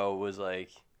decade ago was like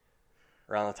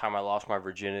around the time I lost my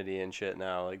virginity and shit.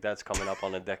 Now, like that's coming up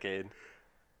on a decade.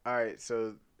 All right,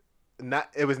 so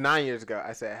it was 9 years ago.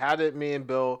 I said, how did me and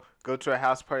Bill go to a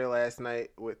house party last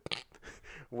night with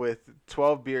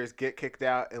 12 beers, get kicked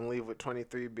out, and leave with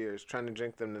 23 beers, trying to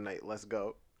drink them tonight? Let's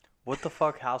go. What the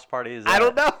fuck house party is that? I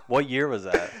don't know. What year was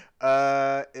that?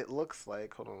 It looks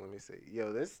like. Hold on, let me see.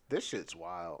 Yo, this shit's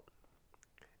wild.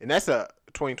 And that's a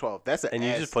 2012. And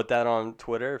you just put that on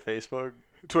Twitter, Facebook,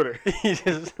 Twitter. You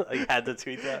just like had to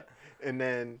tweet that. And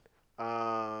then,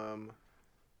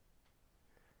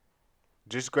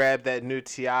 just grab that new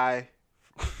T.I.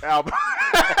 album.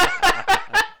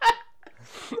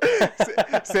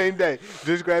 Same day.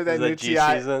 Just grab that new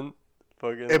T.I. Season?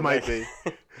 It might be.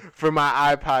 For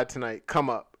my iPod tonight. Come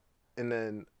up. And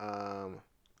then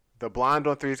the Blonde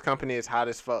on Three's Company is hot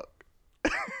as fuck.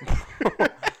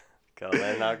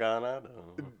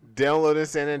 Downloading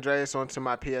San Andreas onto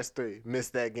my PS3.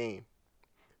 Missed that game.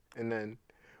 And then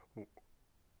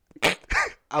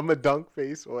I'm a dunk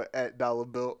face or at Dollar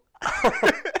Bill.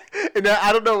 And then,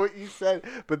 I don't know what you said,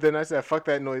 but then I said, fuck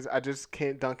that noise. I just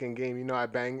can't dunk in game. You know, I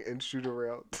bang and shoot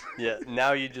around. Yeah,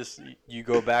 now you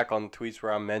go back on tweets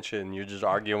where I'm mentioned. You're just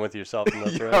arguing with yourself in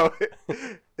the thread.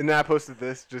 And then I posted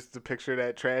this, just to picture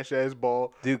that trash-ass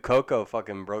ball. Dude, Coco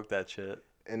fucking broke that shit.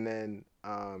 And then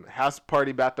house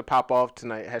party about to pop off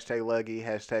tonight. Hashtag Leggy,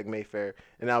 hashtag Mayfair.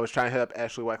 And I was trying to hit up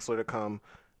Ashley Wexler to come.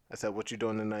 I said, what you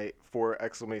doing tonight? 4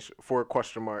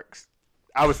 question marks.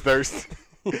 I was thirsty.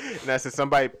 And I said,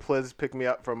 somebody please pick me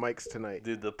up from Mike's tonight.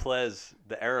 Dude, the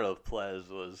era of Plez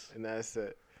was. And I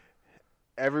said,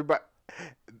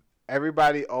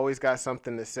 everybody always got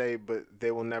something to say, but they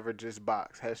will never just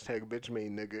box. Hashtag bitch me,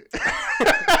 nigga.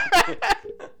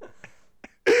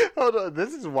 Hold on,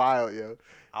 this is wild, yo.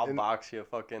 I'll box your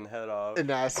fucking head off.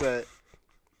 And I said,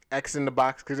 X in the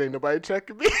box because ain't nobody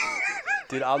checking me.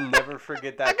 Dude, I'll never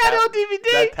forget that. I got it on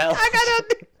DVD. I got it on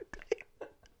DVD.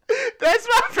 That's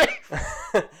my favorite.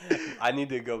 I need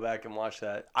to go back and watch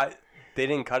that. They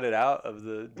didn't cut it out of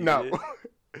the DVD. No.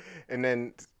 And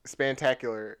then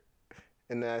Spantacular.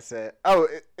 And then I said, oh,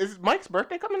 is Mike's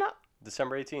birthday coming up?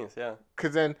 December 18th, yeah.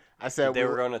 Because then I said They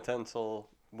were going to Tinsel.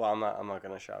 Well, I'm not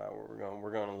going to shout out where we're going.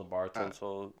 We're going to the bar,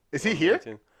 Tinsel. Is he here?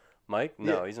 18th. Mike?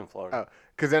 No, Yeah. he's in Florida. Oh,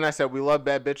 because then I said we love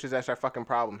bad bitches. That's our fucking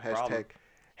problem. Problem.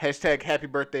 Hashtag happy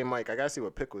birthday, Mike. I gotta see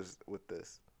what pic was with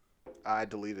this. I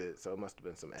deleted it, so it must have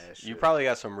been some ass shit. You probably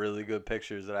got some really good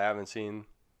pictures that I haven't seen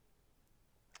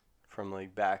from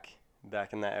like back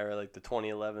in that era, like the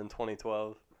 2011,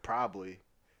 2012. Probably.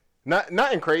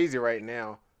 Nothing crazy right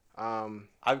now.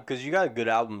 Because you got good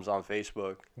albums on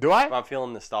Facebook. Do I? If I'm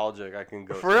feeling nostalgic, I can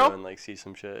go For through real? and like see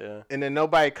some shit. Yeah. And then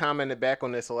nobody commented back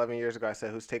on this 11 years ago. I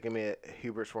said, who's taking me at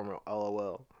Hubert's former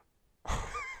LOL?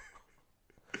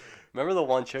 Remember the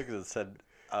one chick that said,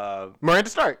 Miranda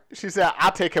Stark. She said,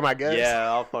 I'll take him, I guess.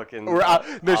 "Yeah, I'll fucking." Or I'll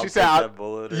she said, take that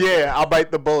bullet. yeah, I'll bite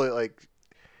the bullet. Like,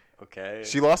 Okay.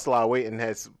 she lost a lot of weight and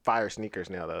has fire sneakers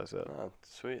now, though. So, Oh,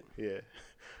 sweet. yeah.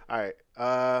 All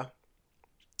right.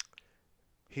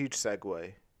 Huge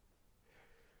segue.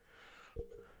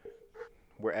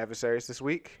 We're adversaries this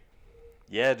week.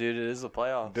 Yeah, dude, it is the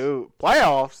playoffs. Dude,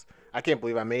 playoffs. I can't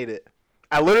believe I made it.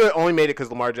 I literally only made it because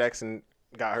Lamar Jackson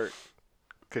got hurt.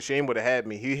 Because Shane would have had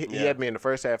me. He had me in the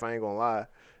first half. I ain't going to lie.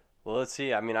 Well, let's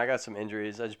see. I mean, I got some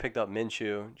injuries. I just picked up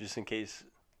Minshew just in case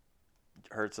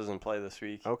Hurts doesn't play this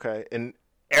week. Okay. And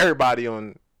everybody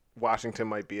on Washington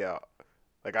might be out.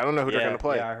 Like, I don't know who they're going to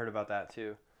play. Yeah, I heard about that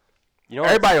too. You know,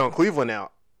 Everybody on Cleveland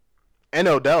out. And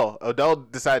Odell. Odell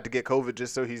decided to get COVID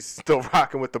just so he's still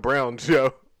rocking with the Browns,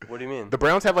 yo. What do you mean? The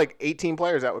Browns have like 18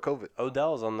 players out with COVID.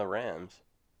 Odell's on the Rams.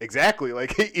 Exactly.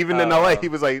 Like, even in LA, he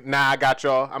was like, nah, I got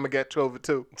y'all. I'm going to get COVID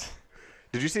too.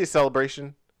 Did you see his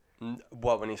celebration?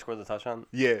 What, when he scored the touchdown?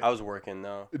 Yeah. I was working,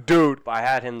 though. Dude. But I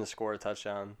had him to score a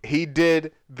touchdown. He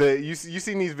did you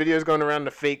seen these videos going around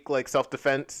the fake, like,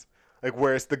 self-defense? Like,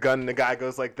 where it's the gun and the guy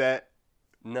goes like that?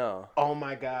 No. Oh,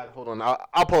 my God. Hold on.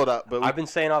 I'll pull it up. But I've been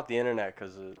staying off the internet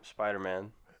because of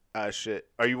Spider-Man. Shit.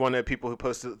 Are you one of the people who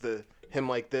posted him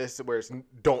like this, where it's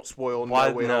don't spoil Why?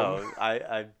 no way No, home?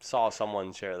 I saw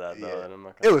someone share that, though, Yeah. and I'm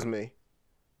not It was me.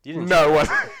 You didn't No, share it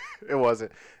wasn't. It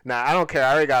wasn't. Nah, I don't care.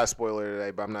 I already got a spoiler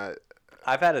today, but I'm not.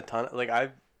 I've had a ton of, like, I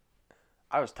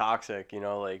was toxic, you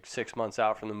know, like 6 months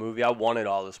out from the movie. I wanted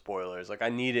all the spoilers. Like, I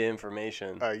needed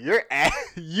information.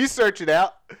 You search it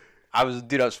out. I was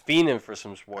fiending for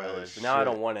some spoilers, but now I shit.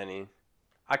 don't want any.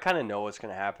 I kind of know what's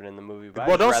going to happen in the movie. But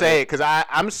Well, don't say it, because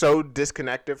I'm so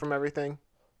disconnected from everything.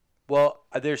 Well,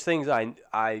 there's things I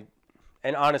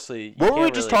and honestly, you What were we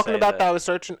can't just really talking say about that I was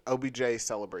searching? OBJ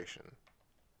celebration.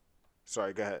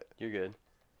 Sorry, go ahead. You're good.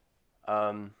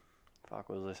 Fuck,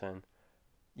 what was I saying?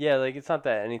 Yeah, like, it's not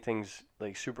that anything's,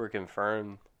 like, super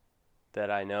confirmed that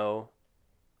I know,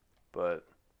 but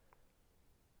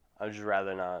I'd just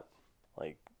rather not,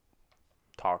 like,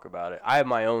 talk about it. I have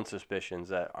my own suspicions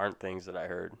that aren't things that I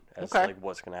heard as to, like,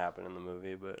 what's going to happen in the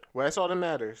movie, but... Well, that's all that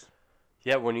matters.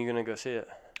 Yeah, when are you going to go see it?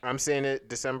 I'm saying it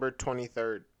December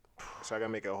 23rd, so I got to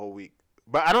make it a whole week.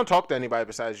 But I don't talk to anybody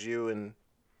besides you and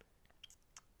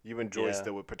Joyce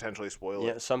that would potentially spoil it.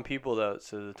 Yeah, some people, though,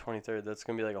 so the 23rd, that's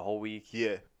going to be, like, a whole week.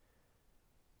 Yeah.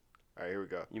 All right, here we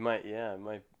go. You might have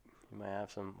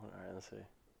some... All right, let's see.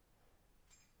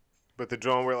 But the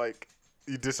drone where, like,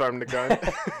 you disarm the gun.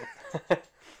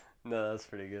 No, that's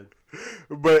pretty good.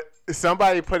 But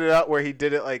somebody put it up where he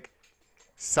did it, like,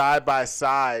 side by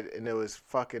side, and it was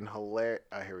fucking hilarious.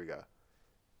 Oh, here we go.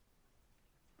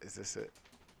 Is this it?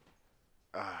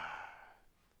 All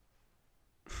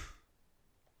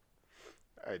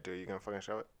right, dude, you gonna fucking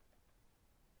show it?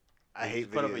 I hate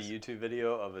videos. Put up a YouTube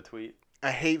video of a tweet.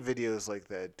 I hate videos like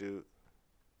that, dude.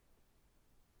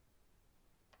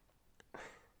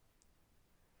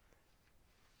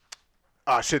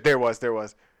 Oh, shit, there was. I Here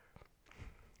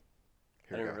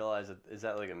we didn't go. realize it. Is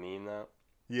that like a meme now?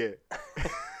 Yeah.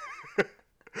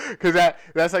 Because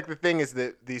that's like the thing is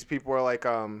that these people are like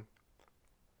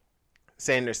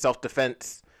saying they're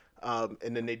self-defense, and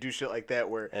then they do shit like that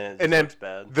where And then looks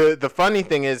bad. the funny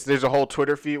thing is there's a whole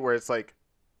Twitter feed where it's like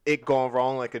it going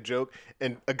wrong like a joke,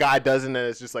 and a guy does it and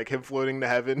it's just like him floating to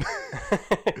heaven.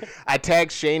 I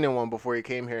tagged Shane in one before he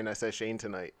came here and I said Shane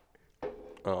tonight.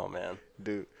 Oh man,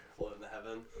 Dude, floating to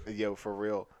heaven. yo, for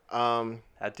real.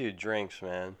 That dude drinks,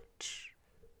 man.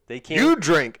 They can't. You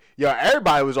drink. Yo,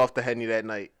 everybody was off the Henny that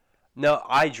night. No,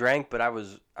 I drank, but I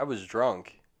was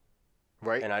drunk,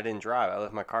 Right? and I didn't drive. I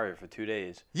left my car here for 2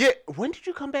 days. Yeah. When did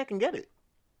you come back and get it?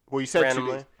 Well, you said 2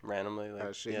 days. Randomly. Like,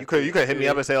 Oh, shit. yeah, You could hit me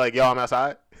up and say like, "Yo, I'm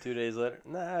outside." 2 days later.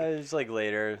 Nah, it's like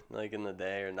later, like in the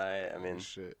day or night. I mean,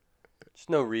 Shit. just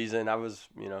no reason. I was,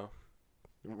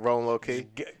 Rolling low key.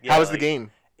 just How was the like,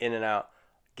 game? In and out.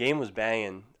 Game was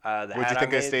banging. The What'd hat you I think of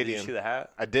the made, stadium? Did you see the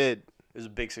hat? I did. It was a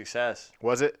big success.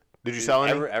 Was it? Did you Dude, sell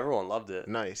any? Everyone loved it.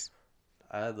 Nice.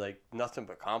 I had like nothing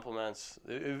but compliments.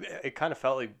 It kind of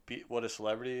felt like What a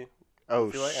Celebrity. Oh,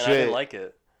 I feel like, shit. and I didn't like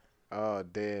it Oh,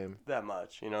 damn. that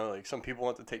much. Like some people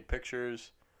want to take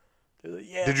pictures. They're like,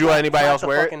 yeah. Did you let anybody else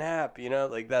wear it? Fucking hat.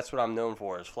 Like that's what I'm known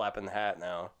for is flapping the hat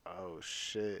now. Oh,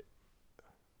 shit.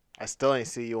 I still ain't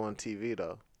see you on TV,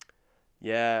 though.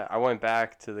 Yeah, I went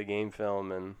back to the game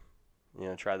film and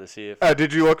tried to see if.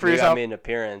 Did you look for yourself? I made an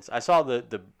appearance. I saw the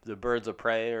Birds of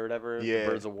Prey or whatever. Yeah. The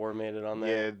Birds of War made it on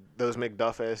there. Yeah, those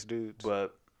McDuff ass dudes.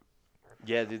 But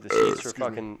yeah, dude, the seats are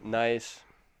fucking nice.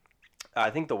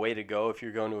 I think the way to go if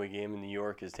you're going to a game in New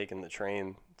York is taking the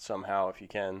train somehow if you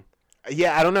can.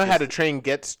 Yeah, I don't know how the train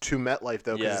gets to MetLife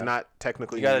though, because it's Yeah. not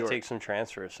technically. You got New to York. take some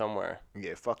transfer somewhere.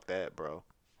 Yeah, fuck that, bro.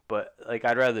 But like,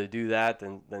 I'd rather do that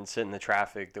than sit in the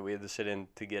traffic that we had to sit in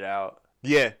to get out.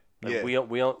 Yeah, Like, yeah.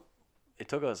 we don't. It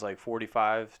took us like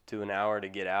 45 to an hour to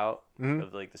get out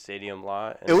of like the stadium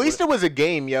lot. And At least it was a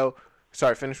game, yo.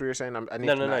 Sorry, finish what you're saying. I need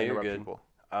to not you're interrupt good. people.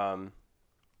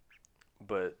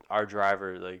 But our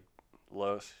driver, like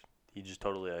Los, he just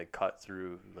totally like cut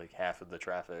through like half of the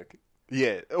traffic.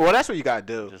 Yeah, well, that's what you gotta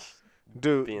do, Just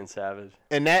dude. being savage.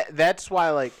 And that's why,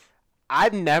 like,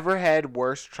 I've never had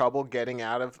worse trouble getting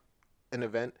out of an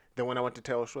event than when I went to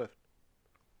Taylor Swift.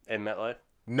 And MetLife?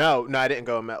 No, I didn't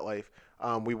go to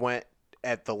MetLife. We went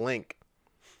at the Link,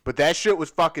 but that shit was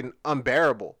fucking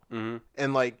unbearable. Mm-hmm.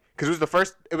 And like, cause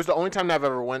it was the only time I've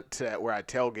ever went to where I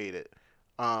tailgated.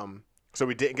 So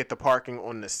we didn't get the parking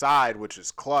on the side, which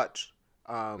is clutch.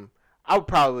 I would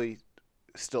probably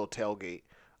still tailgate.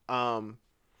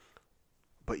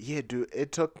 But yeah, dude,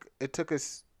 it took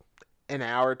us an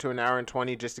hour to an hour and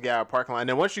 20 just to get out of the parking lot. And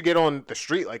then once you get on the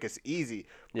street, like, it's easy.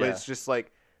 But it's just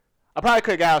like, I probably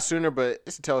could have got out sooner, but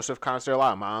it's a Taylor Swift concert. A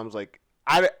lot of moms, like,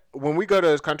 when we go to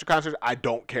those country concerts, I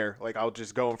don't care. Like, I'll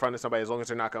just go in front of somebody as long as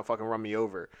they're not gonna fucking run me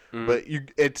over. Mm-hmm. But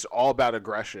it's all about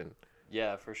aggression.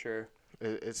 Yeah, for sure.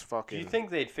 It's fucking. Do you think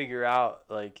they'd figure out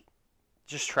like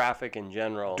just traffic in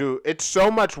general? Dude, it's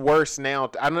so much worse now.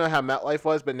 I don't know how MetLife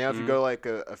was, but now if you Mm-hmm. go like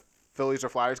a Phillies or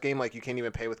Flyers game, like, you can't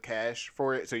even pay with cash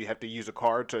for it, so you have to use a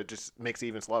card, so it just makes it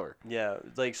even slower. Yeah,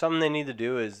 like something they need to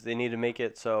do is they need to make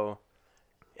it so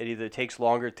it either takes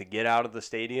longer to get out of the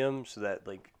stadium so that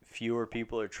like fewer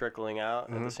people are trickling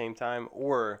out at the same time,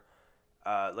 or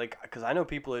like, because I know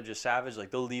people are just savage, like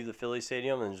they'll leave the Philly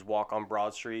stadium and just walk on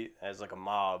Broad Street as like a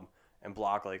mob and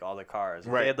block like all the cars.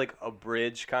 If Right. they had like a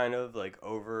bridge kind of like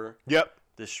over Yep.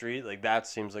 the street, like that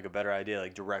seems like a better idea,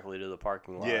 like directly to the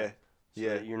parking lot. Yeah. So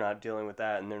that you're not dealing with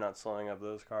that and they're not slowing up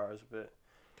those cars. But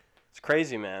it's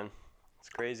crazy, man. It's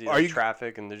crazy. Are Like, you-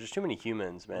 traffic, and there's just too many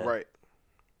humans, man. Right.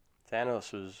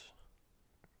 Thanos was,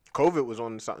 COVID was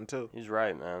on something too. he's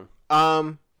right, man.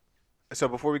 So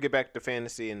before we get back to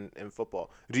fantasy and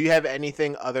football, do you have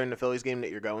anything other than the Phillies game that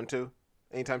you're going to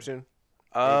anytime soon?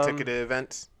 Any ticketed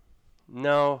events?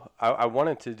 No, I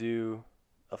wanted to do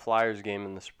a Flyers game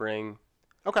in the spring,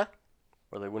 Okay.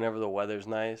 or like whenever the weather's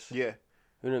nice. Yeah.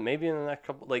 Who knows, maybe in the next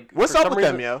couple. Like, What's for up some with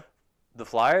reason, them, yo? The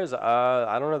Flyers,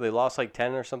 I don't know. They lost like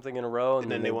 10 or something in a row,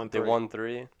 and then they won They three. won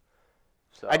 3.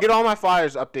 So I get all my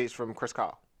Flyers updates from Chris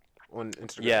Kyle on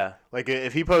Instagram. Yeah. Like,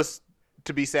 if he posts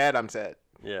to be sad, I'm sad.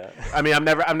 Yeah. I mean, I'm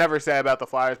never sad about the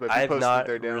Flyers, but if I he have posts not that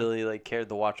they're down. really like cared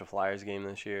to watch a Flyers game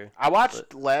this year. I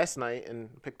watched last night and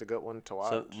picked a good one to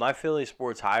watch. So my Philly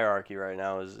sports hierarchy right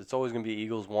now is it's always gonna be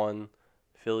Eagles 1,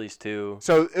 Phillies 2.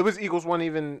 So it was Eagles one,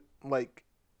 even like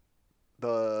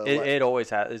the. It always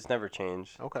has. It's never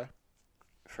changed Okay.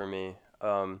 for me.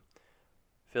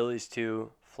 Phillies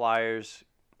 2, Flyers,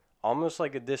 almost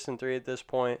like a distant 3 at this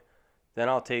point. Then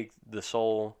I'll take the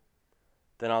Soul.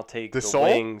 Then I'll take the Soul?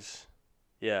 Wings.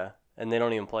 Yeah, and they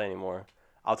don't even play anymore.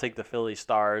 I'll take the Philly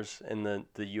Stars in the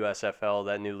USFL,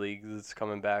 that new league that's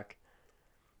coming back.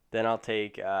 Then I'll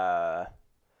take I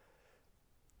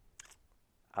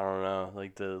don't know,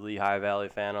 like the Lehigh Valley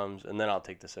Phantoms, and then I'll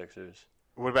take the Sixers.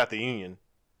 What about the Union?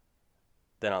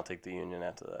 Then I'll take the Union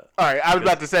after that. All right, I was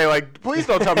about to say, like, please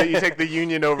don't tell me you take the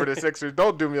Union over the Sixers.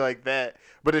 Don't do me like that.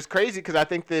 But it's crazy because I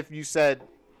think that if you said,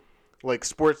 like,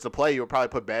 sports to play, you would probably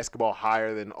put basketball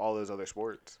higher than all those other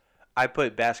sports. I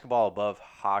put basketball above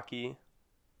hockey,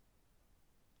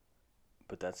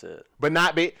 but that's it. But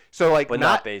not so like But not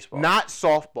not baseball. not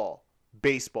softball,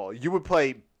 baseball. You would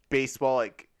play baseball,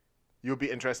 like you would be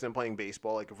interested in playing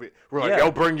baseball. Like if we're like, Yeah.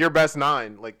 yo, bring your best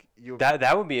 9. Like you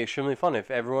That would be extremely fun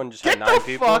if everyone just get had 9 the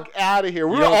people. fuck out of here.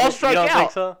 We You were don't all think- struck you don't out.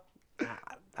 think so?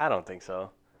 I don't think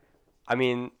so. I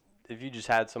mean, if you just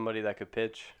had somebody that could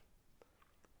pitch,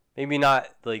 maybe not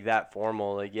like that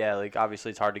formal. Like, yeah, like obviously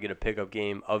it's hard to get a pickup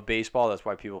game of baseball. That's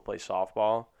why people play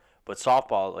softball. But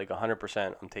softball, like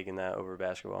 100%, I'm taking that over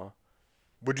basketball.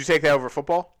 Would you take that over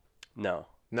football? No.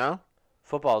 No.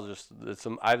 Football is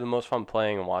I have the most fun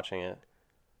playing and watching it.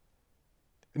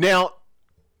 Now,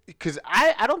 because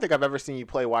I don't think I've ever seen you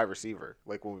play wide receiver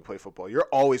like when we play football. You're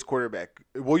always quarterback.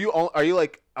 Are you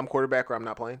like I'm quarterback or I'm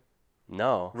not playing?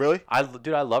 No. Really? I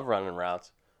love running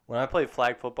routes. When I play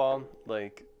flag football,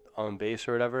 like on base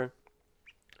or whatever,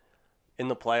 in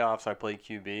the playoffs I play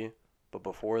QB, but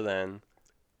before then,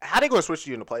 How they gonna switch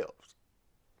you in the playoffs?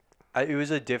 it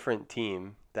was a different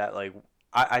team that like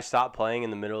I stopped playing in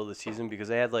the middle of the season because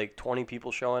they had like 20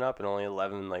 people showing up and only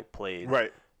 11 like played.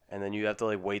 Right. And then you have to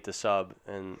like wait to sub,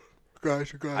 and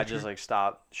Gotcha. I just like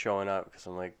stopped showing up because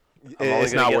I'm like I'm It's only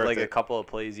gonna not get worth like it. a couple of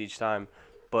plays each time.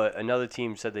 But another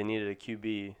team said they needed a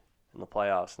QB in the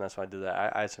playoffs, and that's why I did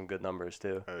that. I had some good numbers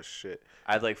too. Oh shit.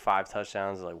 I had like 5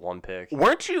 touchdowns and like 1 pick.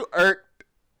 Weren't you irked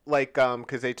like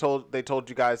because they told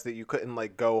you guys that you couldn't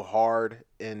like go hard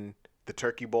in the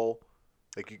Turkey Bowl,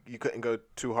 like you couldn't go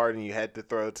too hard and you had to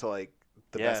throw to like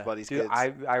the best buddies dude, kids.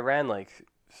 I ran like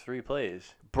 3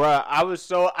 plays. Bruh,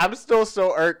 I'm still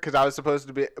so irked because I was supposed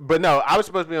to be, but no, I was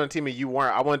supposed to be on a team and you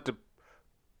weren't. I wanted to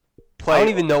play. I don't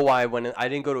even know why I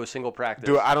didn't go to a single practice.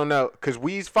 Dude, I don't know because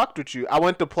we fucked with you. I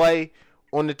went to play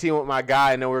on the team with my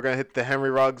guy, and then we were gonna hit the Henry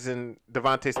Ruggs and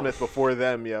Devontae Smith before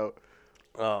them, yo.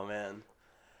 Oh man,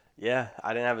 yeah,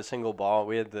 I didn't have a single ball.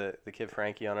 We had the kid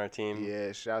Frankie on our team.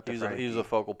 Yeah, shout out to He Frankie. was a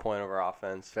focal point of our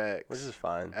offense. Facts. Which is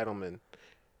fine. Edelman.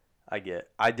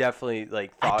 I definitely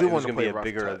like I thought do it was wanna gonna be play a rough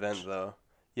bigger touch. event though.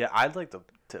 Yeah, I'd like to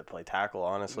play tackle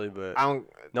honestly, but I don't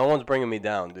no one's bringing me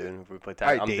down, dude. If we play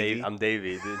tackle, Alright, Davey. I'm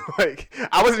Davey, dude. like.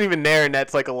 I wasn't even there, and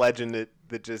that's like a legend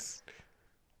that just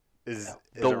is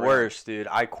The around. worst, dude.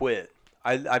 I quit.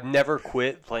 I've never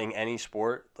quit playing any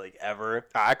sport like ever.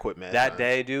 I quit, man. That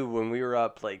day, dude, when we were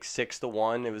up like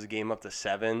 6-1, it was a game up to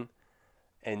 7,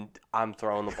 and I'm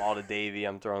throwing the ball to Davey.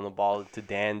 I'm throwing the ball to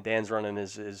Dan. Dan's running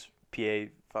his PA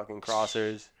fucking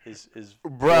crossers, his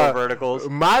Bruh, four verticals.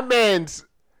 My man's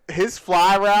his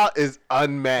fly route is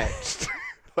unmatched.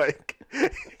 Like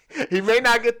he may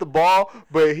not get the ball,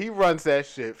 but he runs that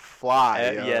shit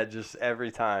fly. Yo. Yeah, just every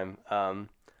time.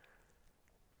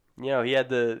 He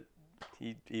had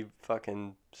he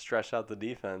fucking stretched out the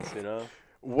defense.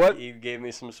 What He gave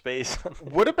me some space.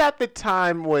 What about the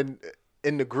time when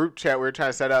in the group chat we were trying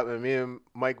to set up and me and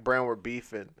Mike Brown were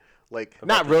beefing? Like About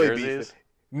not the really jerseys? beefing.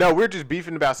 No, we were just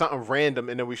beefing about something random,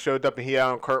 and then we showed up and he had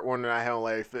on Kurt Warner and I had on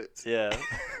Larry Fitz. Yeah,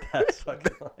 that's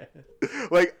fucking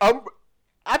hilarious. Like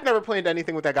I've never planned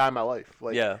anything with that guy in my life.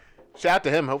 Like Yeah, shout out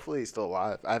to him. Hopefully he's still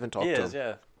alive. I haven't talked he to is. him.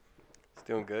 Yeah, he's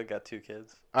doing good. Got 2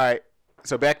 kids. All right,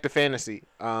 so back to fantasy.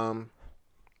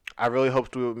 I really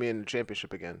hoped we would be in the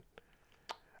championship again.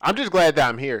 I'm just glad that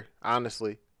I'm here,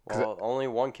 honestly. 'Cause Well, only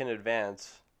one can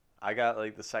advance. I got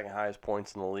like the second highest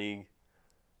points in the league,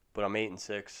 but I'm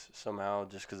 8-6 somehow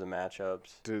just because of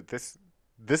matchups. dude,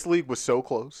 this league was so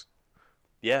close.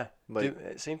 Yeah, Like-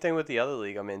 dude, same thing with the other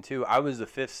league I'm in too. I was the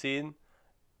 5th seed,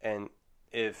 and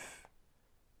if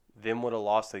Vim would have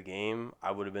lost the game,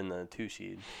 I would have been the 2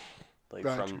 seed. Like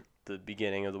Gotcha. from the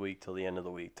beginning of the week till the end of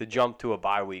the week. To jump to a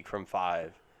bye week from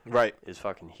 5 Right. is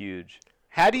fucking huge.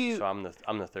 How do you So I'm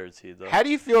the 3rd seed though. How do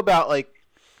you feel about like?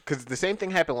 Because the same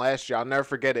thing happened last year. I'll never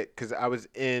forget it. Because I was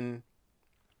in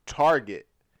Target,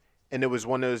 and it was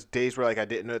one of those days where like I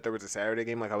didn't know that there was a Saturday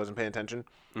game. Like I wasn't paying attention,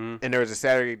 Mhm. and there was a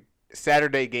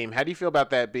Saturday game. How do you feel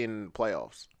about that being in the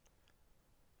playoffs?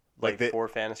 Like the- 4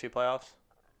 fantasy playoffs.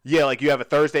 Yeah, like you have a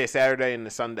Thursday, a Saturday, and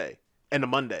a Sunday, and a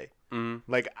Monday. Mm-hmm.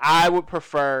 Like I would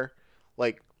prefer,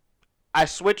 like, I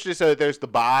switched it so that there's the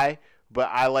bye, but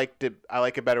I like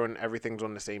it better when everything's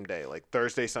on the same day, like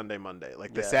Thursday, Sunday, Monday.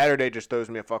 Like the Yeah. Saturday just throws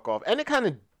me a fuck off, and it kind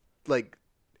of like,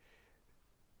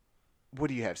 what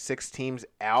do you have? 6 teams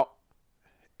out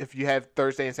if you have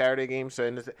Thursday and Saturday games, so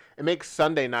it makes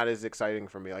Sunday not as exciting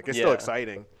for me. Like it's still Yeah.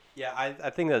 exciting. Yeah, I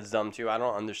think that's dumb too. I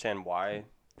don't understand why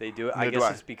they do it. I Neither do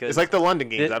guess it's because it's like the London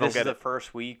games. I don't this get is the it.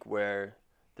 first week where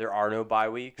there are no bye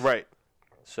weeks. Right,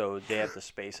 So they have to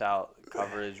space out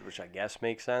coverage, which I guess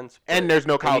makes sense. and there's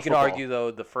no But you college can football. argue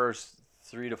though the first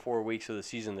 3 to 4 weeks of the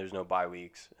season there's no bye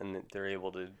weeks, and they're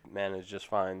able to manage just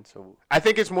fine. So I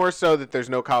think it's more so that there's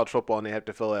no college football and they have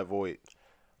to fill that void.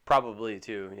 probably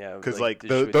too, yeah. Because like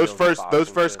those Fields and first Fox those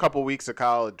and first shit. couple weeks of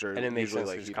college are and it makes usually sense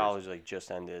like because heaters. college like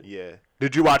just ended. Yeah.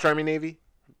 Did you watch Army Navy?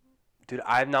 Dude,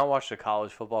 I have not watched a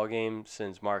college football game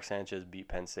since Mark Sanchez beat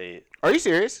Penn State. Are you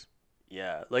serious?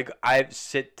 Yeah, like I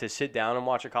sit down and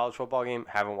watch a college football game.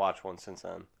 Haven't watched one since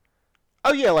then.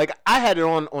 Oh yeah, like I had it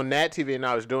on that TV and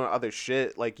I was doing other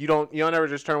shit. Like you don't ever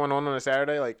just turn one on a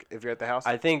Saturday, like if you're at the house.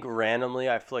 I think randomly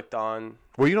I flicked on.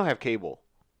 Well, you don't have cable.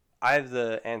 I have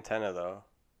the antenna though.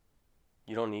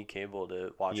 You don't need cable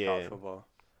to watch Yeah. college football.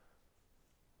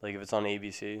 Like if it's on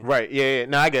ABC. Right. Yeah.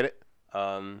 No, I get it.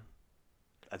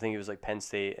 I think it was like Penn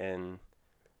State and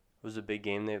it was a big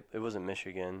game. It wasn't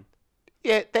Michigan.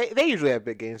 Yeah, they usually have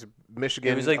big games.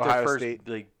 Michigan, It was like Ohio their first State.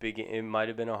 like big game. It might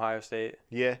have been Ohio State.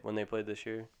 Yeah. When they played this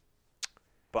year.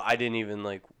 But I didn't even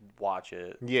like watch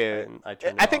it. Yeah. I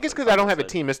think it's because I don't have a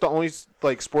team. It's the only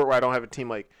like sport where I don't have a team.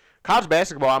 Like college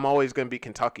basketball, I'm always gonna be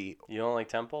Kentucky. You don't like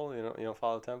Temple? You don't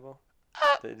follow Temple?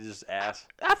 They just ass.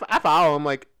 I follow them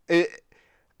like it.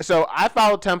 So I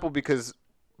follow Temple because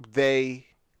they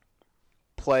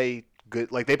play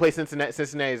good. Like they play Cincinnati.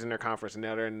 Cincinnati's in their conference, and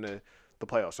now they're in the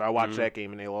playoffs. So I watched that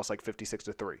game, and they lost like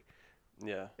 56-3.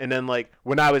 Yeah. And then like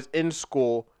when I was in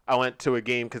school, I went to a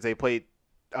game because they played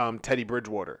Teddy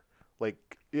Bridgewater.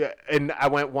 Like yeah, and I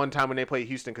went one time when they played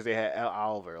Houston because they had Al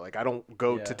Oliver. Like I don't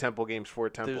go to Temple games for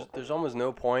Temple. There's almost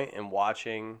no point in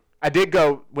watching. I did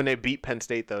go when they beat Penn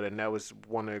State though, and that was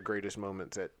one of the greatest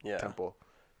moments at Temple.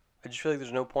 I just feel like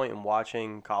there's no point in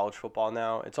watching college football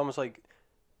now. It's almost like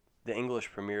the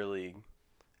English Premier League.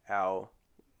 How,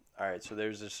 all right, so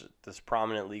there's this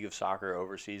prominent league of soccer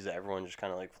overseas that everyone just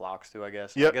kind of like flocks to, I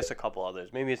guess. Yep. I guess a couple others.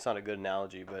 Maybe it's not a good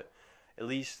analogy, but at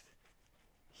least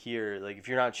here, like if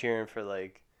you're not cheering for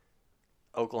like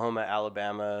Oklahoma,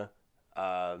 Alabama,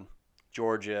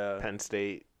 Georgia, Penn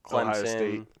State, Clemson, Ohio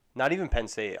State. Not even Penn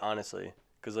State, honestly,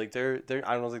 because like they're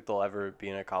I don't think they'll ever be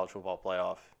in a college football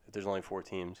playoff if there's only 4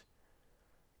 teams.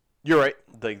 You're right.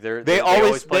 Like they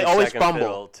always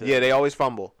fumble. To, they always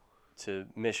fumble to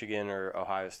Michigan or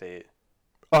Ohio State.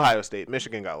 Ohio State,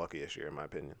 Michigan got lucky this year, in my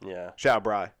opinion. Yeah. Shout out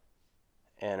Bry.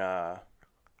 And I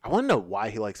want to know why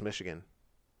he likes Michigan.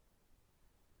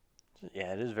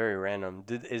 Yeah, it is very random.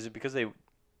 Is it because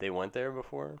they went there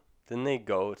before? Didn't they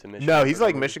go to Michigan? No, he's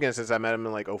like Michigan since I met him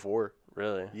in like 2004.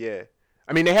 Really? Yeah.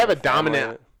 I mean, they have a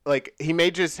dominant. Like he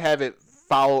may just have it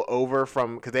follow over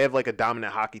from because they have like a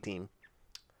dominant hockey team.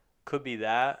 Could be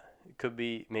that. It could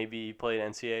be maybe he played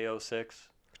NCAA 06.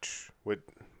 With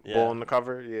Bull on the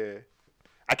cover. Yeah.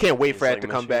 I can't wait for that to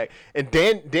come back. And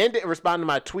Dan didn't respond to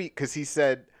my tweet because he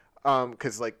said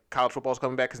because like college football's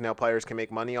coming back because now players can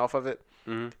make money off of it.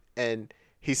 Mm-hmm. And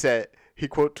he said he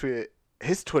quote tweeted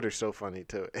his Twitter's so funny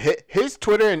too. His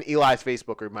Twitter and Eli's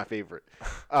Facebook are my favorite.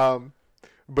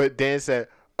 But Dan said,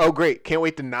 "Oh great, can't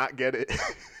wait to not get it."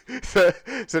 so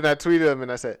I tweeted him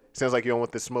and I said, "Sounds like you don't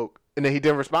want the smoke." And then he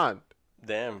didn't respond.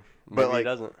 Damn, maybe but like, he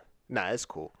doesn't. Nah, it's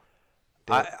cool.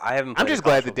 I haven't. I'm just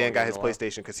glad that Dan got his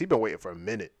PlayStation because he's been waiting for a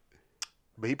minute.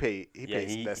 But he paid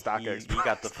that StockX. He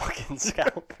got the fucking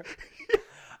scalper.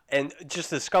 And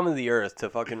just the scum of the earth to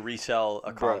fucking resell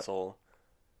a console.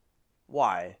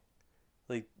 Why?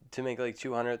 Like to make like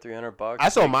 $200-$300. I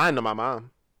sold mine to my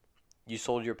mom. You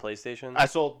sold your PlayStation? I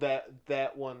sold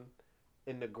that one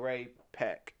in the gray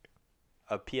pack.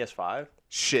 A PS5?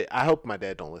 Shit, I hope my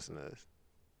dad don't listen to this.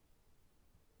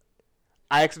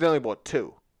 I accidentally bought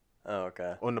 2. Oh,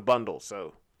 okay. On the bundle,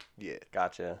 so yeah.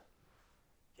 Gotcha.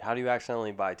 How do you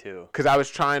accidentally buy 2? Because I was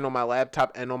trying on my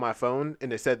laptop and on my phone,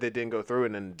 and it said they didn't go through,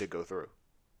 and then it did go through.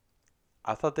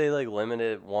 I thought they like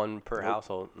limited one per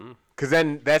household. Because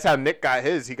then that's how Nick got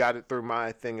his. He got it through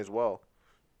my thing as well.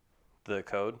 The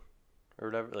code or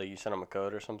whatever? Like you sent him a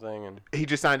code or something? And he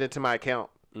just signed into my account.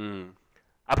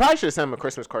 I probably should have sent him a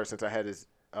Christmas card since I had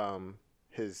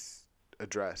his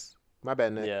address. My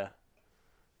bad, Nick. Yeah.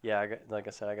 Yeah, like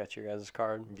I said, I got your guys'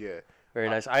 card. Yeah. Very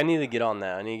nice. I need to get on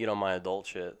that. I need to get on my adult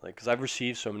shit. Like, because I've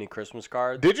received so many Christmas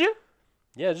cards. Did you?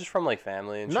 Yeah, just from, like,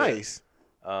 family and shit. Nice.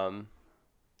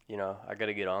 You know, I got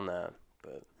to get on that.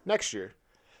 But next year.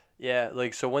 Yeah,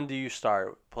 like, so when do you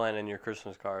start planning your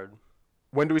Christmas card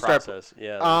When do we process? start?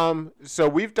 Yeah. So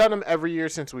we've done them every year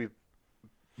since we've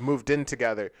moved in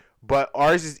together. But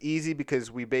ours is easy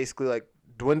because we basically, like,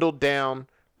 dwindled down.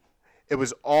 It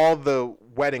was all the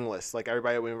wedding list, like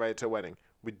everybody we invited to a wedding.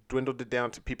 We dwindled it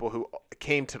down to people who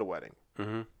came to the wedding.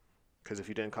 Because if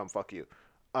you didn't come, fuck you.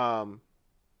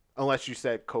 Unless you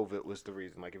said COVID was the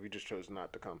reason. Like if you just chose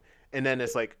not to come. And then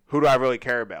it's like, who do I really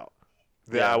care about?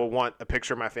 That I would want a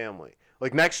picture of my family.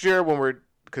 Like next year when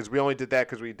because we only did that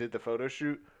because we did the photo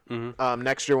shoot.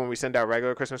 Next year when we send out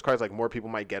regular Christmas cards, like more people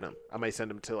might get them. I might send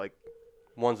them to like.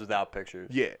 Ones without pictures.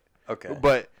 Yeah. Okay.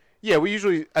 But yeah,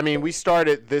 we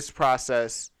started this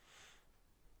process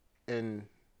in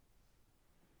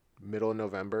middle of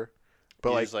November.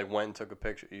 But you just like went and took a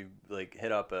picture. You like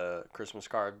hit up a Christmas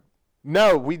card.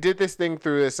 No, we did this thing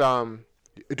through this.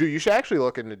 Dude, you should actually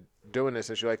look into doing this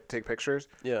since you like to take pictures.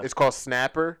 Yeah. It's called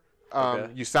Snapper.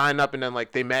 Okay. You sign up and then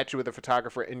like they match you with a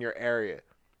photographer in your area,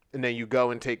 and then you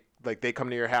go and take like they come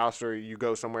to your house or you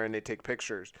go somewhere and they take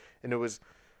pictures. And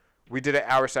we did an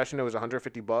hour session. It was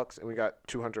 $150 and we got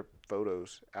 200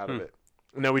 photos out of it.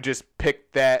 And then we just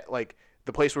picked that, like,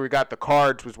 the place where we got the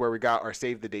cards was where we got our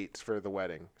save the dates for the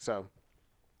wedding. So,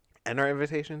 and our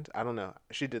invitations? I don't know.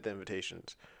 She did the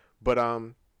invitations. But,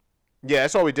 yeah,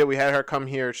 that's all we did. We had her come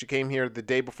here. She came here the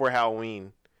day before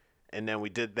Halloween, and then we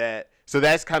did that. So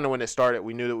that's kind of when it started.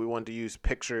 We knew that we wanted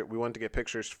to we wanted to get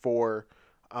pictures for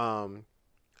a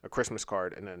Christmas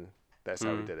card, and then that's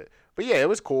how we did it. But, yeah, it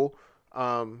was cool.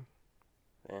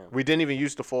 We didn't even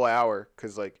use the full hour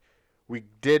because, like, we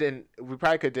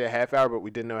probably could do a half hour, but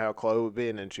we didn't know how Chloe would be,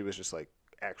 and then she was just, like,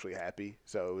 actually happy.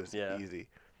 So it was easy.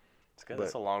 It's good.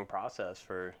 It's a long process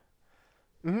for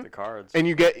the cards. And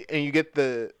you get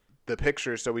the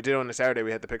pictures. So we did it on a Saturday.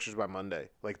 We had the pictures by Monday.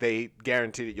 Like, they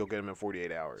guaranteed that you'll get them in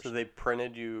 48 hours. So they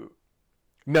printed you?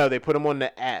 No, they put them on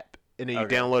the app, and then you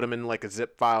download them in, like, a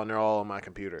zip file, and they're all on my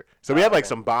computer. So we have, like,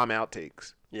 some bomb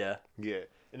outtakes. Yeah. Yeah.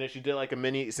 And then she did, like, a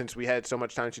mini, since we had so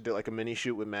much time, she did, like, a mini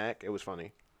shoot with Mac. It was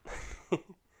funny.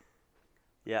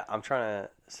 Yeah, I'm trying to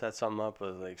set something up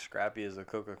with, like, Scrappy as a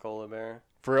Coca-Cola bear.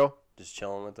 For real? Just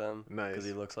chilling with them. Nice. Because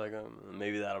he looks like him.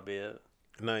 Maybe that'll be it.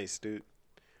 Nice, dude.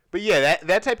 But yeah,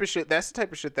 that type of shit, that's the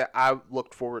type of shit that I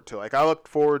looked forward to. Like, I looked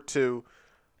forward to,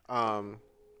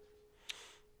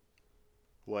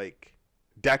 like,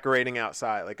 decorating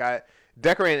outside. Like,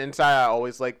 decorating inside I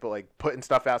always like, but, like, putting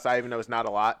stuff outside, even though it's not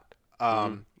a lot.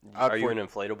 Are you an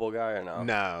inflatable guy or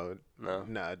no?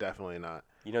 No, definitely not.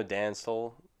 You know Dan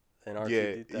stole an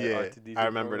R2D2? Yeah, I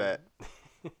remember that.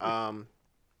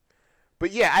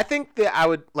 But yeah, I think that I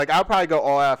would probably go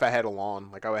all out if I had a lawn.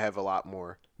 Like, I would have a lot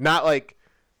more. Not like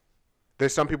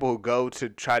there's some people who go to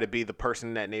try to be the person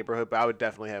in that neighborhood, but I would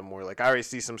definitely have more. Like, I already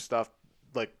see some stuff,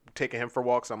 like, taking him for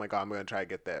walks. I'm like, oh, I'm going to try to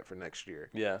get that for next year.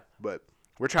 Yeah. But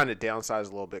we're trying to downsize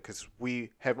a little bit because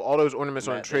we have all those ornaments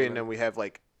on the tree, and then we have,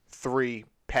 like, 3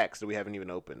 packs that we haven't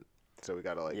even opened. So we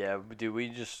got to, like... Yeah,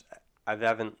 dude, I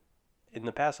haven't... In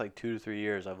the past, like, 2 to 3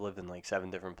 years, I've lived in, like,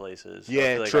 7 different places. So yeah,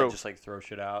 I feel like true. I just, like, throw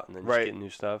shit out and then just get new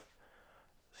stuff.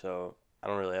 So I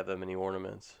don't really have that many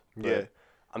ornaments. Yeah.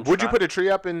 Would you put a tree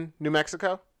up in New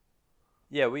Mexico?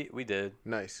 Yeah, we did.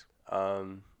 Nice.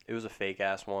 It was a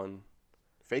fake-ass one.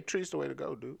 Fake tree's the way to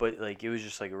go, dude. But, like, it was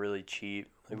just, like, really cheap.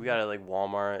 Like, we got it at, like,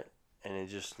 Walmart, and it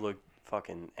just looked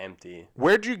fucking empty.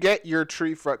 Where'd you get your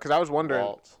tree from? Because I was wondering.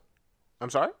 Waltz. I'm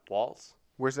sorry? Waltz.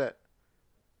 Where's that?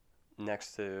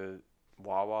 Next to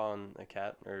Wawa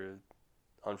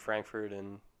on Frankfurt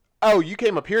and... Oh, you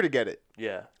came up here to get it?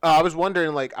 Yeah. Oh, I was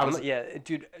wondering, like... Yeah,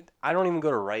 dude, I don't even go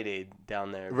to Rite Aid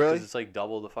down there. Really? Because it's, like,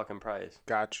 double the fucking price.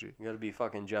 Got you. You gotta be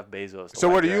fucking Jeff Bezos. So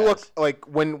what do you look... Like,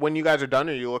 when you guys are done,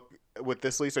 or you look... With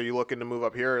this lease, are you looking to move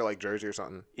up here or, like, Jersey or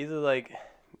something? Either, like,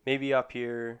 maybe up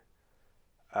here.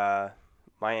 My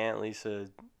Aunt Lisa,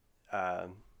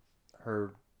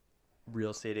 her real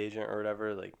estate agent or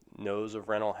whatever, like, knows of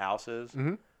rental houses,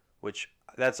 which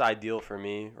that's ideal for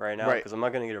me right now because I'm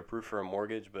not going to get approved for a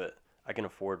mortgage, but I can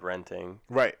afford renting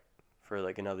for,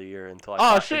 like, another year until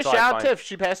I shout out Tiff.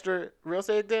 She passed her real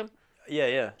estate exam?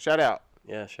 Yeah. Shout out.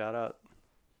 Yeah, shout out.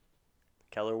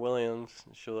 Keller Williams.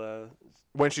 She'll...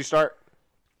 When she start?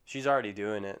 She's already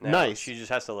doing it now. Nice. She just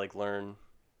has to, like, learn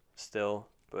still.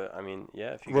 But, I mean,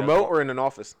 yeah. If you remote or in an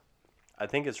office? I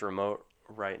think it's remote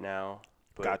right now.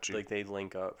 But, got you. Like, they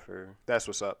link up for... That's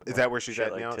what's up. Is that where she's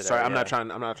at like now? Today, Sorry, I'm not trying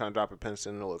to drop a pin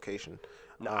in the location.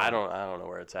 No, I don't know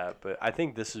where it's at. But I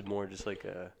think this is more just like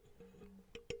a...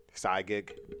 Side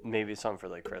gig? Maybe something for,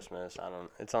 like, Christmas.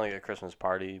 It's not like a Christmas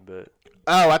party, but...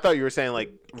 Oh, I thought you were saying,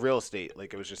 like, real estate.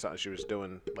 Like, it was just something she was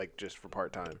doing, like, just for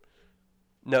part-time.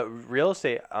 No, real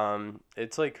estate,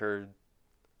 it's like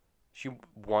she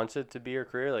wants it to be her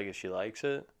career, like, if she likes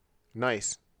it.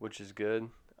 Nice. Which is good.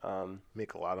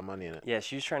 Make a lot of money in it. Yeah,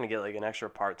 she's trying to get, like, an extra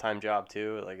part-time job,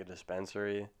 too, at, like, a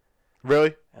dispensary.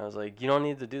 Really? And I was like, you don't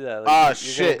need to do that. Like,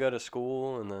 shit. You're going to go to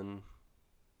school and then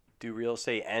do real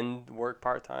estate and work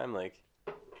part-time, like...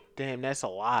 Damn, that's a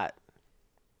lot.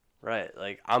 Right.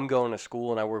 Like, I'm going to school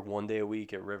and I work 1 day a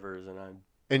week at Rivers and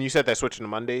And you said that switching to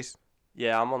Mondays?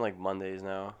 Yeah, I'm on, like, Mondays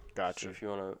now. Gotcha. So if you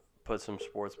want to put some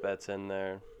sports bets in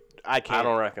there, I can't. I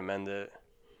don't recommend it.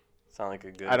 It's not like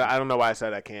a good. I don't know why I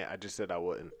said I can't. I just said I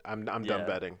wouldn't. I'm done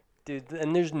betting. Dude,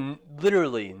 and there's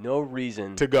literally no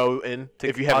reason to go in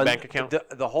if you have a bank account.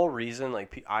 The whole reason,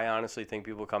 like, I honestly think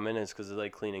people come in is because they're,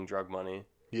 like, cleaning drug money.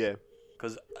 Yeah.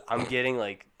 Because I'm getting,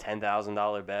 like,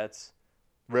 $10,000 bets.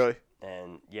 Really?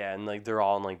 And yeah, and, like, they're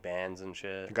all in, like, bands and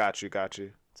shit. Got you.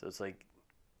 So it's like,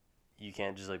 you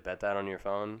can't just, like, bet that on your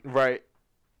phone. Right.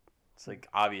 It's, like,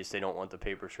 obvious they don't want the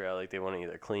paper trail. Like, they want to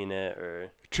either clean it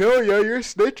or... Chill, yo, you're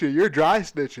snitching. You're dry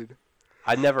snitching.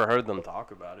 I never heard them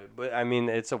talk about it. But, I mean,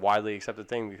 it's a widely accepted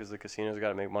thing because the casino's got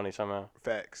to make money somehow.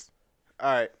 Facts.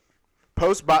 All right.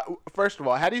 First of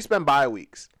all, how do you spend bye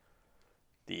weeks?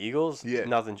 The Eagles? Yeah.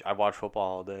 Nothing. I watch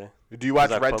football all day. Do you watch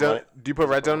 'Cause I Red put Zone? money- Do you put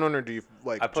Red Zone on, or do you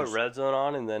like? I put just- Red Zone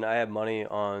on, and then I have money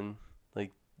on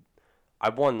like I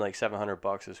won like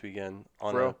 $700 this weekend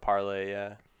on For a real? parlay.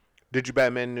 Yeah. Did you bet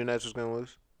Amanda Nunes was gonna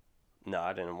lose? No,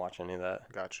 I didn't watch any of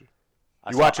that. Got you. I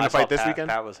You saw- watching I the fight saw this Pat- weekend?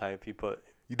 Pat was hype. He put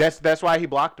That's why he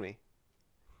blocked me.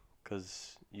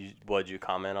 because would you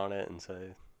comment on it and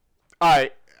say, All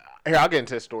right, here I'll get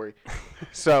into his story.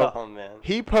 So "Oh man,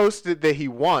 he posted that he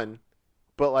won,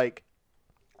 but like,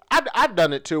 I've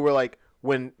done it too. Where like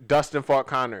when Dustin fought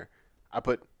Connor, I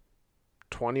put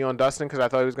 20 on Dustin because I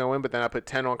thought he was gonna win, but then I put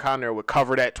 10 on Connor, would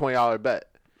cover that $20 bet.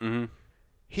 mm-hmm.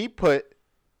 He put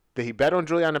that he bet on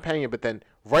Juliana Pena, but then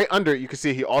right under it you can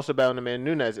see he also bet on Amanda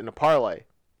Nunes in a parlay,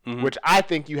 Mm-hmm. which I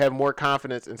think you have more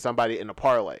confidence in somebody in a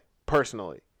parlay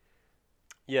personally.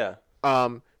 yeah,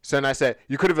 So then I said,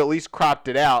 you could have at least cropped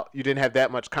it out. You didn't have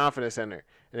that much confidence in her.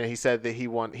 And then he said that he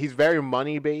won. He's very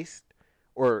money based,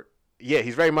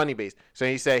 he's very money based. So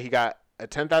he said he got a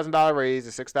 $10,000 raise,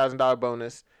 a $6,000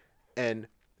 bonus, and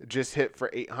just hit for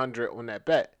 800 on that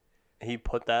bet. he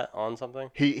put that on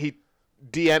something." He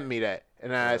DM'd me that,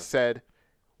 and I Yeah. said,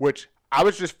 which I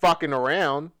was just fucking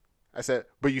around. I said,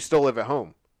 but you still live at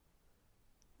home.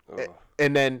 Ugh.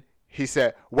 And then he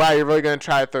said, wow, you're really gonna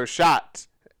try to throw shots?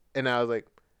 And I was like,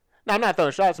 no, I'm not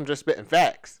throwing shots. I'm just spitting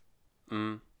facts.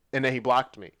 Mm. And then he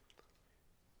blocked me.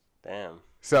 Damn.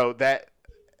 So that,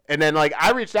 and then like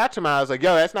I reached out to him. I was like,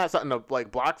 yo, that's not something to like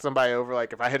block somebody over.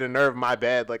 Like if I hit a nerve, my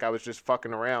bad. Like I was just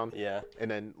fucking around. Yeah. And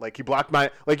then like he blocked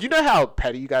my, like you know how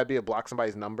petty you gotta be to block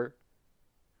somebody's number.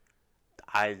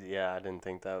 I didn't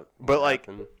think that. But, would like,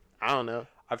 happen. I don't know.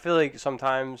 I feel like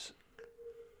sometimes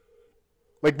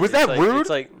Like was it's that like, rude? It's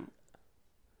like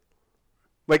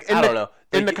Like in I the don't know.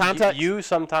 in Like, the context. you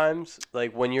sometimes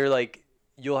like when you're like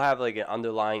you'll have like an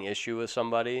underlying issue with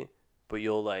somebody, but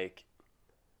you'll like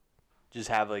just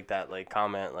have like that like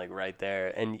comment like right there,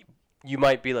 and you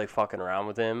might be like fucking around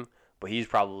with him, but he's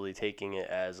probably taking it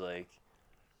as like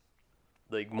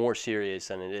more serious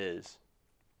than it is.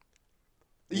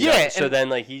 You know? Yeah. So and- then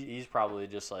like he's probably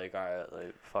just like, all right,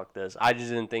 like fuck this. I just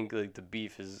didn't think like the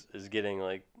beef is getting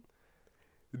like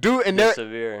dude, and this there,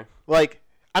 severe. like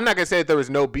I'm not gonna say that there was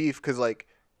no beef because like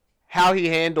how he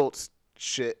handled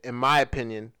shit, in my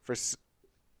opinion,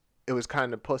 it was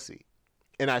kind of pussy.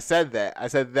 And I said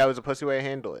that was a pussy way to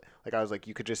handle it. Like I was like,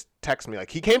 you could just text me.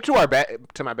 Like he came to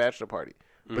to my bachelor party,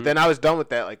 but then I was done with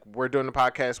that. Like we're doing the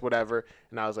podcast, whatever.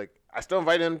 And I was like, I still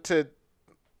invited him to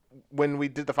when we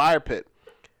did the fire pit,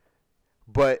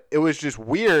 but it was just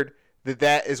weird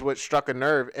that is what struck a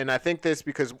nerve. And I think this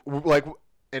because like,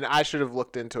 and I should have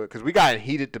looked into it because we got in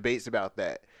heated debates about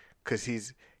that. Because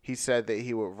he said that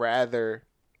he would rather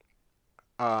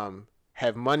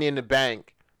have money in the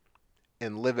bank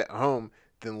and live at home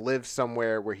than live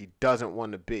somewhere where he doesn't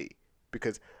want to be.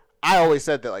 Because I always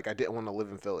said that like I didn't want to live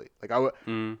in Philly. Like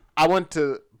I went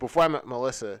to, before I met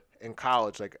Melissa in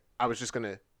college, like I was just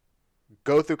gonna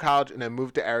go through college and then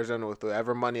move to Arizona with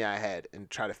whatever money I had and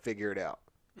try to figure it out.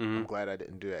 I'm glad I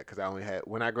didn't do that because I only had,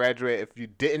 when I graduated, if you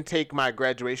didn't take my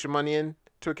graduation money into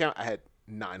account, I had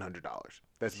 $900.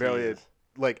 That's barely it. Jeez.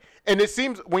 Like, and it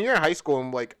seems when you're in high school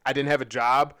and like I didn't have a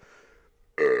job,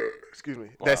 excuse me,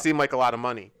 Wow. that seemed like a lot of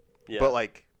money. Yeah. But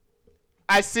like,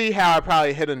 I see how I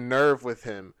probably hit a nerve with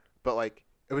him, but like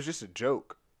it was just a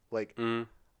joke. Like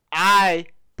I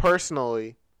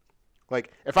personally,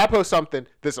 like if I post something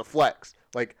that's a flex,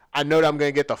 like I know that I'm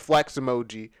gonna get the flex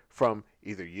emoji from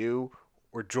either you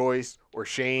or Joyce or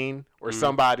Shane or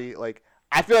somebody. Like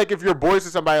I feel like if you're boys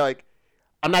with somebody, like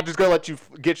I'm not just gonna let you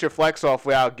get your flex off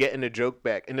without getting a joke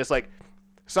back. And it's like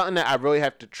something that I really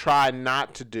have to try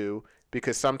not to do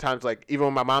because sometimes, like even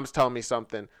when my mom's telling me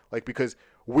something, like because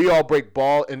we all break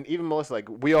ball, and even Melissa, like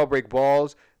we all break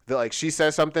balls. That like she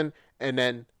says something, and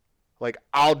then like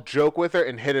I'll joke with her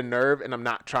and hit a nerve, and I'm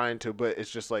not trying to, but it's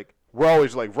just like we're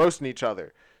always like roasting each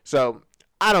other. So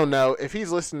I don't know if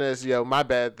he's listening to this. Yo, my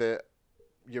bad that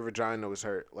your vagina was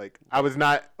hurt. Like I was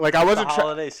not, like I wasn't the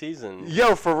holiday season.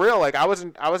 Yo, for real, like I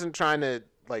wasn't trying to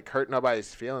like hurt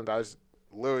nobody's feelings. I was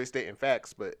literally stating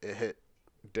facts, but it hit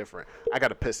different. I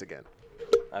gotta piss again.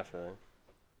 I feel it.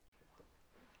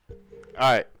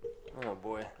 All right, Oh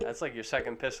boy, that's like your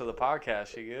second piss of the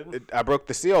podcast. You good? I broke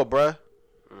the seal, bruh.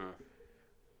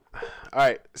 All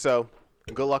right, so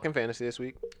good luck in fantasy this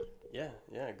week. Yeah.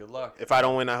 Good luck. If I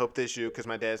don't win, I hope this you because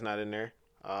my dad's not in there.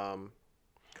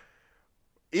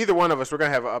 Either one of us, we're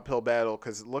gonna have an uphill battle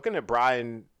because looking at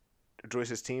Brian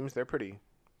Joyce's teams, they're pretty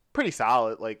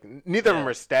solid. Like neither of them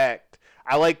are stacked.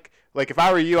 I like if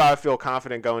I were you, I would feel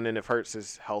confident going in if Hurts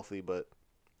is healthy, but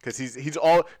Because he's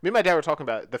all. Me and my dad were talking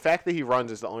about it. The fact that he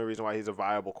runs is the only reason why he's a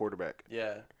viable quarterback.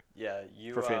 Yeah.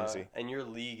 For fantasy. And your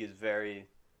league is very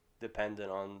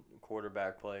dependent on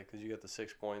quarterback play because you got the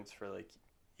 6 points for like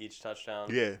each touchdown.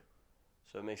 Yeah.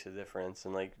 So it makes a difference.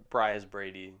 And like Bryce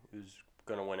Brady, who's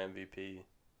gonna win MVP.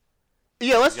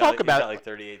 Yeah, let's talk he's about got like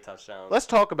 38 touchdowns. Let's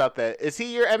talk about that. Is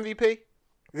he your MVP?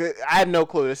 I had no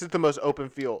clue. This is the most open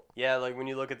field. Yeah, like when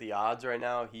you look at the odds right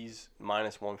now, he's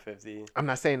minus 150. I'm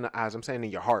not saying the eyes. I'm saying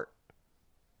in your heart.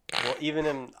 Well, even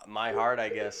in my heart, I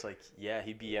guess, like, yeah,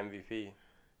 he'd be MVP.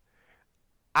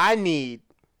 I need.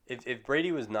 If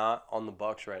Brady was not on the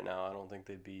Bucs right now, I don't think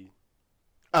they'd be.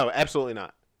 Oh, absolutely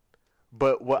not.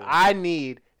 But what I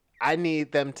need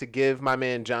them to give my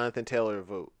man Jonathan Taylor a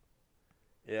vote.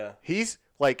 Yeah. He's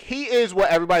like he is what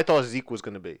everybody thought Zeke was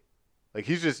gonna be. Like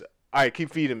he's just all right.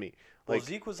 Keep feeding me. Like Well,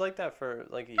 Zeke was like that for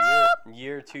like a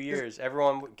year, 2 years.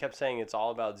 Everyone kept saying it's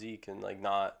all about Zeke and like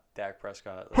not Dak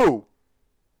Prescott. Like, who?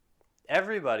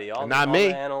 everybody, all Not the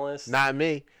me. analysts. Not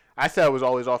me. I said it was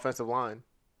always offensive line.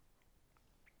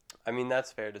 I mean,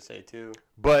 that's fair to say too.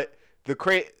 But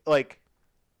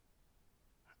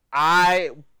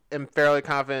I am fairly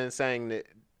confident in saying that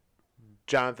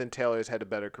Jonathan Taylor's had a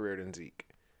better career than Zeke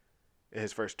in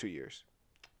his first 2 years.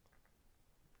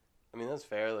 I mean, that's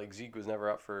fair. Like Zeke was never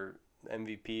up for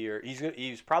MVP, or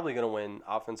he's probably gonna win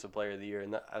Offensive Player of the Year,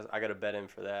 and I got to bet him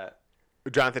for that.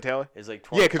 Jonathan Taylor? It's like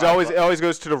 25 Yeah, because it always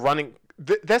goes to the running.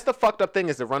 That's the fucked up thing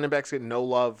is the running backs get no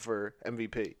love for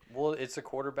MVP. Well, it's a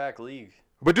quarterback league.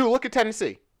 But dude, look at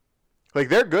Tennessee. Like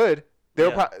they're good.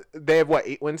 Yeah. They have what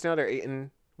 8 wins now? They're 8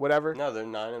 and whatever. No, they're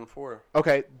 9-4.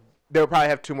 Okay, they'll probably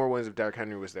have 2 more wins if Derrick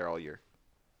Henry was there all year.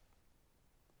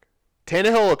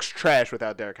 Tannehill looks trash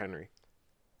without Derrick Henry.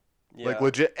 Yeah. Like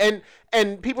legit,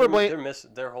 and people are blaming.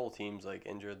 Their whole team's like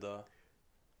injured though.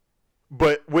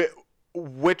 But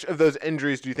which of those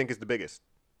injuries do you think is the biggest?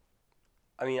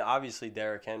 I mean, obviously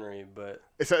Derrick Henry, but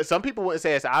Some people wouldn't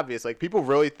say it's obvious. Like people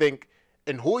really think,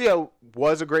 and Julio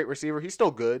was a great receiver. He's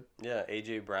still good. yeah,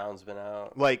 AJ Brown's been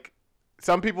out. Like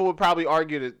some people would probably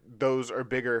argue that those are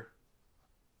bigger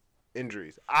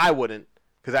injuries. I wouldn't,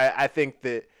 because I think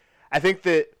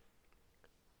that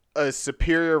a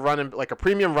superior running, like a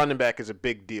premium running back, is a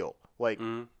big deal. Like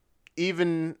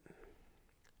even,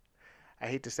 I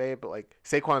hate to say it, but like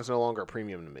Saquon's no longer a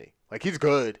premium to me. Like he's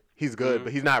good,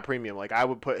 but he's not a premium. Like I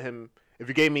would put him, if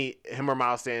you gave me him or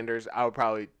Miles Sanders, I would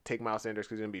probably take Miles Sanders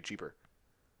because he's gonna be cheaper.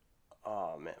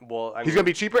 Oh man, well He's gonna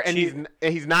be cheaper, and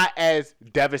he's not as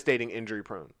devastating injury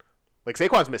prone. Like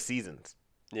Saquon's missed seasons.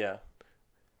 Yeah,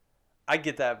 I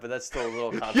get that, but that's still a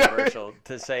little controversial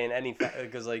to say in any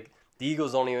because like the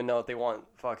Eagles don't even know if they want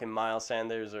fucking Miles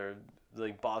Sanders or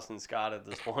like Boston Scott at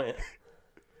this point.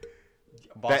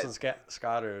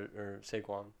 Scott or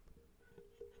Saquon.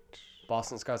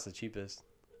 Boston Scott's the cheapest.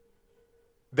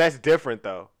 That's different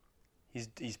though.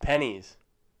 He's pennies.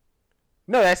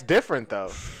 No, that's different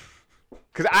though.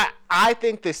 Because I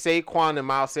think that Saquon and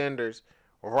Miles Sanders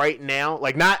right now,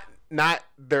 like not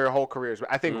their whole careers,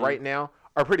 but I think right now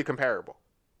are pretty comparable.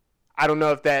 I don't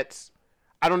know if that's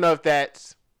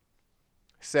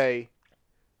say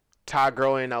Todd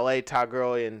Gurley in LA, Todd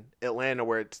Gurley in Atlanta,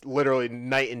 where it's literally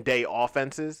night and day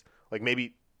offenses. Like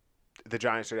maybe the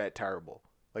Giants are that terrible.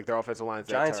 Like their offensive line's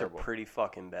that Giants terrible. are pretty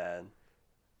fucking bad.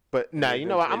 But nah, you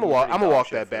know what? I'm gonna walk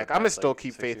that back. I'm gonna still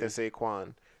keep faith in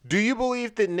Saquon. Do you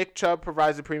believe that Nick Chubb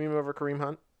provides a premium over Kareem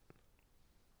Hunt?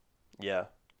 Yeah.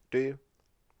 Do you?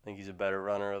 I think he's a better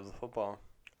runner of the football.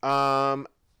 I'm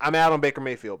out on Baker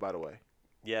Mayfield, by the way.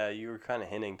 Yeah, you were kind of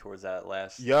hinting towards that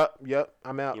last. Yep.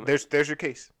 I'm out. There's your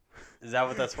case. Is that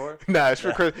what that's for? Nah, it's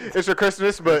for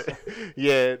Christmas, but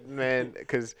yeah, man,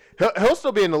 because he'll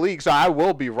still be in the league, so I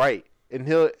will be right, and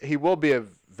he will be a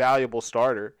valuable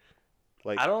starter.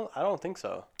 Like I don't think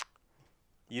so.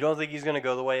 You don't think he's gonna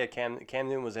go the way of Cam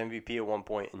Newton was MVP at one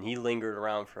point, and he lingered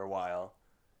around for a while,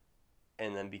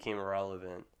 and then became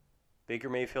irrelevant. Baker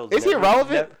Mayfield is he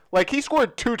irrelevant? Like he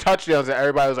scored 2 touchdowns, and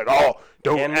everybody was like, "Oh,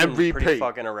 Cam Newton's MVP, pretty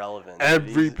fucking irrelevant."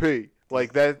 MVP."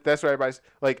 Like that's what everybody's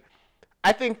like.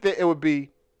 I think that it would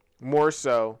be more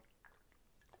so.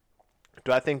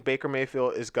 Do I think Baker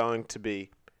Mayfield is going to be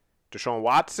Deshaun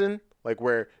Watson, like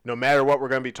where no matter what we're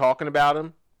going to be talking about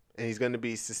him, and he's going to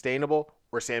be sustainable,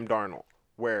 or Sam Darnold,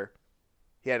 where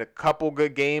he had a couple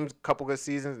good games, couple good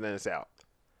seasons, and then it's out.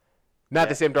 Not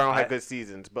that Sam Darnold had good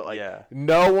seasons, but like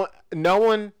no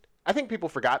one. I think people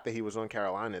forgot that he was on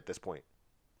Carolina at this point.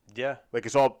 Yeah, like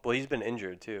it's all. Well, he's been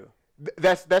injured too.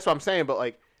 That's what I'm saying, but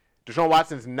like Deshaun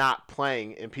Watson's not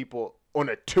playing, and people on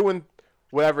a 2 and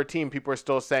whatever team, people are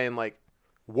still saying like,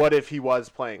 what if he was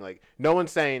playing? Like no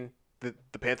one's saying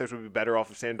the Panthers would be better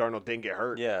off if Sam Darnold didn't get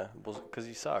hurt. Yeah, because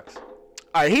he sucks.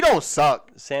 All right, he don't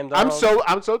suck. Sam Darnold.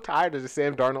 I'm so tired of the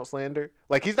Sam Darnold slander.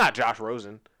 Like, he's not Josh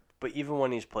Rosen. But even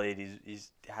when he's played,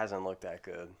 he's hasn't looked that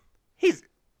good.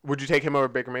 Would you take him over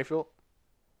Baker Mayfield?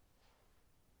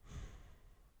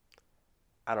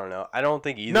 I don't know. I don't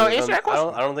think either. No, of answer them, that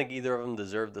question. I don't think either of them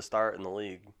deserve the start in the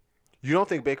league. You don't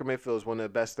think Baker Mayfield is one of the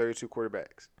best 32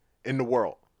 quarterbacks in the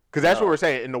world? Because that's what we're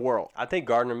saying, in the world. I take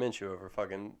Gardner Minshew over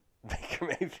fucking Baker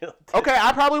Mayfield. Okay,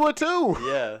 I probably would too.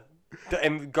 Yeah.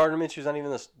 And Gardner Minshew's not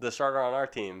even the starter on our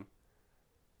team.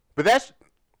 But that's...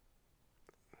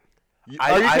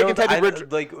 Are you taking Teddy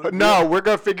Bridgewater? No, we're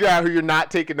going to figure out who you're not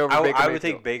taking over Baker Mayfield. I would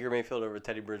take Baker Mayfield over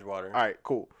Teddy Bridgewater. All right,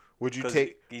 cool. Would you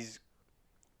take...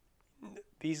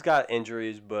 He's got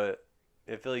injuries, but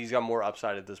I feel like he's got more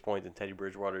upside at this point than Teddy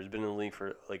Bridgewater. He's been in the league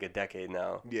for like a decade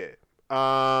now. Yeah.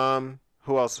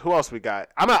 Who else we got?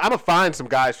 I'm gonna find some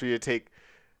guys for you to take.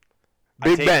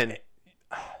 Big Ben.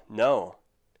 No.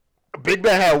 Big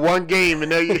Ben had one game,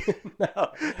 and now you.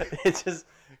 No, it's just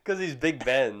because he's Big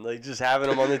Ben. Like, just having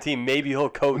him on the team, maybe he'll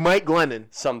coach Mike Glennon.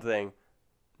 something.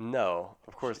 No,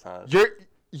 of course not.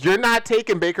 You're not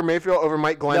taking Baker Mayfield over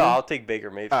Mike Glennon. No, I'll take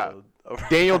Baker Mayfield over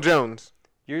Daniel Jones.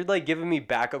 You're like giving me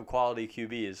backup quality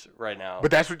QBs right now.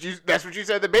 But that's what you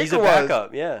said that Baker was. He's a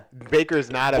backup, yeah. Baker's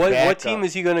not a backup. What team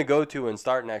is he going to go to and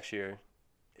start next year?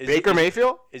 Baker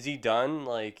Mayfield? Is he done?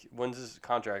 Like, when's his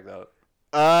contract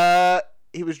out?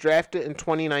 He was drafted in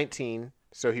 2019,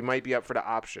 so he might be up for the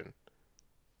option.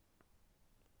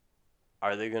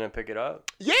 Are they going to pick it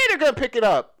up? Yeah, they're going to pick it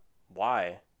up.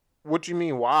 Why? What you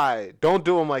mean, why? Don't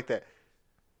do him like that.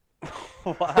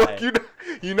 Why? Look,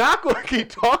 you're not going to keep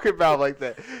talking about like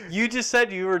that. You just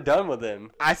said you were done with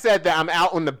him. I said that I'm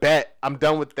out on the bet. I'm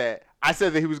done with that. I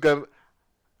said that he was going to...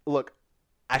 Look,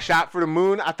 I shot for the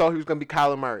moon. I thought he was going to be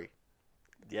Kyler Murray.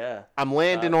 Yeah. I'm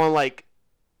landing on, like,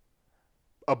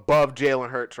 above Jalen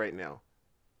Hurts right now.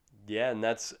 Yeah, and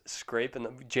that's scraping.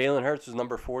 Jalen Hurts was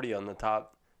number 40 on the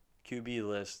top QB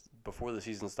list before the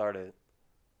season started.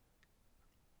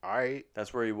 All right.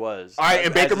 That's where he was. All right,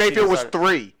 and Baker Mayfield was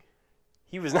 3.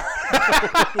 He was not.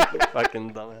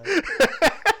 Fucking dumbass.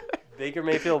 Baker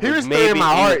Mayfield he was was maybe, in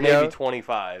my heart, maybe yo.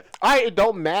 25. All right, it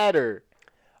don't matter.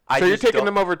 So you're taking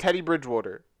him over Teddy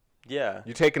Bridgewater. Yeah.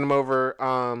 You're taking him over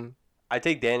I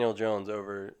take Daniel Jones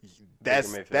over Baker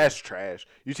Mayfield. That's trash.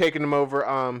 You taking him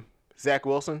over Zach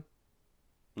Wilson?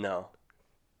 No.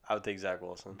 I would take Zach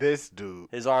Wilson. This dude.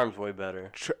 His arm's way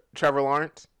better. Trevor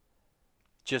Lawrence?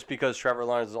 Just because Trevor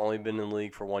Lawrence has only been in the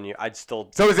league for 1 year, I'd still...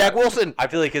 So is Zach Wilson. I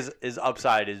feel like his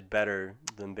upside is better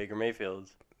than Baker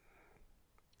Mayfield's.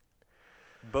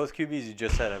 Both QBs you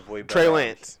just said have way better Trey arms.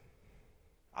 Lance.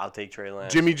 I'll take Trey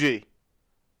Lance. Jimmy G.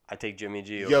 I take Jimmy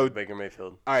G over Baker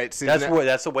Mayfield. All right. See,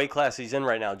 that's the weight class he's in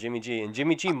right now, Jimmy G. And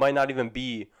Jimmy G might not even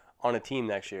be on a team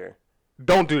next year.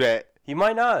 Don't do that. He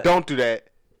might not. Don't do that.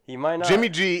 He might not. Jimmy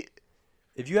G...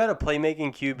 If you had a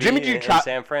playmaking QB Jimmy G in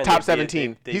San Fran, top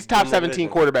 17. He's top 17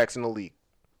 quarterbacks in the league.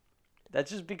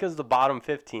 That's just because the bottom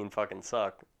 15 fucking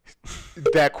suck.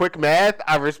 That quick math,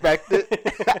 I respect it.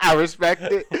 I respect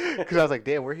it because I was like,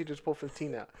 damn, where he just pull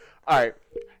 15 out? All right,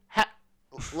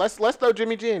 let's throw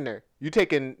Jimmy G in there. You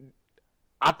taking?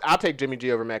 I'll take Jimmy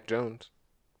G over Mac Jones.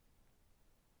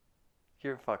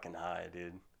 You're fucking high,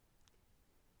 dude.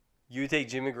 You take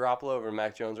Jimmy Garoppolo over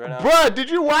Mac Jones right now? Bruh, did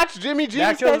you watch Jimmy G?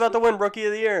 Mac Jones about to win Rookie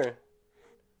of the Year.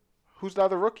 Who's the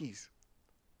other rookies?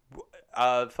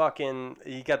 Fucking,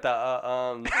 he got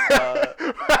the,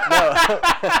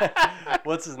 no.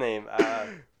 What's his name?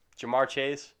 Jamar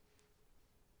Chase?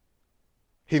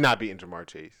 He's not beating Jamar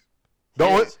Chase.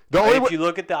 If you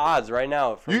look at the odds right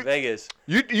now from Vegas.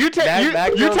 You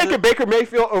taking Baker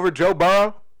Mayfield over Joe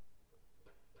Burrow?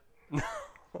 No,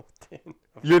 dude.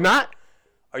 You're not?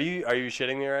 Are you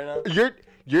shitting me right now?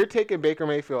 You're taking Baker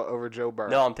Mayfield over Joe Burrow.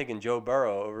 No, I'm taking Joe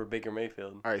Burrow over Baker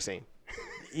Mayfield. All right, same.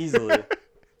 Easily. I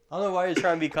don't know why you're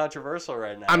trying to be controversial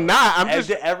right now. I'm not. I'm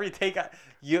just every take.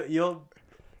 You'll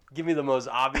give me the most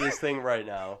obvious thing right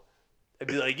now. I'd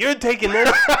be like, you're taking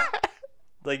this.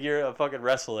 Like you're a fucking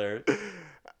wrestler.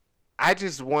 I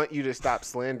just want you to stop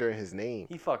slandering his name.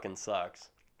 He fucking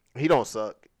sucks. He don't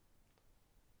suck.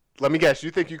 Let me guess.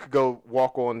 You think you could go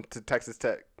walk on to Texas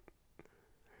Tech?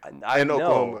 In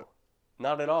Oklahoma?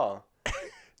 Not at all.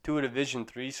 To a Division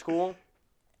III school?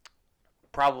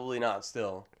 Probably not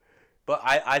still. But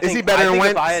I think, is he better than if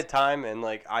Wentz? I had time and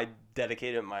like I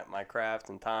dedicated my craft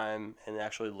and time and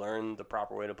actually learned the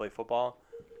proper way to play football,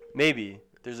 maybe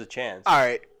there's a chance. All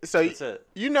right. So that's it.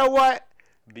 You know what?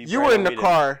 You were in the Whedon.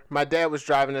 car. My dad was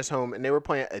driving us home, and they were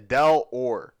playing Adele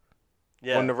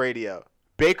on the radio.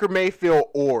 Baker Mayfield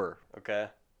or Okay.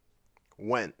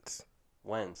 Wentz.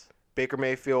 Wentz. Baker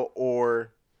Mayfield,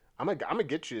 or I'm gonna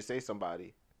get you to say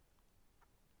somebody.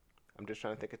 I'm just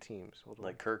trying to think of teams. Hold on.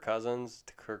 Like Kirk Cousins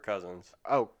to Kirk Cousins.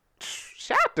 Oh,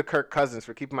 shout out to Kirk Cousins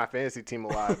for keeping my fantasy team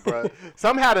alive, bro.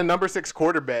 Somehow the number 6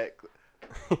 quarterback,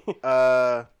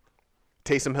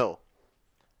 Taysom Hill.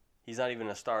 He's not even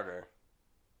a starter.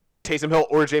 Taysom Hill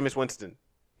or Jameis Winston.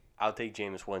 I'll take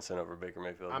Jameis Winston over Baker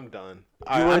Mayfield. I'm done.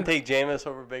 You wouldn't take Jameis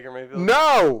over Baker Mayfield?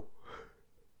 No.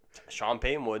 Sean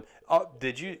Payton would. Oh,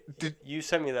 did you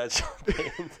send me that Sean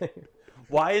Payton thing?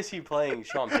 Why is he playing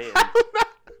Sean Payton?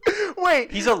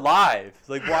 Wait. He's alive.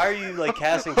 Like, why are you like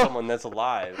casting someone that's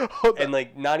alive and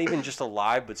like not even just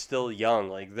alive but still young,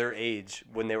 like their age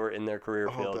when they were in their career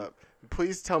field? Hold up.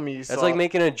 Please tell me you saw. That's like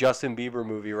making a Justin Bieber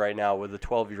movie right now with a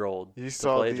 12-year-old. You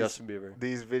saw play Justin Bieber.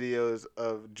 These videos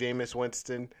of Jameis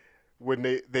Winston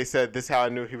when they said this is how I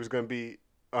knew he was going to be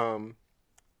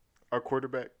our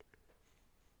quarterback.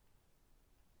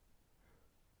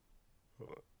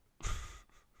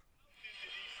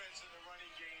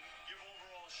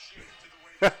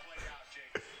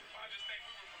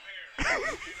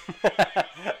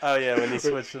 Oh yeah, when he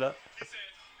switched it up.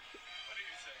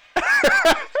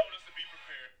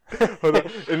 Hold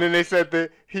on. And then they said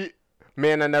that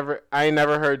I ain't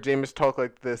never heard Jameis talk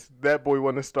like this. That boy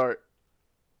want to start.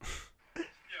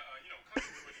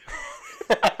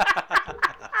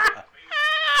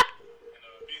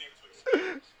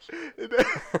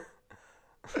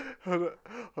 Hold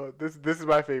on. This is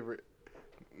my favorite.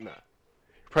 Nah.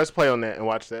 Press play on that and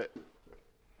watch that.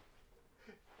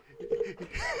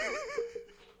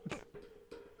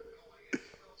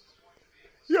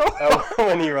 Yo. Oh,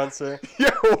 when he runs through. Yo,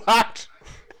 watch.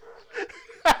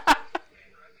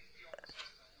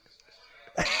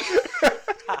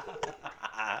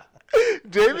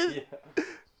 Jameis? Yeah.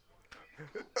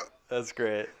 That's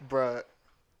great. Bruh.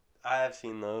 I have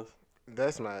seen those.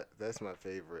 That's my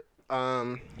favorite.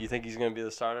 You think he's going to be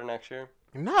the starter next year?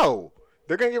 No.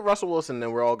 They're going to get Russell Wilson,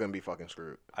 then we're all going to be fucking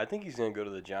screwed. I think he's going to go to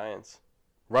the Giants.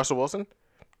 Russell Wilson?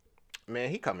 Man,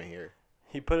 he coming here.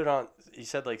 He put it on. He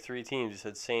said like 3 teams. He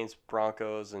said Saints,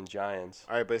 Broncos, and Giants.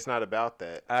 All right, but it's not about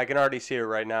that. I can already see it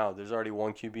right now. There's already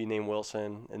one QB named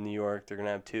Wilson in New York. They're going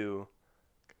to have 2.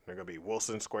 They're going to be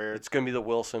Wilson squared. It's going to be the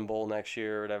Wilson Bowl next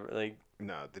year or whatever. Like,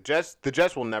 no, the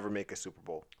Jets will never make a Super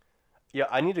Bowl. yeah,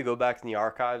 I need to go back in the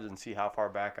archives and see how far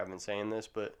back I've been saying this,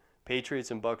 but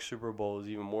Patriots and Bucs Super Bowl is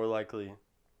even more likely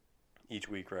each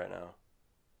week right now.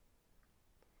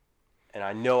 And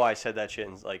I know I said that shit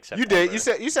in like September. You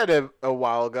did. You said it a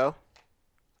while ago.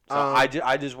 So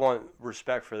I just want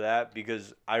respect for that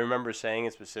because I remember saying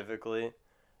it specifically.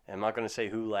 And I'm not going to say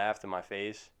who laughed in my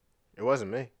face. It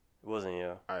wasn't me. It wasn't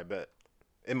you. I bet.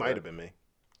 It might have been me.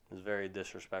 It was very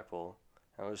disrespectful.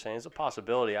 I was saying it's a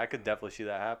possibility. I could definitely see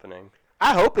that happening.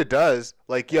 I hope it does.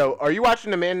 Like, yo, are you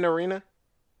watching The Man in the Arena?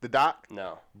 The doc?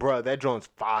 No. Bruh, that joint's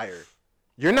fire.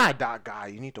 You're not a doc guy.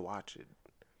 You need to watch it.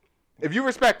 If you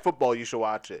respect football, you should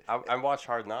watch it. I watched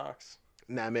Hard Knocks.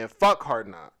 Nah, man, fuck Hard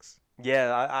Knocks.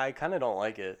 Yeah, I kind of don't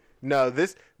like it. No,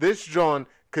 this joint,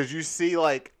 because you see,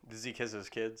 like... Does he kiss his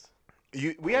kids?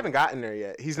 We haven't gotten there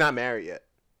yet. He's not married yet.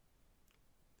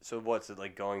 So what's it,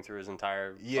 like going through his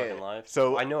entire fucking life?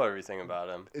 So I know everything about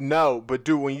him. No, but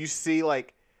dude, when you see,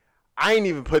 like... I ain't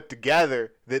even put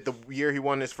together that the year he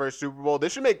won his first Super Bowl,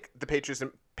 this should make the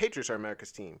Patriots are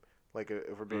America's team. Like,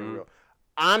 if we're being real.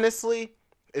 Honestly...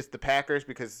 It's the Packers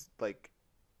because, like,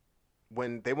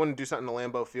 when they want to do something in the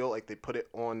Lambeau Field, like, they put it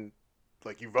on,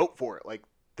 like, you vote for it. Like,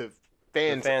 the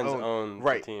fans own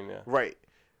right, the team, yeah. Right.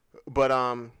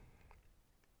 But,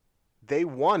 they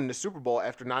won the Super Bowl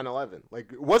after 9/11.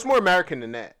 Like, what's more American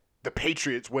than that? The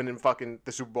Patriots winning fucking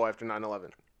the Super Bowl after 9/11.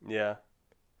 Yeah.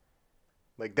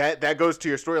 Like, that goes to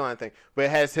your storyline thing. But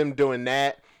it has him doing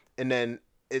that, and then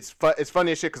it's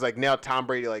funny as shit because, like, now Tom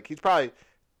Brady, like, he's probably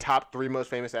top 3 most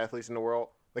famous athletes in the world.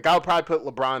 Like, I would probably put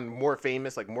LeBron more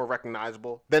famous, like, more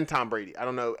recognizable than Tom Brady. I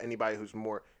don't know anybody who's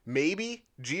more. Maybe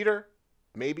Jeter.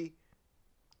 Maybe.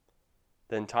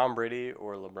 Then Tom Brady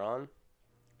or LeBron?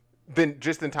 Than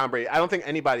Tom Brady. I don't think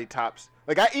anybody tops.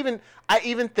 Like, I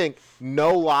even think,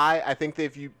 no lie, I think that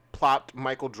if you plopped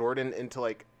Michael Jordan into,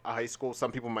 like, a high school,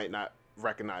 some people might not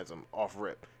recognize him off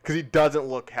rip. Because he doesn't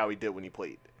look how he did when he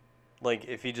played. Like,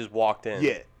 if he just walked in.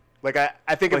 Yeah. Like,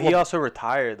 I think... But he also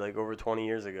retired, like, over 20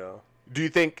 years ago. Do you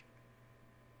think...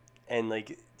 And,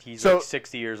 like, he's, like,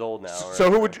 60 years old now. So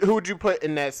who would you put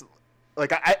in that...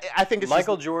 Like, I think it's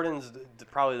Michael Jordan's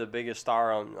probably the biggest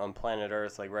star on planet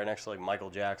Earth, like, right next to, like, Michael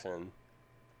Jackson.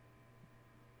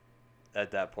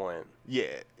 at that point. Yeah.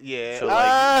 So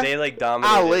like they like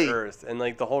dominated Earth, and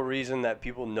like the whole reason that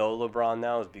people know LeBron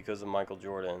now is because of Michael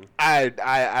Jordan.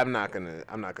 I'm not gonna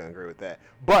agree with that.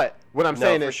 But what I'm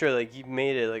saying for is, sure, like he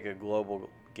made it like a global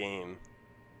game.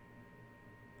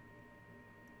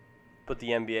 Put the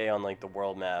NBA on like the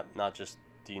world map, not just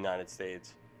the United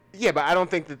States. Yeah, but I don't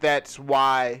think that that's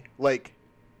why. Like,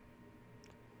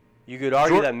 you could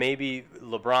argue that maybe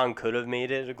LeBron could have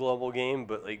made it a global game,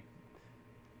 but like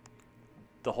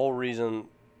the whole reason,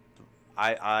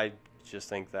 I just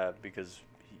think that because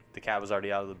the cat was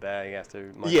already out of the bag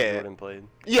after Michael Jordan played.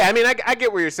 Yeah, I mean, I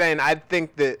get what you're saying. I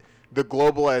think that the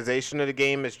globalization of the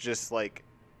game is just like.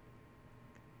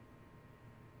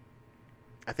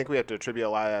 I think we have to attribute a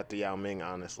lot of that to Yao Ming,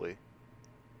 honestly.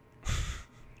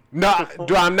 No,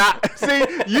 I'm not. See,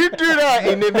 you do that,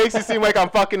 and it makes it seem like I'm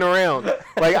fucking around.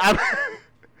 Like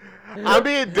I'm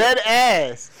being dead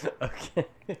ass. Okay.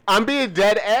 I'm being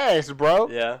dead ass, bro.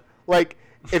 Yeah. Like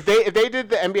if they did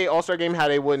the NBA All-Star game how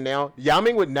they would now, Yao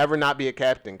Ming would never not be a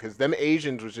captain because them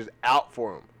Asians was just out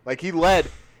for him. Like he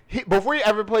before he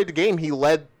ever played the game, he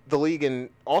led the league in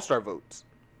All-Star votes.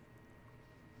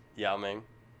 Yao Ming.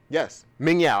 Yes,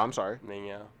 Ming Yao. I'm sorry. Ming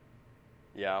Yao.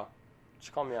 Yao.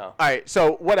 Just call me Yao. All right,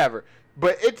 so whatever.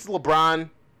 But it's LeBron,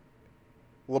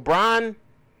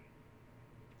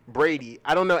 Brady.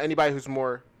 I don't know anybody who's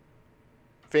more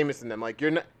famous than them. Like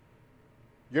you're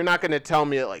not gonna tell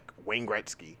me like Wayne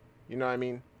Gretzky. You know what I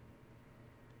mean?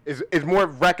 Is more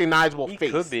recognizable He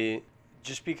face. could be,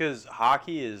 just because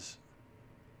hockey is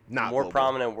Not more global.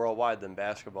 prominent worldwide than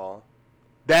basketball.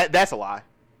 That's a lie.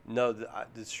 No,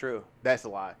 it's true. That's a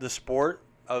lie. The sport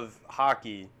of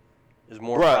hockey is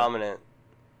more Bruh. prominent.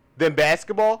 Then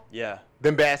basketball? Yeah,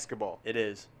 Then basketball. it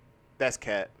is. That's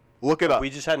cat. Look it up. We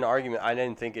just had an argument. I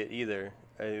didn't think it either.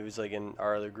 It was like in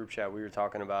our other group chat. We were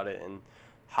talking about it. And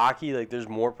hockey, like there's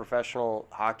more professional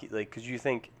hockey. Like, because you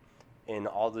think in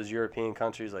all those European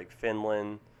countries like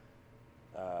Finland,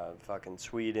 fucking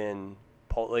Sweden,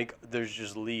 like there's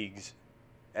just leagues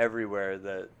everywhere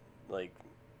that like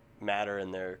matter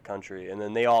in their country. And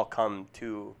then they all come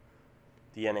to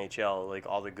the NHL, like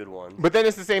all the good ones. But then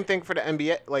it's the same thing for the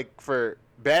NBA, like for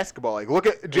basketball. Like look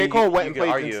at J. Cole went and played.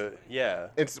 Argue, yeah.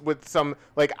 It's with some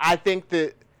like I think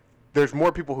that there's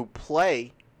more people who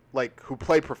play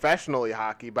professionally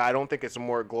hockey, but I don't think it's a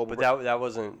more global. But that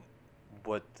wasn't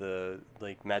what the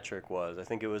like metric was. I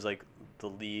think it was like the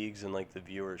leagues and like the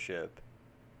viewership.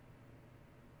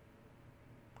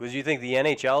 Because you think the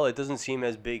NHL, it doesn't seem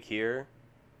as big here.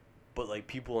 But, like,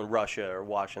 people in Russia are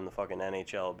watching the fucking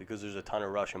NHL because there's a ton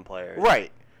of Russian players.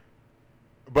 Right.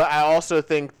 But I also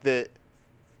think that,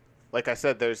 like I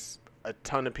said, there's a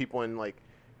ton of people in, like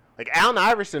Allen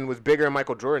Iverson was bigger than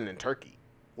Michael Jordan in Turkey.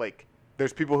 Like,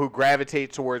 there's people who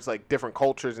gravitate towards, like, different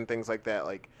cultures and things like that.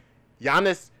 Like,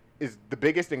 Giannis is the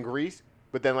biggest in Greece,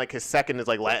 but then, like, his second is,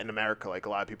 like, Latin America. Like, a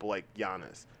lot of people like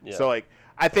Giannis. Yeah. So, like,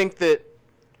 I think that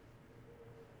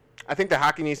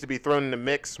hockey needs to be thrown in the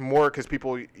mix more because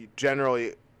people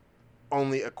generally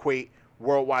only equate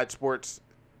worldwide sports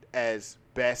as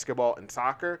basketball and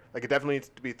soccer. Like, it definitely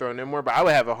needs to be thrown in more, but I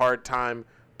would have a hard time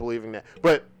believing that.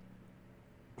 But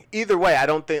either way, I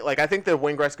don't think, like, I think that if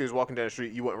Wayne Gretzky was walking down the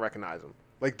street, you wouldn't recognize him.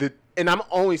 Like, and I'm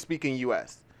only speaking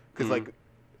U.S. because, like,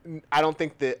 I don't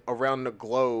think that around the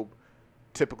globe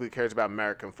typically cares about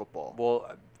American football.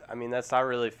 Well, I mean, that's not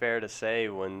really fair to say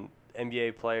when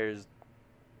NBA players,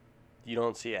 you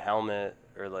don't see a helmet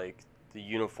or like the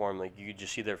uniform, like you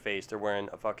just see their face. They're wearing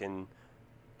a fucking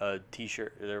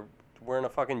t-shirt. They're wearing a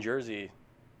fucking jersey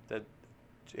that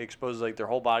exposes like their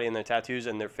whole body and their tattoos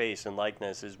and their face and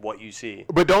likeness is what you see.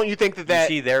 But don't you think that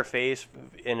you see their face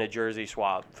in a jersey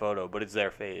swap photo, but it's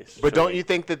their face. But so don't you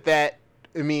think that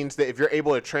it means that if you're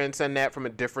able to transcend that from a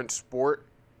different sport,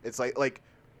 it's like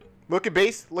look at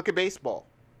baseball.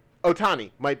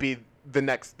 Ohtani might be the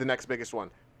next biggest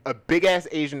one. A big ass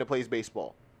Asian that plays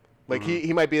baseball. Like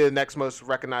he might be the next most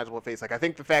recognizable face. Like I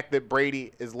think the fact that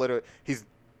Brady is he's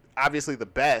obviously the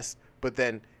best, but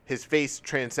then his face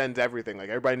transcends everything. Like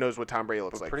everybody knows what Tom Brady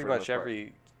looks like. Pretty much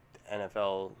every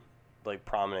NFL like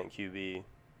prominent QB,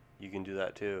 you can do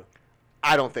that too.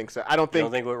 I don't think so. I don't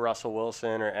think with Russell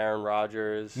Wilson or Aaron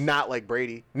Rodgers. Not like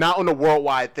Brady. Not on a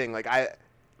worldwide thing. Like I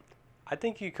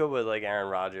think you could with like Aaron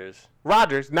Rodgers.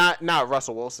 Rodgers, not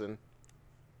Russell Wilson.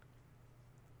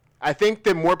 I think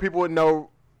that more people would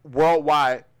know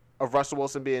worldwide of Russell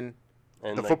Wilson being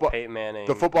and the like football Peyton Manning.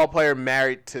 The football player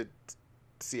married to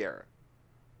Sierra.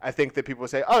 I think that people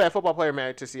would say, "Oh, that football player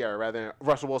married to Sierra," rather than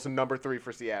Russell Wilson number 3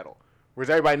 for Seattle.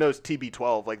 Whereas everybody knows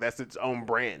TB12, like that's its own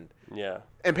brand. Yeah.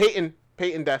 And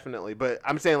Peyton definitely, but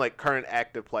I'm saying like current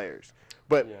active players.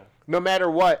 But no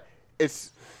matter what,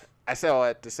 it's I say all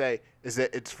that to say is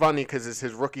that it's funny because it's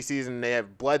his rookie season. And they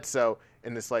have Bledsoe,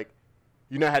 and it's like,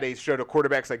 you know how they show the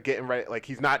quarterbacks like getting ready, like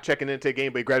he's not checking into a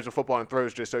game, but he grabs the football and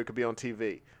throws just so he could be on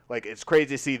TV. Like it's crazy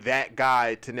to see that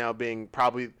guy to now being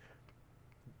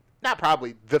not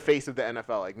probably the face of the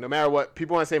NFL. Like no matter what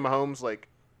people want to say, Mahomes, like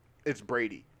it's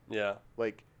Brady. Yeah.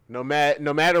 Like no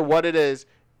matter what it is,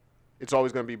 it's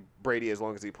always going to be Brady as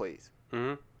long as he plays.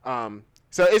 Mm-hmm.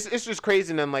 So it's just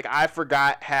crazy. And then like I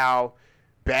forgot how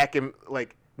back and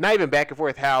like not even back and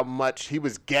forth how much he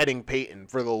was getting Peyton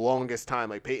for the longest time.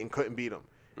 Like Peyton couldn't beat him.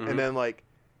 Mm-hmm. And then like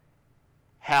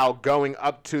how going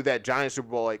up to that Giants Super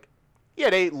Bowl, like yeah,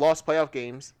 they lost playoff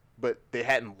games, but they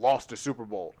hadn't lost a Super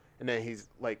Bowl. And then he's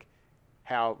like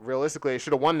how realistically they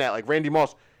should have won that. Like Randy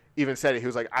Moss even said it. He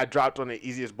was like, I dropped on the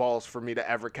easiest balls for me to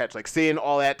ever catch. Like seeing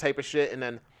all that type of shit. And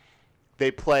then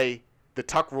they play the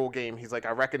Tuck Rule game. He's like,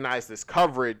 I recognize this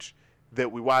coverage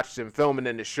that we watched in film, and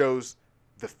then it shows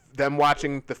them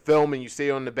watching the film, and you see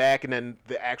it on the back, and then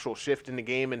the actual shift in the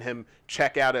game, and him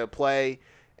check out a play,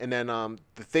 and then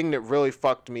the thing that really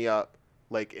fucked me up,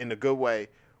 like in a good way,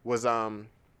 was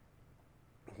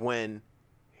when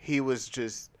he was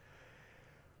just,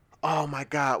 oh my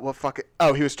god, what fucking,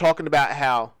 oh he was talking about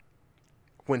how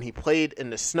when he played in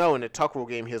the snow in the Tuck Rule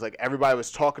game, he was like, everybody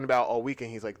was talking about all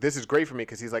weekend. He's like, this is great for me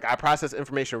because he's like, I process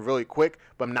information really quick,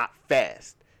 but I'm not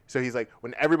fast. So he's like,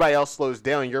 when everybody else slows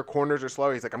down, your corners are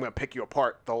slower. He's like, I'm going to pick you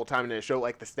apart the whole time. And then show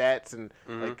like the stats and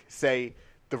like say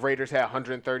the Raiders had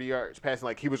 130 yards passing.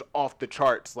 Like he was off the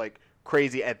charts, like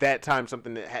crazy at that time,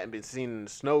 something that hadn't been seen in the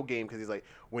snow game. Because he's like,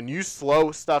 when you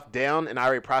slow stuff down and I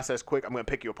already process quick, I'm going to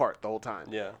pick you apart the whole time.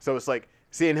 Yeah. So it's like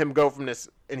seeing him go from this,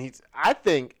 and I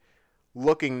think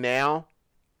looking now,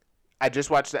 I just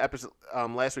watched the episode,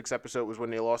 last week's episode was when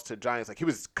they lost to Giants. Like he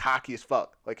was cocky as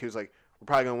fuck. Like he was like, we're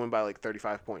probably going to win by like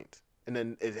 35 points. And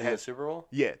then it in had the Super Bowl?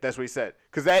 Yeah, that's what he said.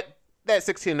 Because that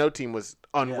 16-0 team was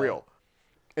unreal.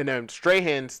 Yeah. And then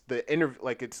Strahan's, the interview,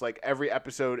 like it's like every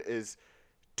episode is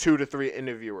 2 to 3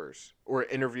 interviewers or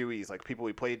interviewees, like people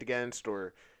he played against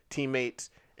or teammates.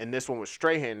 And this one was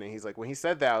Strahan. And he's like, when he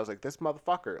said that, I was like, this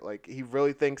motherfucker. Like he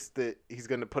really thinks that he's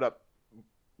going to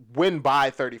win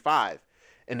by 35.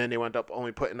 And then they wound up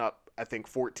only putting up, I think,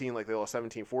 14. Like they lost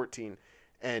 17-14.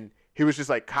 And he was just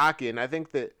like cocky. And I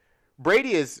think that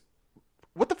Brady is,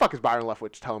 what the fuck is Byron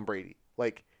Leftwich telling Brady?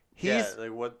 Like he's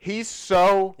he's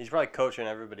probably coaching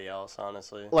everybody else,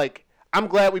 honestly. Like I'm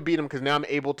glad we beat him because now I'm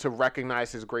able to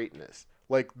recognize his greatness.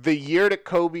 Like the year that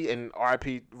Kobe, and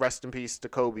RIP, rest in peace to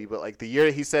Kobe, but like the year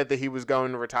that he said that he was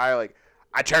going to retire, like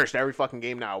I cherished every fucking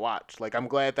game that I watched. Like I'm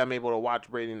glad that I'm able to watch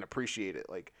Brady and appreciate it.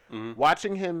 Like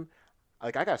watching him,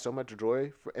 like I got so much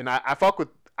joy and I fuck with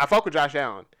Josh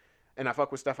Allen. And I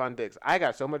fuck with Stephon Diggs. I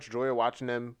got so much joy watching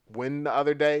them win the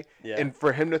other day. Yeah. And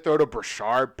for him to throw to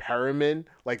Brashard Perriman,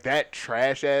 like that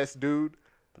trash-ass dude.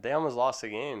 But they almost lost the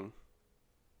game.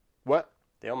 What?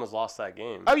 They almost lost that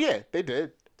game. Oh, yeah, they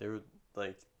did. They were,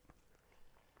 like,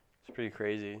 it's pretty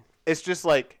crazy. It's just,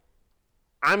 like,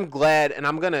 I'm glad, and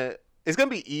it's going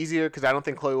to be easier because I don't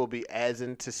think Chloe will be as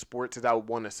into sports as I would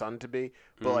want a son to be.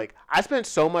 But, like, I spent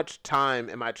so much time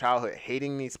in my childhood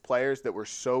hating these players that were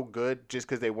so good just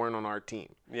because they weren't on our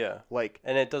team. Yeah. Like,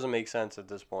 and it doesn't make sense at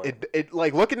this point. It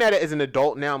like, looking at it as an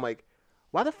adult now, I'm like,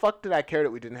 why the fuck did I care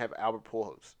that we didn't have Albert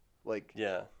Pujols? Like,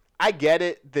 yeah. I get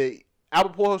it.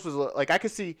 Albert Pujols was, like, I could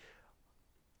see,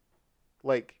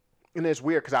 like, and it's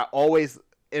weird because I always,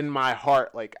 in my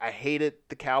heart, like, I hated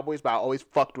the Cowboys, but I always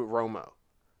fucked with Romo.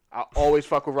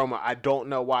 I don't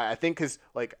know why. I think because,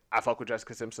 like, I fuck with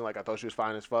Jessica Simpson. Like, I thought she was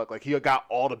fine as fuck. Like, he got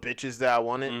all the bitches that I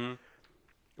wanted. Mm-hmm.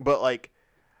 But, like,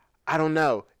 I don't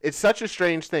know. It's such a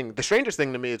strange thing. The strangest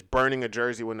thing to me is burning a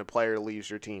jersey when the player leaves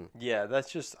your team. Yeah, that's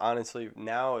just, honestly,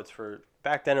 now it's for,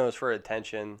 back then it was for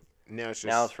attention. Now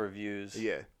it's for views.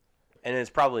 Yeah. And it's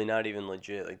probably not even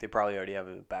legit. Like, they probably already have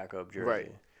a backup jersey.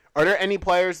 Right. Are there any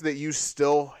players that you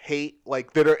still hate,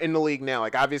 like, that are in the league now?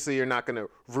 Like, obviously you're not going to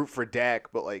root for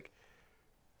Dak, but, like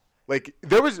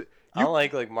there was... I don't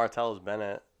like Martellus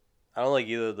Bennett. I don't like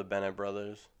either of the Bennett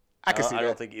brothers. I can see that. I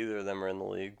don't think either of them are in the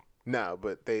league. No,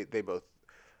 but they both...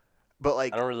 But,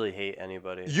 like... I don't really hate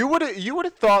anybody. You would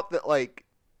have thought that, like...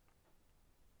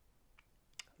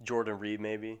 Jordan Reed,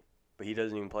 maybe. But he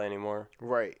doesn't even play anymore.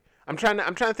 Right. I'm trying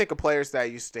to think of players that I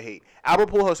used to hate. Albert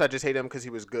Pujols, I just hate him because he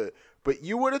was good. But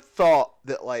you would have thought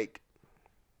that, like,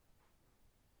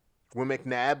 when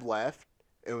McNabb left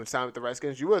and was signed with the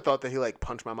Redskins, you would have thought that he, like,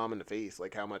 punched my mom in the face,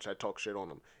 like, how much I talk shit on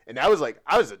him. And that was, like,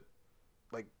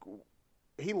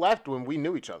 he left when we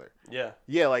knew each other. Yeah.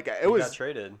 Yeah, like, he got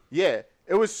traded. Yeah.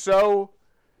 It was so,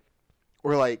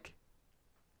 we're like.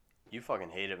 You fucking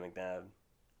hated McNabb.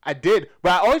 I did,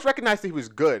 but I always recognized that he was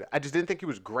good. I just didn't think he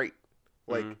was great.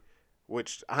 Like,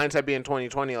 which hindsight being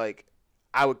 2020, like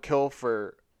I would kill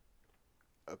for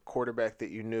a quarterback that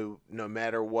you knew no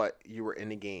matter what you were in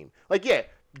the game. Like, yeah,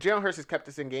 Jalen Hurts has kept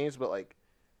us in games, but like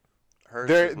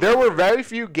there were very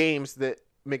few games that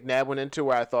McNabb went into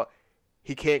where I thought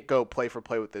he can't go play for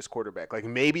play with this quarterback. Like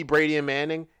maybe Brady and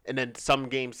Manning, and then some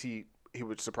games he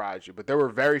would surprise you. But there were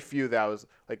very few that I was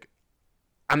like,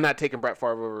 I'm not taking Brett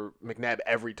Favre over McNabb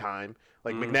every time.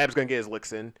 Like McNabb's gonna get his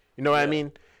licks in. You know what I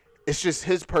mean? It's just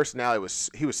his personality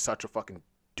he was such a fucking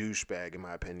douchebag in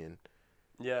my opinion.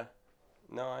 Yeah.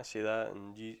 No, I see that,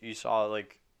 and you saw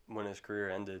like when his career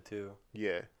ended too.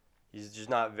 Yeah. He's just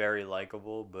not very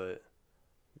likable, but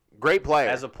great player.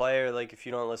 As a player, like if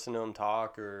you don't listen to him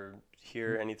talk or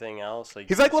hear anything else, like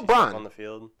he's like LeBron on the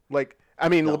field. Like I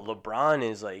mean, no, LeBron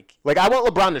is like I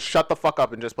want LeBron to shut the fuck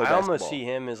up and just play basketball. I almost see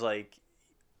him as like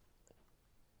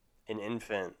an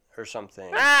infant or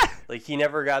something. Like he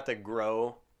never got to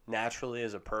grow naturally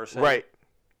as a person, right?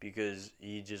 Because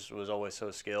he just was always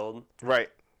so skilled, right?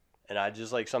 And I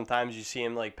just like sometimes you see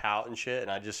him like pout and shit,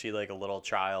 and I just see like a little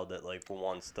child that like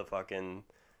wants to fucking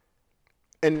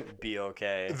be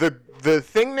okay. The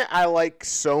thing that I like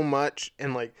so much,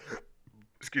 and like,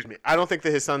 excuse me, I don't think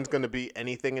that his son's gonna be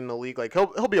anything in the league. Like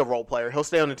he'll be a role player. He'll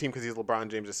stay on the team because he's LeBron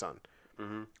James' son.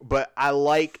 Mm-hmm. But I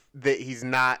like that he's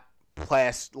not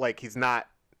he's not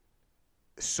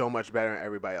so much better than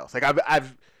everybody else. Like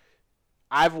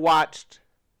I've watched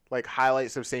like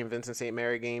highlights of St. Vincent St.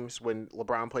 Mary games when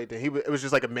LeBron played. It was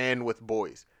just like a man with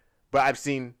boys. But I've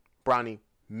seen Bronny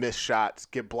miss shots,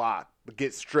 get blocked,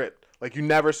 get stripped. Like you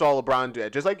never saw LeBron do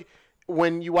that. Just like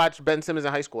when you watch Ben Simmons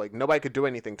in high school, like nobody could do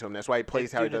anything to him. That's why he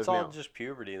plays how he does now. It's all just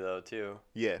puberty though, too.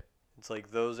 Yeah. It's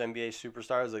like those NBA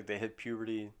superstars, like they hit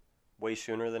puberty way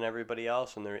sooner than everybody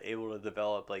else, and they're able to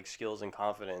develop like skills and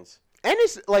confidence. And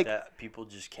it's like that people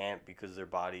just can't because their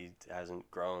body hasn't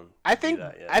grown. I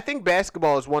think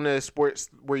basketball is one of the sports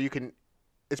where you can.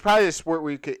 It's probably the sport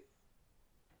where you could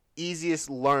easiest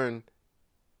learn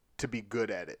to be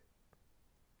good at it.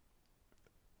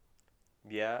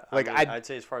 Yeah, like I'd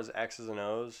say as far as X's and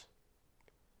O's.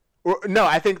 No,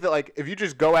 I think that like if you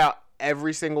just go out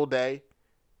every single day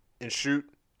and shoot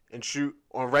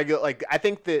on regular, like I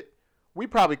think that we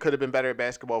probably could have been better at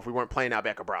basketball if we weren't playing out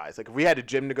back of Bryce. Like if we had a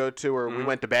gym to go to or we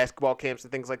went to basketball camps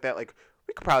and things like that, like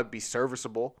we could probably be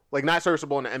serviceable. Like not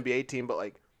serviceable in an NBA team, but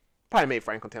like probably made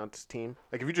Franklintown's team.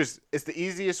 Like if you just, it's the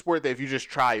easiest sport that if you just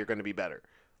try, you're going to be better.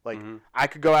 Like I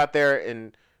could go out there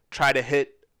and try to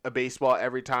hit a baseball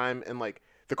every time, and like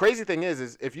the crazy thing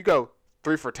is if you go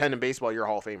 3 for 10 in baseball, you're a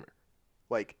Hall of Famer.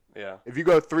 Like if you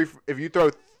go if you throw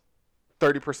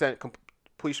 30%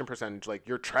 completion percentage, like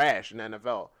you're trash in the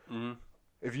NFL. Mm-hmm.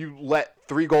 If you let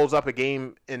 3 goals up a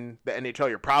game in the NHL,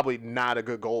 you're probably not a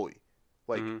good goalie.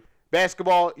 Like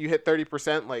basketball, you hit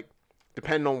 30%. Like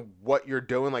depending on what you're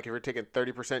doing, like if you're taking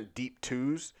 30% deep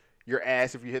twos, you're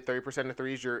ass. If you hit 30% of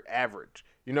threes, you're average.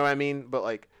 You know what I mean?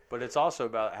 But it's also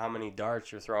about how many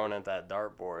darts you're throwing at that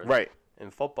dartboard. Right.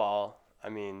 In football, I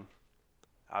mean,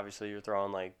 obviously you're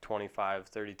throwing like 25,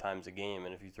 30 times a game,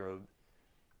 and if you throw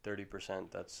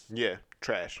 30%, that's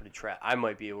trash. Pretty trash. I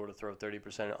might be able to throw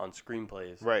 30% on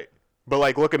screenplays. Right. But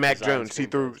like look at Mac Jones. He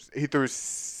threw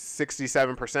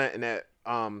 67% in that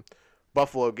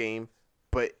Buffalo game,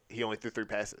 but he only threw 3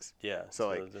 passes. Yeah. So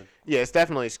like it's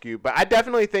definitely skewed. But I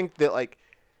definitely think that like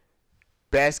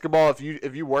basketball, if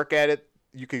you work at it,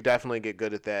 you could definitely get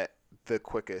good at that the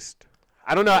quickest.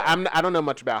 I don't know. I don't know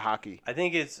much about hockey. I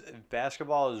think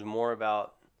basketball is more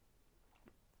about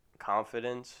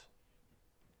confidence,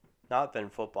 not than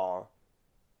football,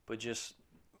 but just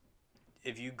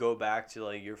if you go back to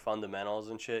like your fundamentals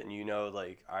and shit, and you know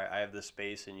like I have the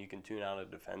space and you can tune out a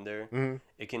defender,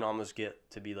 it can almost get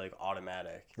to be like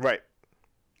automatic. Right.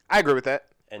 I agree with that.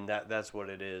 And that's what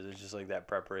it is. It's just like that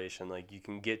preparation. Like you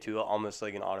can get to almost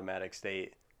like an automatic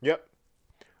state. Yep.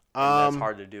 That's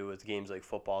hard to do with games like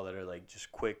football that are like just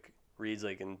quick reads.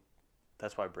 Like, and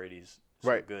that's why Brady's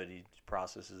so good. He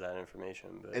processes that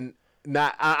information. But. And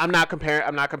I'm not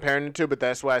comparing the two, but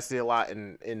that's why I see a lot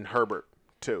in Herbert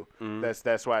too. Mm-hmm.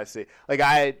 That's why I see. Like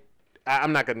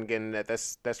I'm not gonna get into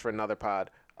that. That's for another pod.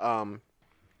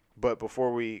 But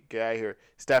before we get out of here,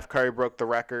 Steph Curry broke the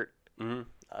record. Mm-hmm.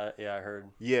 Yeah, I heard.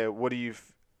 Yeah. What do you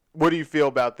feel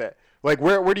about that? Like,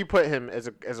 where do you put him as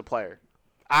a player?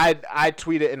 I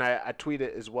tweeted, and I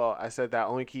tweeted as well. I said that I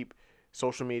only keep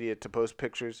social media to post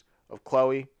pictures of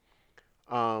Chloe,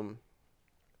 find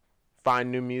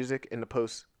new music, and to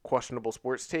post questionable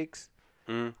sports takes.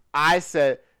 I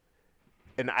said,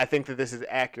 and I think that this is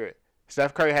accurate,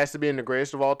 Steph Curry has to be in the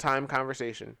greatest of all time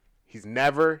conversation. He's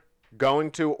never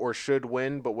going to or should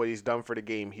win, but what he's done for the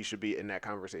game, he should be in that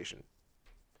conversation?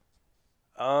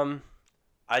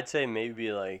 I'd say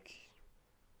maybe like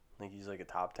he's like a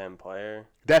top 10 player.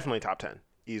 Definitely top 10,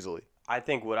 easily. I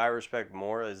think what I respect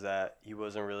more is that he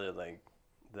wasn't really like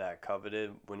that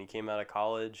coveted when he came out of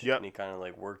college. Yep. And he kind of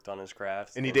like worked on his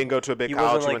craft. And he didn't go to a big he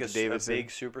college. wasn't He like went to Davidson. a big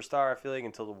superstar, I feel like,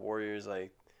 until the Warriors,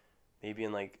 like maybe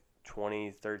in like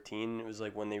 2013. It was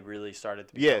like when they really started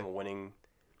to become a winning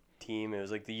team. It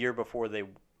was like the year before they.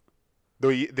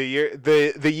 The year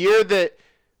that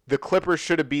the Clippers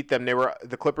should have beat them.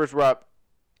 The Clippers were up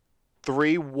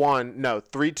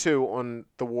 3-2 on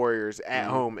the Warriors at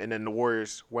home, and then the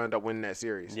Warriors wound up winning that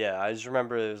series. Yeah, I just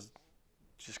remember it was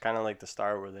just kind of like the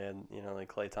start where they had,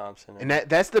 like Klay Thompson. And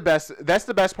that's the best. That's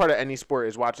the best part of any sport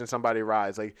is watching somebody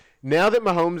rise. Like now that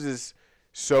Mahomes is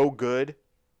so good,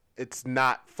 it's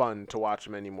not fun to watch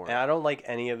him anymore. And I don't like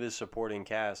any of his supporting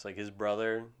cast. Like his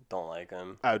brother, don't like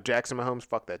him. Oh, Jackson Mahomes,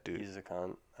 fuck that dude. He's a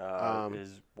cunt.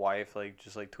 His wife,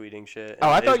 just tweeting shit. Oh,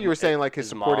 I thought you were saying like his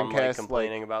supporting mom, cast,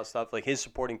 complaining about stuff. Like his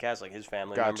supporting cast, like his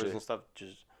family members and stuff.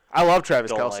 Just I love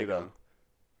Travis don't Kelce like though. him.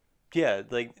 Yeah,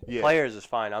 players is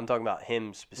fine. I'm talking about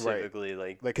him specifically,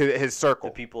 like his circle,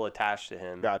 the people attached to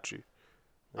him. Got you.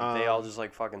 Like, they all just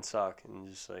fucking suck and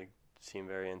just seem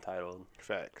very entitled.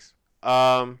 Facts.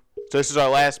 So this is our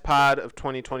last pod of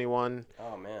 2021.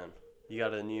 Oh man, you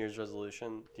got a New Year's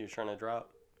resolution you're trying to drop?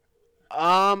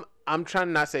 I'm trying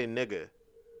to not say nigga.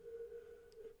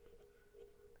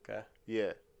 Okay.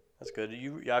 Yeah. That's good.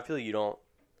 I feel like you don't.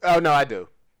 Oh no, I do.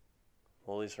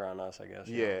 Well, at least around us, I guess.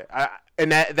 Yeah,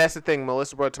 and that's the thing.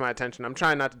 Melissa brought it to my attention. I'm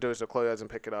trying not to do it so Chloe doesn't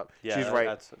pick it up. Yeah, she's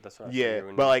right. That's what I yeah,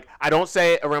 but I don't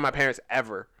say it around my parents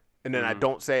ever, and then I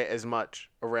don't say it as much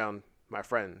around my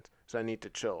friends. So I need to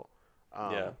chill.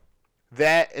 Yeah.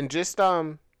 That and just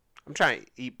I'm trying to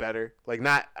eat better.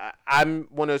 I'm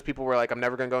one of those people where I'm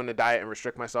never gonna go on a diet and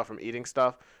restrict myself from eating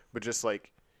stuff, but just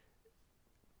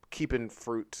keeping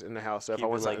fruits in the house. So if I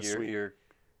want something sweet.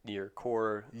 Your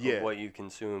core of what you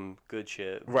consume, good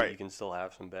shit, but right? You can still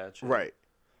have some bad shit, right?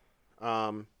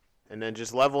 And then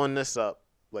just leveling this up,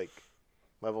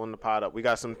 leveling the pot up. We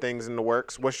got some things in the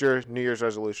works. What's your New Year's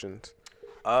resolutions?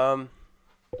 I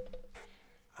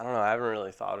don't know. I haven't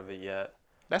really thought of it yet.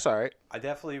 That's all right. I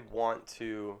definitely want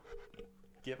to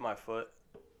get my foot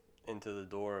into the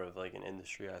door of an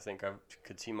industry I think I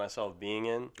could see myself being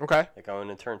in. Okay. I'm going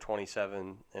to turn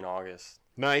 27 in August.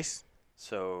 Nice.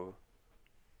 So,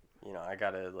 I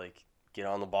gotta get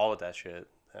on the ball with that shit.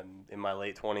 I'm in my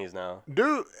late 20s now.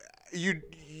 Dude,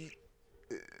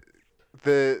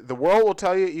 the world will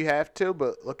tell you have to,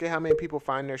 but look at how many people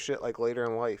find their shit later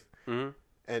in life. Mm-hmm.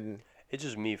 And it's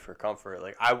just me for comfort.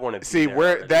 I want to see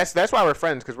that's why we're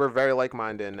friends, because we're very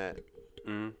like-minded in that.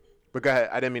 Mm-hmm. But go ahead.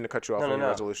 I didn't mean to cut you off on your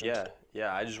resolutions.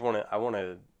 Yeah. I want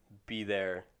to be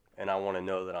there, and I want to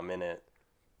know that I'm in it,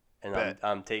 and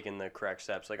I'm taking the correct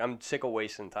steps. I'm sick of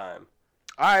wasting time.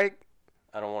 All right.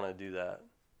 I don't want to do that.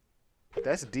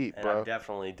 That's deep, and bro. I've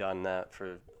definitely done that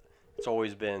it's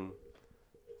always been,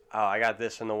 oh, I got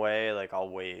this in the way, I'll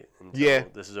wait until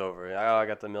this is over. Oh, I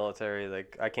got the military,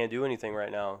 I can't do anything right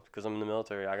now because I'm in the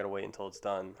military. I got to wait until it's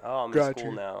done. Oh, I'm in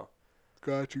school now.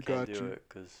 Got you. Can't do it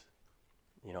because,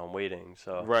 I'm waiting.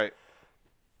 So right.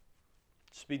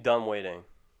 Just be done waiting.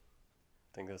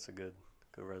 I think that's a good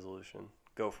resolution.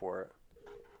 Go for it.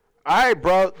 All right,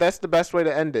 bro. That's the best way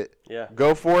to end it. Yeah.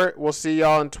 Go for it. We'll see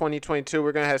y'all in 2022.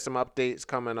 We're going to have some updates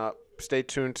coming up. Stay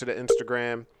tuned to the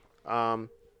Instagram.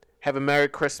 Have a Merry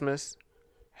Christmas.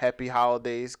 Happy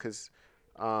holidays, because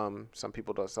some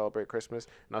people don't celebrate Christmas.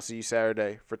 And I'll see you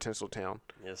Saturday for Tinseltown.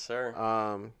 Yes, sir.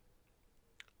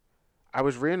 I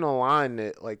was reading online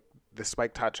that, the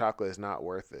spiked hot chocolate is not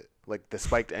worth it. The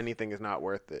spiked anything is not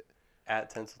worth it.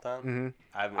 At Tinseltown?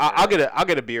 Mm-hmm. I'll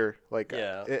get a beer.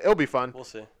 yeah. It'll be fun. We'll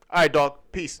see. All right, dog.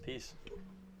 Peace. Peace.